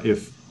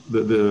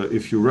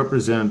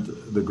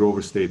represent the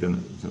Grover state,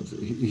 and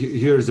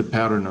here's a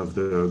pattern of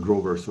the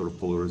Grover sort of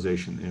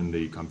polarization in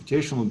the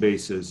computational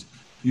basis,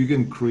 you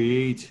can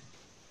create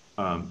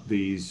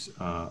these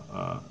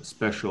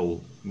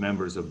special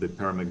members of the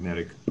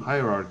paramagnetic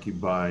hierarchy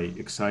by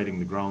exciting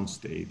the ground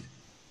state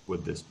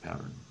with this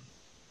pattern.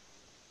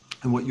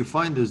 And what you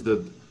find is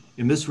that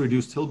in this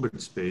reduced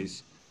Hilbert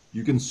space,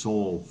 you can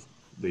solve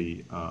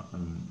the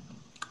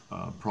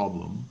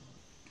problem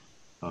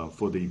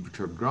for the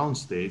perturbed ground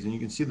states. And you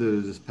can see that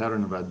there's this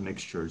pattern of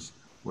admixtures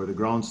where the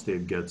ground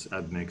state gets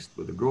admixed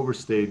with the Grover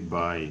state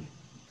by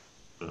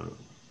the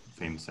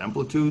famous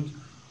amplitude.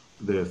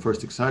 The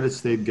first excited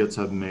state gets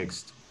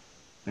admixed,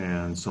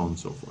 and so on and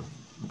so forth.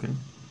 Okay.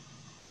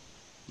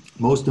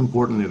 Most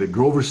importantly, the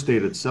Grover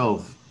state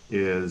itself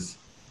is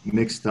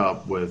mixed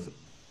up with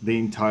the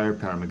entire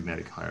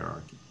paramagnetic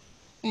hierarchy.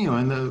 You know,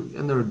 and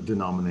there are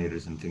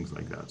denominators and things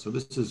like that. So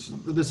this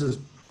is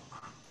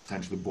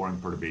essentially boring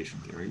perturbation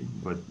theory,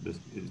 but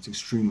it's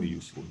extremely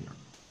useful here.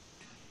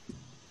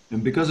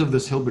 And because of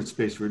this Hilbert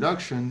space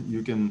reduction,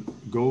 you can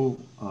go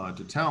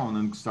to town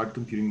and start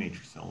computing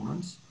matrix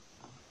elements.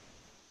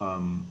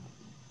 And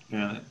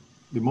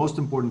the most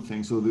important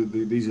thing, so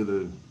these are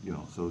the, you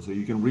know, so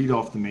you can read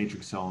off the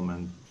matrix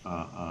element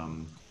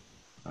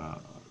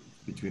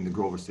between the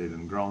Grover state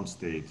and ground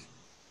state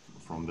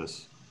from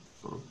this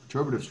sort of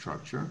perturbative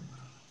structure.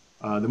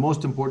 The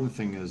most important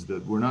thing is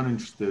that we're not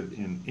interested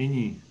in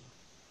any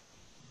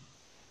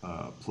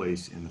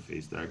place in the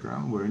phase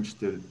diagram. We're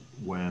interested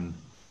when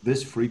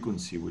this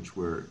frequency, which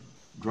we're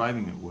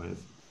driving it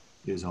with,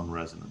 is on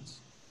resonance,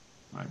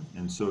 right?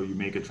 And so you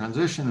make a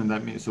transition, and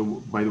that means, so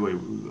by the way,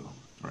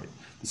 right,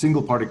 the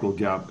single particle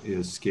gap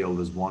is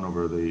scaled as 1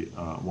 over the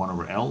 1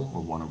 over L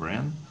or 1 over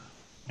N,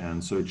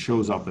 and so it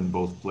shows up in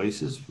both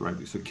places,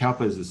 right? So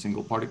kappa is the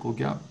single particle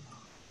gap.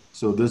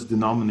 So this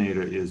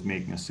denominator is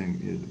making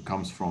it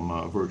comes from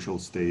a virtual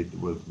state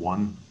with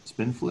 1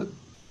 spin flip.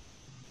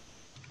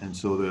 And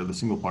so the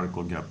single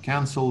particle gap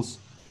cancels,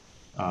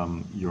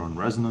 you're on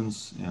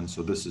resonance, and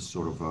so this is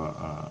sort of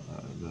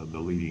the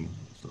leading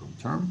sort of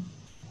term.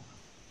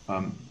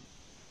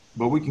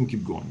 But we can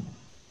keep going.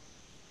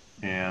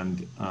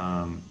 And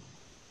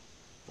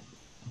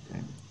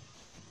okay,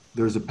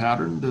 there's a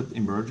pattern that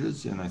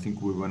emerges, and I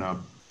think we went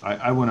up,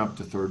 I went up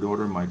to 3rd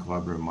order, my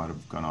collaborator might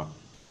have gone up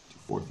to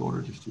 4th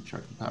order just to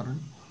check the pattern.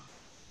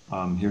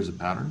 Here's a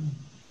pattern.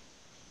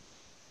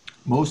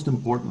 Most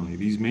importantly,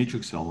 these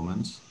matrix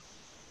elements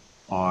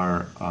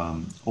are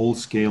all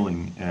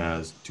scaling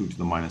as 2 to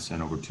the minus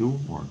n over 2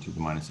 or 2 to the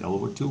minus L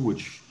over 2,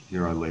 which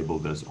here I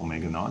labeled as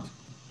omega naught.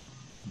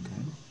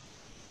 Okay.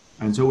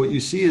 And so what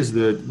you see is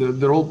that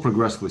they're all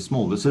progressively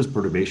small. This is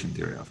perturbation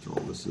theory after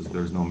all.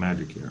 There's no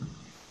magic here.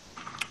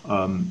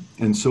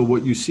 And so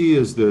what you see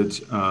is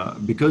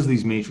that because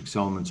these matrix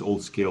elements all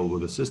scale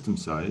with a system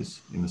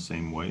size in the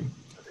same way.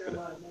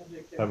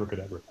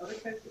 Abracadabra.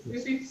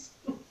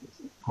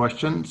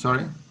 Question,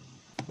 sorry?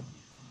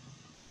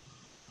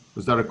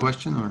 Was that a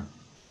question or?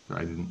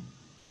 Sorry, I didn't.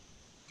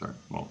 Sorry,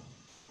 well,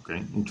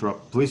 okay,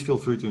 interrupt. Please feel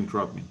free to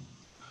interrupt me.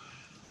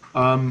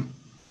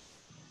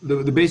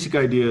 The basic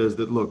idea is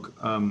that, look,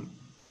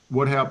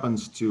 what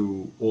happens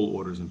to all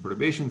orders in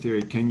perturbation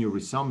theory? Can you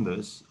resum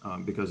this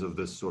because of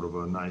this sort of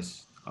a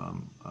nice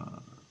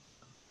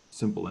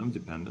simple M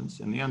dependence?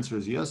 And the answer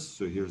is yes.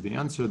 So here's the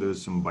answer.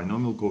 There's some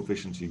binomial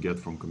coefficients you get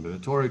from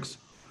combinatorics.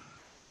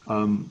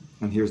 And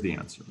here's the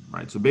answer,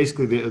 right? So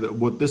basically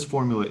what this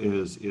formula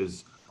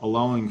is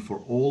allowing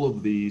for all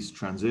of these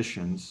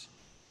transitions,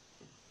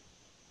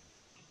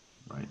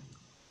 right?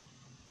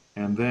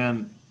 And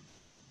then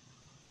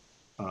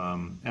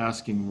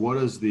asking what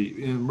is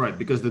the, right,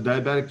 because the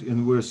diabatic,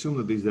 and we assume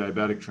that these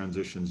diabatic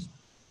transitions,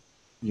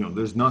 you know,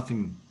 there's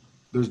nothing,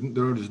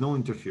 there's no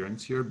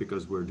interference here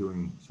because we're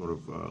doing sort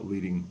of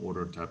leading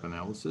order type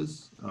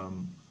analysis.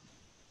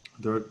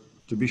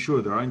 To be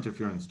sure, there are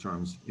interference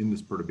terms in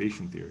this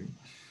perturbation theory,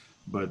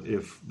 but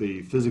if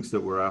the physics that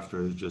we're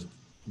after is just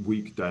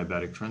weak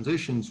diabatic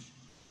transitions,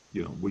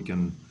 you know, we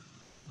can,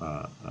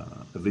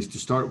 at least to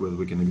start with,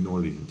 we can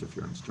ignore these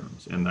interference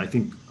terms. And I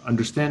think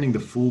understanding the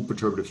full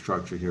perturbative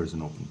structure here is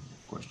an open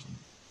question.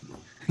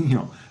 You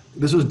know,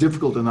 this was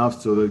difficult enough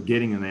so that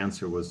getting an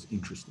answer was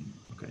interesting.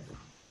 Okay,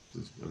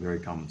 this is a very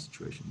common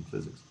situation in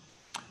physics.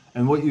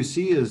 And what you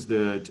see is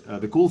that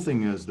the cool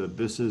thing is that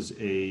this is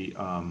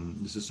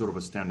sort of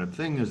a standard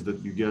thing, is that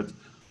you get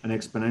an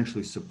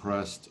exponentially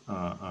suppressed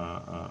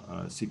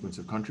sequence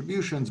of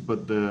contributions,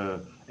 but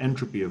the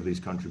entropy of these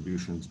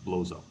contributions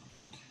blows up.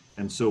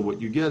 And so what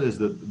you get is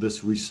that this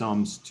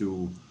resums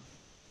to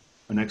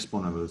an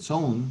exponent of its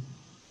own.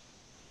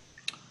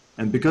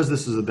 And because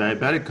this is a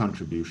diabatic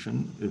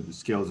contribution, it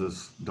scales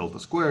as delta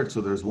squared,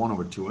 so there's 1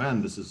 over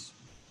 2n. This is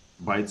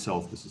by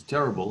itself, this is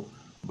terrible.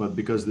 But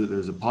because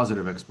there's a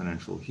positive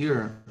exponential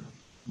here,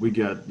 we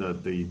get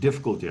that the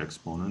difficulty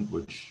exponent,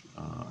 which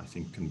I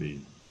think can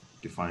be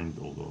defined,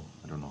 although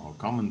I don't know how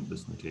common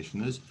this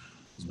notation is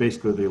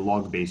basically the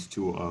log base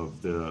 2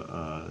 of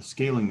the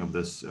scaling of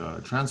this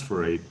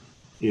transfer rate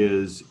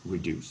is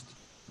reduced,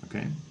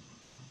 okay?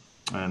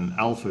 And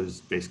alpha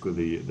is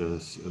basically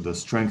the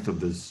strength of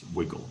this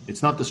wiggle.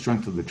 It's not the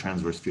strength of the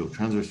transverse field.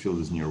 Transverse field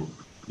is near,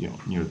 you know,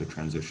 near the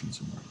transition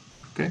somewhere,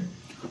 okay?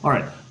 All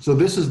right, so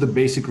this is the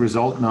basic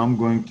result. Now I'm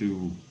going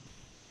to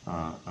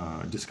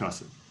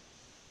discuss it,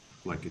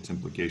 like its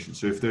implications.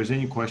 So if there's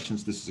any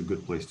questions, this is a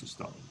good place to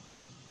stop.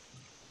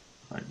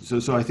 All right,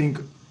 so I think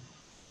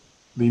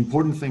the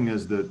important thing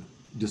is that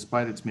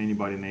despite its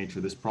many-body nature,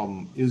 this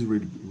problem is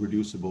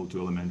reducible to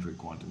elementary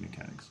quantum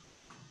mechanics.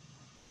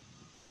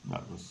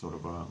 That was sort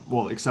of a,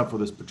 well, except for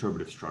this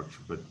perturbative structure,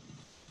 but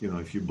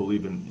if you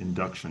believe in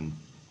induction,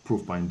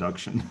 proof by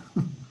induction,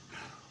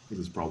 this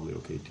is probably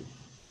okay too.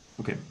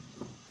 Okay,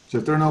 so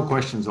if there are no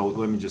questions,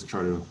 let me just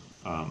try to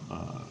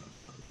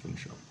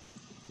finish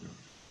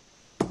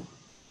up.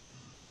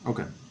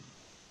 Okay.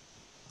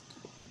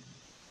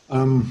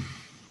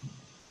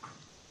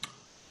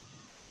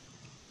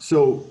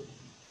 So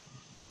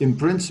in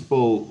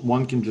principle,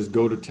 one can just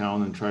go to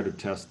town and try to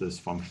test this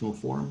functional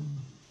form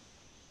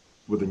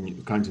with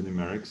the kinds of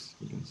numerics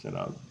we can set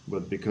out.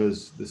 But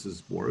because this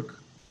is work,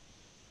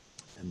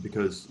 and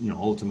because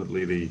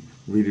ultimately the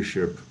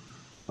readership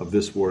of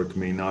this work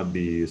may not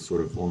be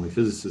sort of only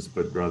physicists,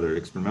 but rather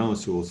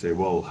experimentalists who will say,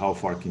 well, how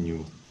far can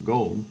you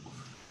go?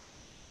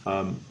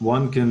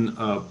 One can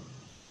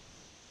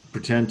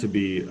pretend to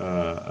be,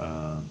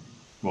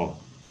 well,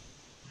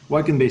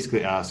 one can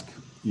basically ask,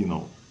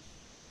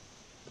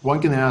 one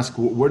can ask,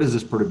 where does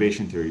this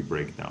perturbation theory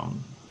break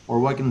down? Or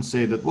one can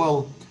say that,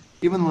 well,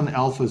 even when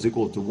alpha is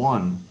equal to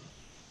 1,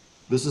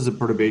 this is a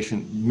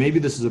perturbation, maybe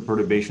this is a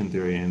perturbation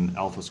theory in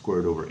alpha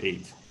squared over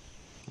 8,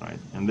 right?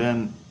 And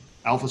then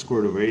alpha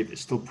squared over 8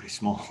 is still pretty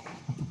small.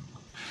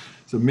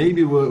 So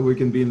maybe we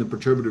can be in the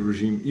perturbative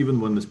regime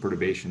even when this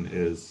perturbation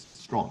is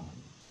strong,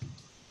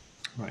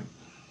 right?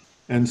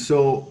 And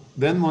so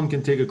then one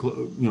can take a,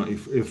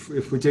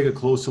 if we take a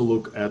closer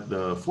look at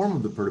the form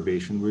of the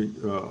perturbation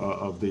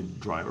of the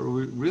driver,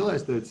 we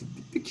realize that it's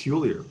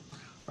peculiar,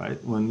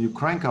 right? When you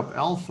crank up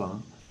alpha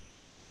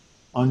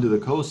under the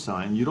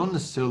cosine, you don't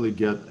necessarily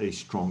get a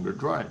stronger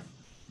drive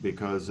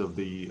because of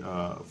the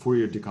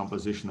Fourier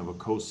decomposition of a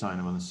cosine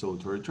of an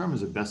oscillatory term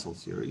is a Bessel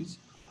series.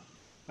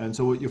 And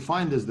so what you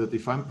find is that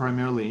if I'm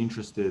primarily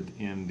interested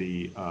in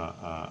the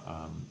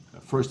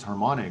first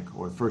harmonic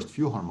or first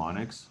few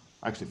harmonics,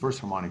 actually first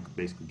harmonic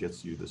basically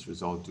gets you this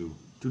result to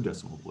 2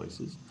 decimal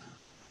places,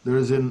 there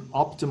is an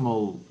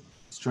optimal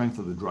strength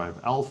of the drive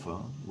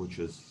alpha, which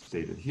is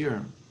stated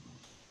here.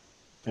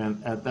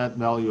 And at that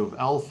value of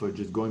alpha,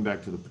 just going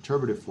back to the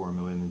perturbative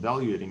formula and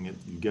evaluating it,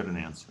 you get an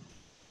answer,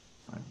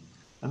 right?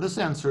 And this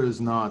answer is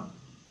not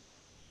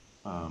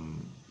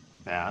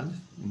bad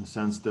in the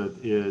sense that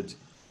it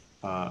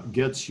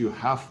gets you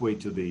halfway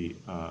to the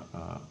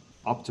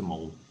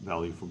optimal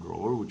value for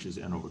Grover, which is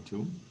n over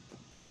 2.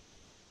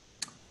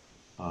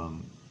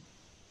 All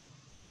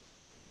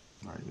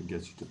right, it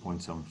gets you to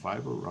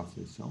 0.75 or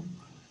roughly so.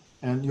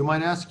 And you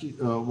might ask,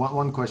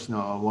 one question,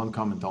 one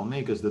comment I'll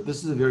make is that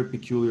this is a very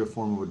peculiar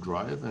form of a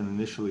drive. And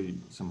initially,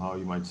 somehow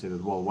you might say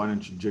that, well, why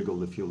don't you jiggle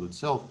the field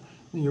itself?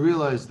 And you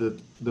realize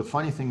that the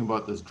funny thing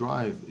about this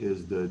drive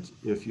is that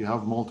if you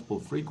have multiple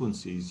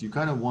frequencies, you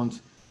kind of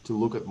want to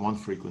look at one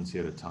frequency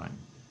at a time.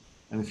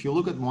 And if you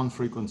look at one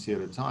frequency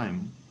at a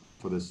time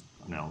for this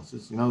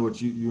analysis, in other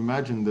words, you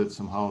imagine that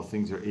somehow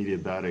things are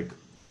adiabatic.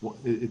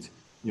 It's,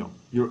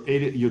 you're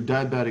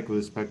diabatic with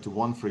respect to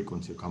one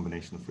frequency, a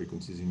combination of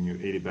frequencies, and you're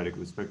adiabatic with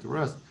respect to the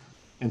rest.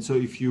 And so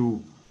if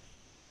you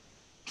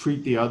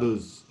treat the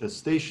others as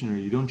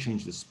stationary, you don't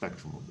change the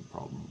spectrum of the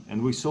problem.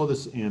 And we saw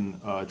this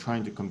in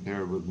trying to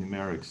compare with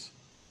numerics,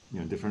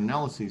 different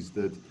analyses,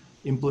 that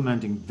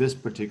implementing this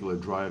particular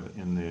drive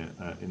in the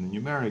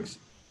numerics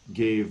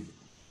gave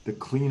the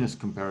cleanest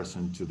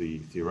comparison to the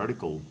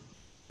theoretical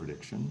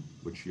prediction,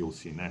 which you'll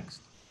see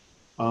next.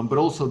 But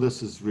also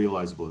this is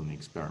realizable in the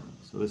experiment.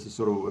 So this is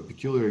sort of a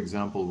peculiar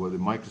example where the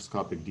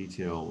microscopic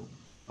detail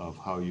of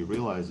how you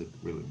realize it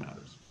really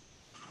matters.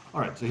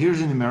 All right, so here's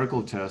a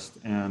numerical test,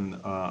 and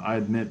I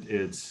admit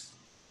it's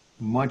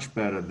much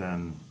better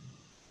than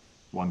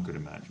one could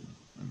imagine.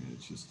 I mean,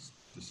 it's just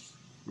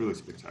really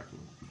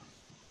spectacular.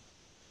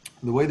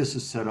 The way this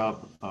is set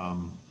up,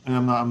 and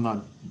I'm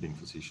not being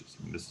facetious.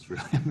 I mean, this is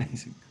really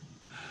amazing.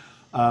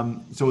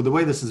 So the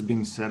way this is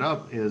being set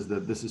up is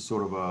that this is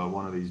sort of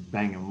one of these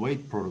bang and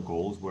wait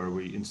protocols where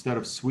we, instead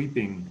of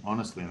sweeping,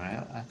 honestly, and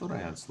I thought I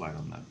had a slide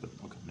on that, but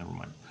okay, never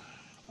mind.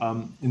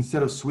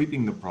 Instead of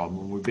sweeping the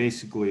problem, we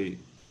basically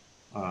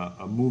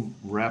move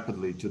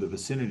rapidly to the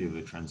vicinity of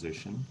the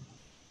transition,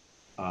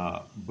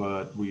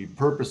 but we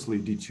purposely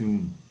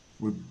detune.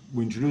 We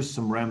introduce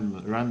some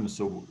randomness,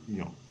 so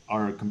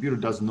our computer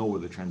doesn't know where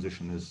the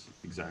transition is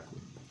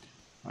exactly.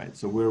 Right,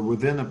 so we're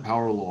within a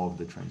power law of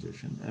the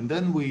transition, and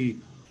then we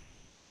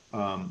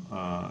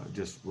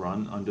just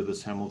run under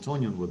this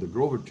Hamiltonian with the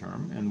Grover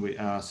term, and we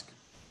ask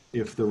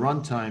if the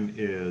runtime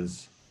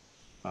is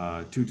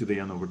 2 to the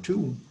n over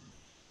 2,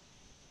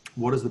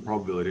 what is the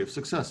probability of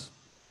success?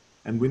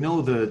 And we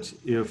know that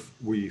if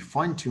we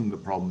fine-tune the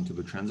problem to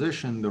the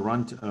transition,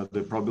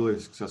 the probability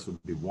of success would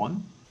be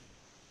 1.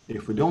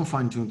 If we don't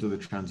fine-tune to the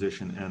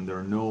transition and there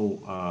are no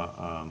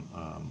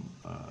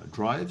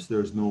drives,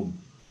 there's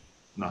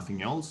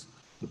nothing else,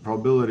 the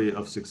probability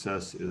of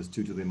success is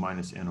 2 to the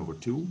minus n over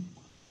 2,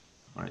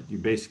 right?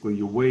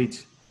 You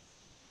wait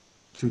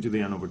 2 to the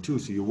n over 2,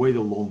 so you wait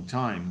a long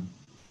time,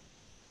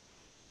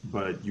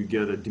 but you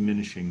get a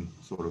diminishing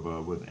sort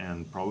of with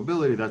n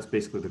probability. That's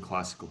basically the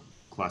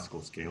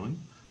classical scaling.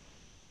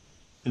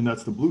 and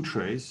that's the blue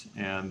trace,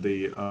 and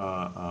the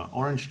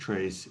orange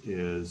trace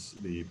is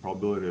the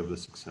probability of the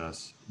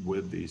success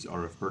with these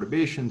RF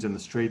perturbations, and the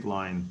straight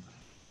line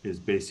is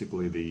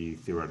basically the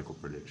theoretical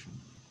prediction.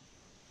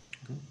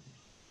 Okay.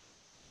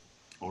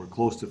 Or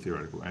close to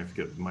theoretical. I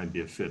forget, it might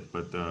be a fit,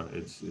 but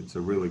it's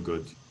a really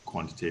good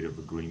quantitative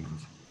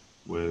agreement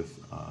with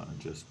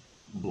just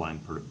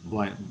blind,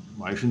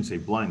 I shouldn't say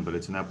blind, but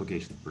it's an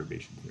application of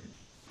perturbation theory.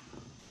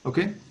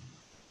 Okay.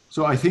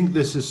 So I think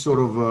this is sort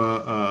of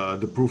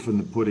the proof in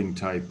the pudding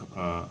type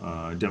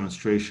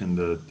demonstration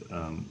that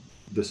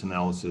this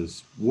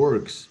analysis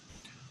works.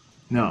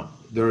 Now,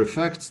 there are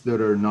effects that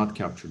are not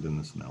captured in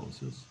this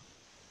analysis.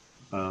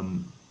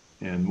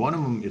 And one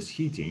of them is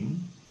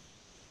heating.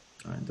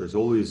 Right? There's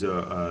always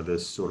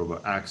this sort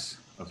of axe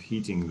of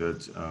heating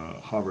that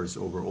hovers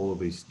over all of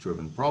these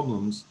driven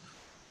problems.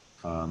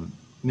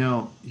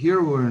 Now,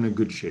 here we're in a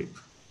good shape.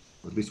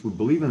 At least we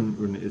believe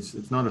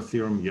it's not a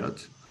theorem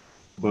yet.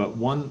 But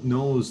one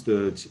knows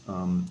that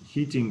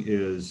heating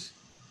is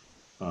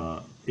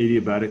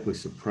adiabatically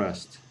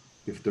suppressed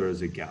if there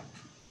is a gap,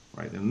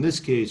 right? In this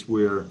case,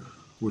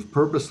 we've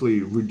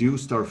purposely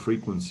reduced our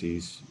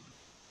frequencies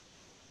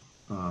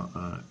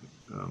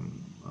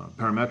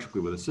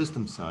parametrically with a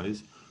system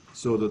size,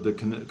 so that the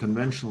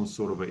conventional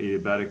sort of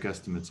adiabatic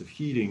estimates of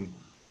heating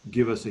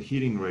give us a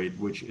heating rate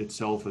which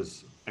itself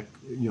is,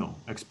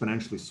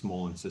 exponentially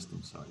small in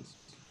system size.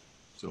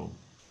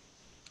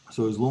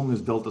 So as long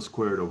as delta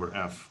squared over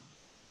f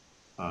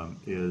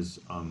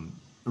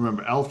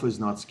remember, alpha is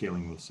not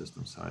scaling with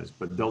system size,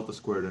 but delta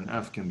squared and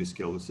f can be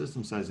scaled with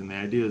system size. And the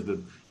idea is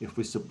that if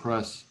we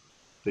suppress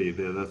the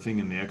thing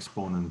in the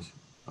exponent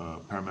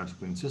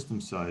parametrically in system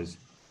size,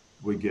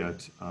 we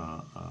get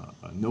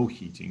no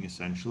heating,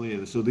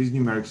 essentially. So these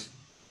numerics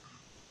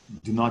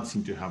do not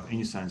seem to have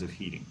any signs of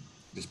heating,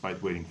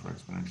 despite waiting for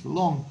exponentially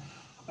long.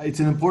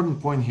 It's an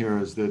important point here,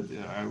 is that,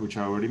 which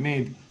I already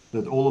made,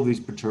 that all of these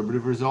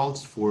perturbative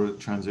results for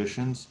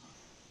transitions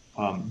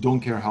don't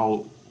care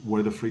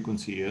where the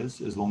frequency is,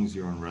 as long as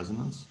you're in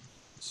resonance.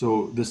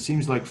 So this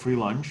seems like free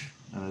lunch,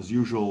 and as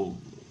usual,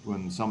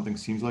 when something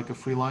seems like a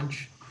free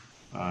lunch,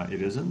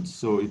 it isn't.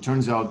 So it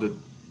turns out that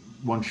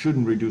one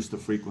shouldn't reduce the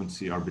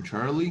frequency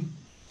arbitrarily.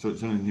 So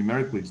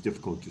numerically, it's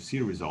difficult to see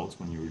results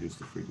when you reduce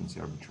the frequency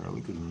arbitrarily,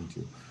 because you need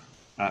to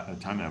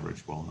time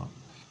average well enough.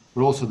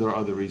 But also there are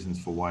other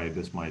reasons for why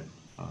this might,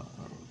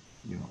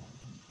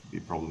 be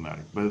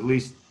problematic. But at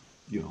least,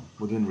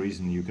 within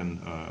reason, you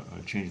can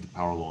change the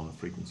power law on the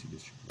frequency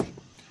distribution.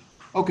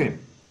 Okay,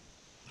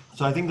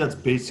 so I think that's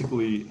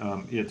basically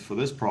it for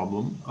this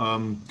problem.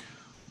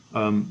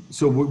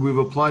 So we've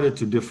applied it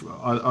to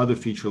other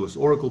featureless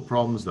oracle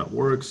problems. That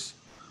works.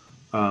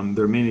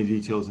 There are many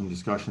details in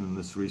discussion in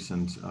this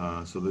recent,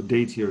 so the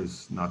date here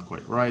is not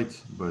quite right,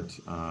 but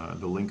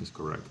the link is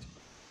correct.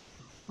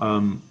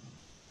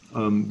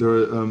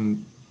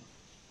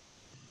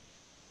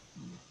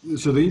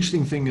 So the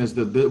interesting thing is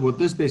that what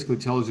this basically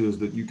tells you is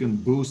that you can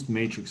boost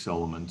matrix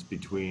elements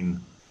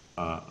between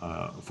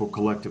for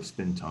collective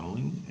spin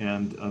tunneling,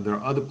 and there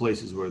are other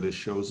places where this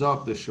shows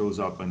up. This shows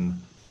up in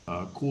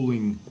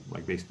cooling,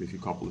 like basically if you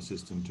couple a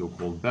system to a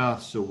cold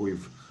bath. So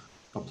we've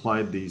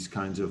applied these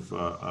kinds of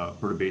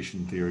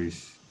perturbation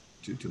theories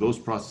to those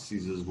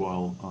processes as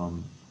well.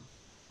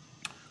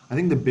 I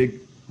think the big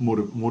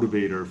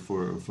motivator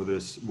for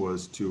this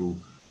was to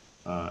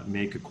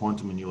make a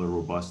quantum annealer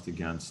robust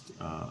against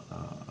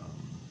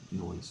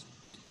noise.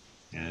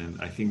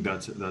 And I think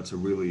that's a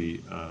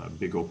really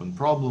big open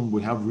problem.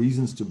 We have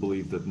reasons to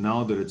believe that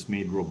now that it's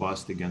made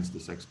robust against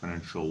this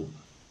exponential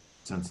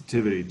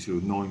sensitivity to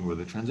knowing where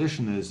the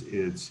transition is,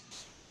 it's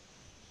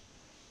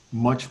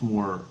much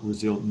more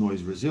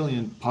noise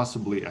resilient,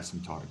 possibly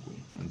asymptotically.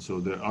 And so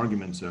the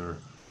arguments are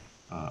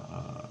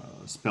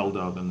spelled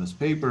out in this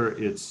paper.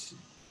 It's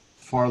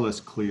far less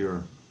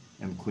clear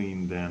and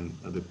clean than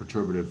the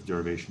perturbative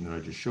derivation that I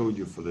just showed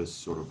you for this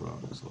sort of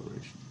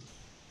acceleration.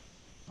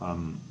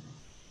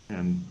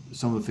 And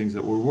some of the things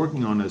that we're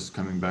working on is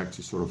coming back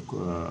to sort of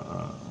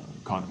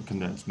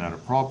condensed matter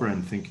proper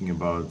and thinking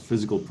about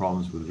physical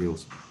problems with real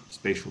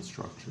spatial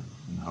structure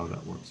and how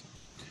that works.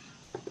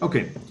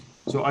 Okay,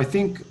 so I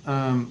think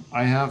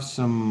I have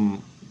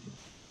some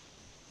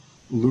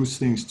loose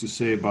things to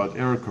say about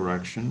error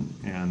correction,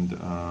 and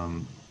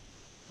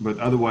but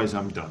otherwise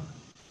I'm done.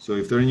 So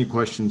if there are any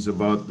questions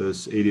about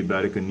this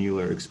adiabatic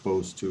annealer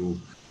exposed to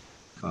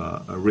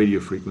a radio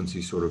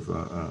frequency, sort of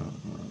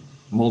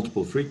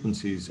multiple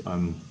frequencies,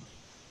 I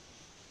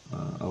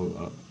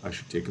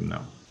should take them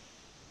now.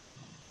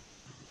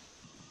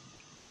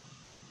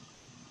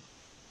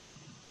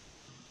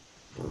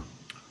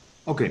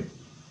 Okay,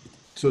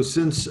 so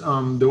since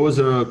there was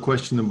a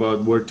question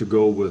about where to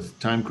go with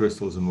time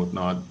crystals and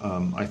whatnot,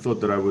 I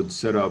thought that I would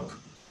set up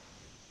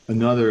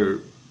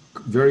another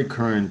very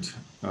current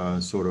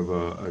sort of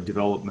a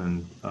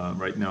development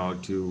right now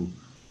to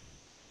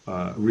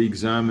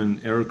re-examine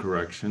error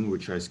correction,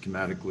 which I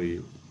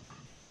schematically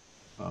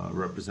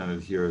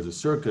represented here as a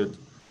circuit.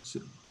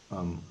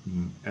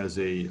 as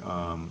a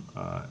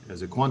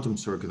quantum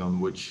circuit on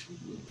which,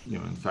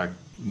 in fact,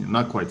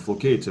 not quite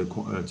Fouquet, it's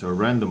a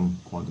random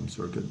quantum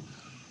circuit.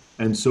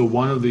 And so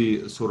one of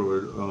the sort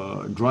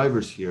of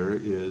drivers here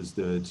is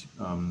that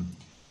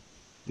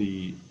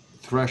the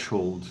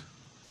threshold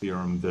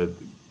theorem that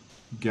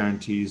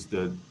guarantees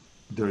that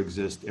there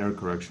exist error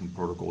correction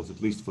protocols,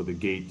 at least for the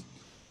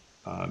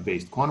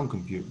gate-based quantum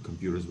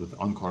computers with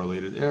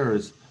uncorrelated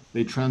errors,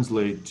 they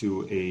translate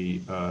to a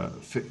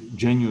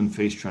genuine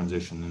phase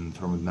transition in the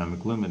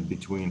thermodynamic limit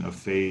between a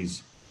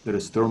phase that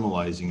is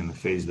thermalizing and a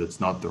phase that's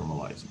not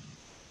thermalizing.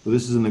 So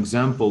this is an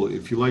example,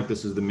 if you like,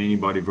 this is the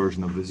many-body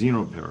version of the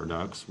Zeno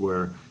paradox,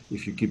 where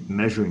if you keep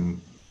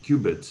measuring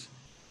qubits,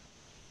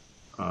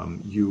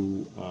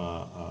 you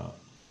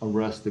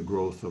arrest the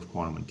growth of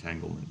quantum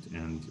entanglement,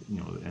 and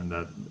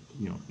at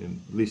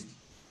least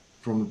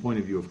from the point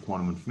of view of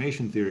quantum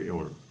information theory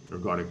or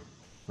ergodic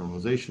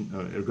thermalization,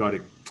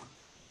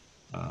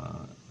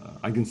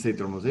 eigenstate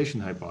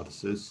thermalization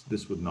hypothesis,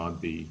 this would not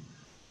be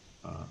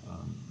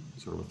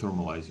sort of a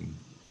thermalizing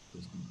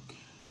system.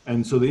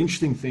 And so the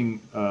interesting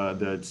thing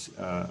that's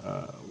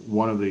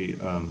one of the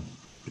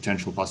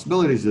potential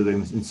possibilities is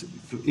that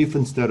if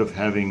instead of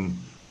having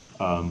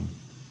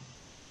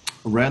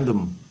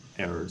random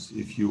errors,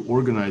 if you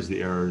organize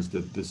the errors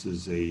that this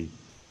is a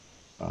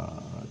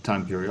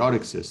time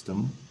periodic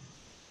system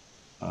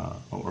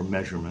or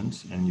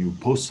measurements, and you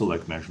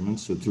post-select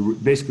measurements, so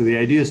basically the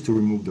idea is to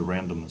remove the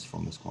randomness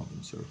from this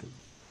quantum circuit.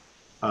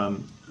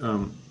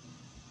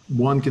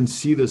 One can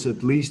see this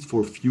at least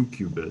for few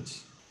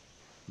qubits,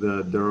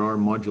 that there are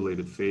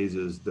modulated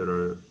phases that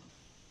are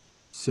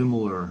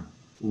similar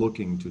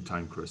looking to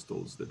time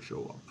crystals that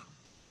show up.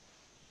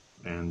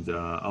 And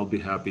I'll be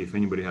happy if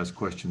anybody has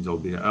questions.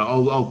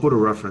 I'll put a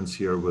reference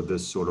here with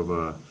this sort of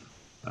a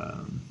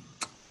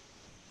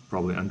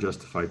probably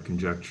unjustified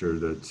conjecture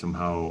that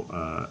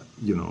somehow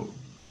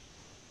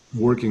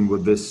working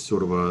with this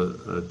sort of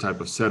a type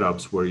of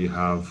setups where you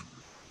have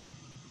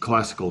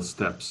classical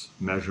steps,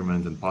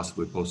 measurement and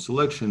possibly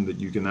post-selection, that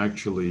you can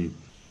actually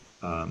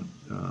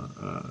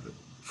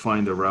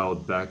find a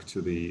route back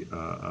to the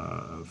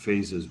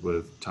phases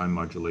with time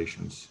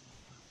modulations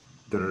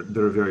that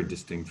are very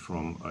distinct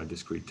from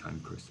discrete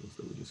time crystals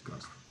that we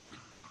discussed.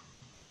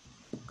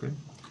 Okay.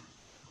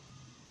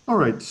 All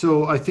right,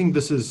 so I think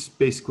this is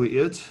basically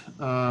it.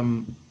 I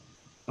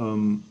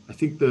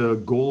think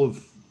the goal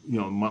of,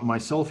 my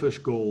selfish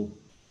goal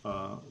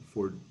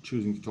for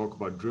choosing to talk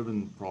about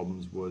driven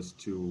problems was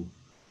to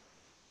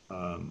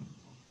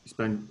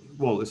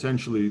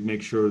essentially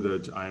make sure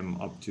that I'm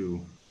up to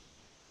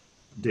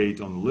date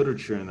on the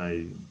literature and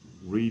I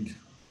read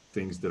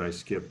things that I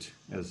skipped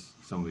as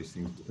some of these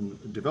things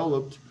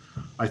developed.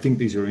 I think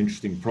these are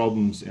interesting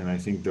problems, and I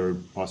think there are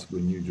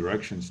possibly new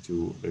directions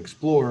to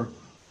explore.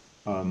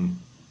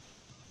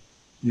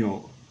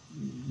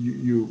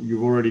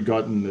 You've already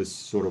gotten this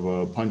sort of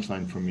a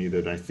punchline from me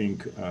that I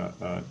think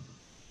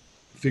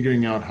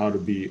figuring out how to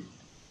be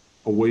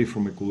away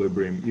from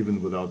equilibrium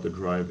even without the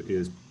drive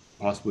is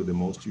possibly the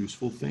most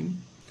useful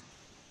thing.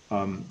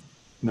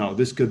 Now,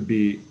 this could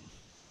be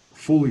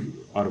fully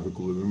out of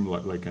equilibrium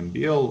like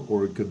NBL,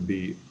 or it could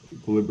be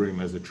equilibrium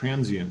as a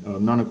transient,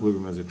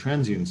 non-equilibrium as a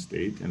transient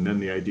state. And then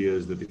the idea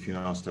is that if you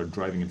now start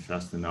driving it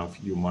fast enough,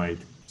 you might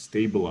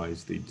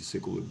stabilize the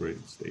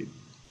disequilibrated state.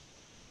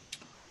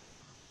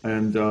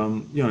 And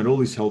it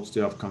always helps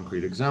to have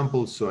concrete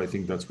examples. So I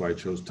think that's why I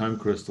chose time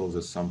crystals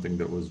as something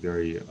that was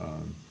very,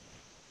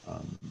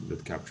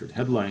 that captured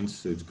headlines.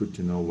 So it's good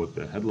to know what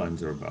the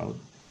headlines are about.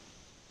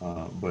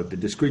 But the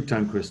discrete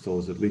time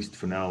crystals, at least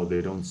for now,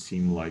 they don't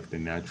seem like they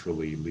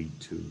naturally lead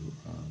to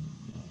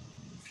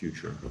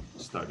future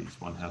studies.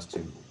 One has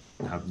to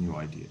have new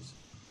ideas.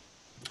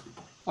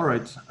 All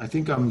right, I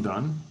think I'm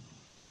done.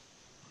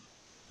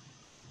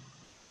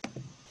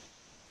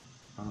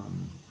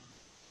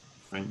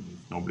 If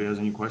nobody has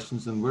any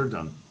questions, then we're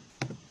done.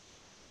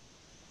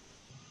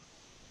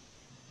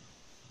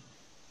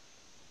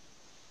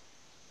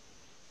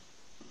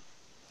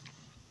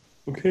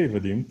 Okay,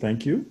 Vadim,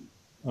 thank you.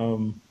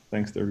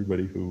 Thanks to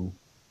everybody who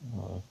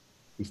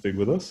stayed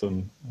with us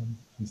and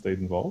stayed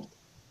involved.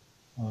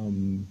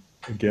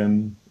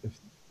 Again, if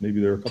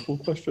maybe there are a couple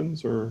of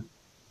questions, or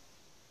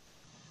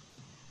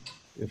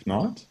if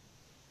not,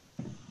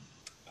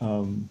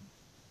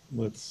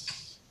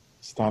 let's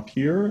stop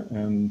here.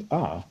 And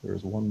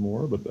there's one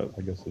more, but that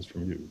I guess is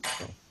from you.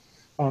 So,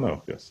 oh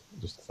no, yes,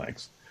 just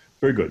thanks.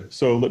 Very good.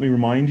 So let me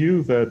remind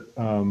you that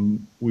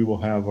we will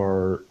have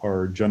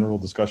our general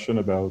discussion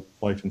about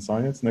life and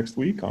science next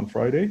week on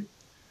Friday.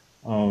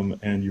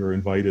 And you're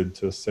invited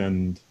to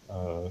send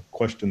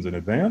questions in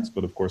advance,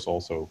 but of course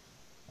also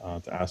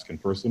to ask in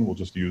person. We'll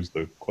just use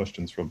the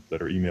questions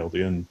that are emailed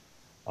in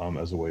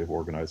as a way of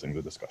organizing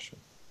the discussion.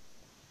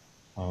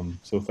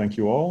 So thank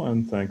you all,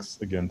 and thanks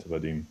again to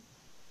Vadim.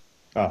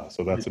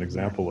 So that's an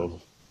example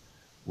of,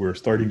 we're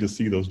starting to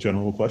see those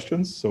general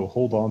questions, so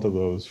hold on to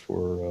those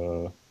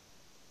for,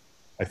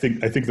 I think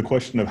the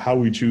question of how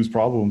we choose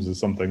problems is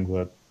something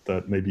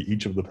that maybe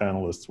each of the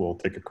panelists will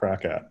take a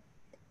crack at.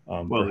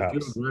 Well, if you're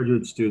perhaps. a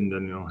graduate student,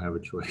 then you don't have a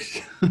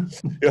choice.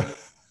 Yeah.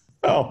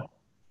 Oh,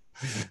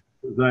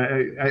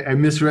 I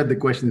misread the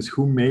question is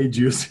who made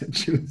you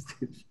choose?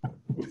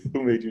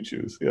 who made you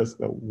choose? Yes.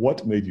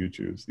 What made you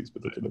choose these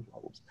particular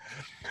problems?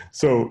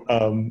 So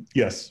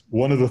yes,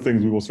 one of the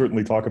things we will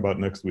certainly talk about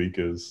next week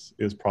is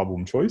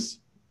problem choice,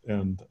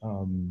 and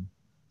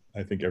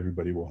I think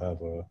everybody will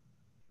have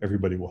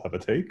a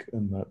take,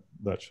 and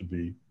that should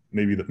be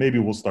maybe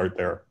we'll start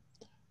there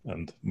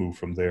and move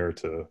from there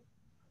to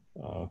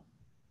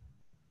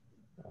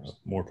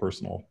more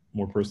personal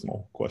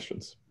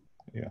questions.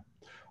 Yeah.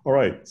 All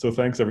right. So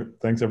thanks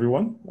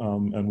everyone,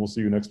 and we'll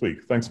see you next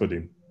week. Thanks,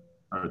 Vadim.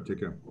 All right, take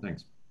care.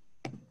 Thanks.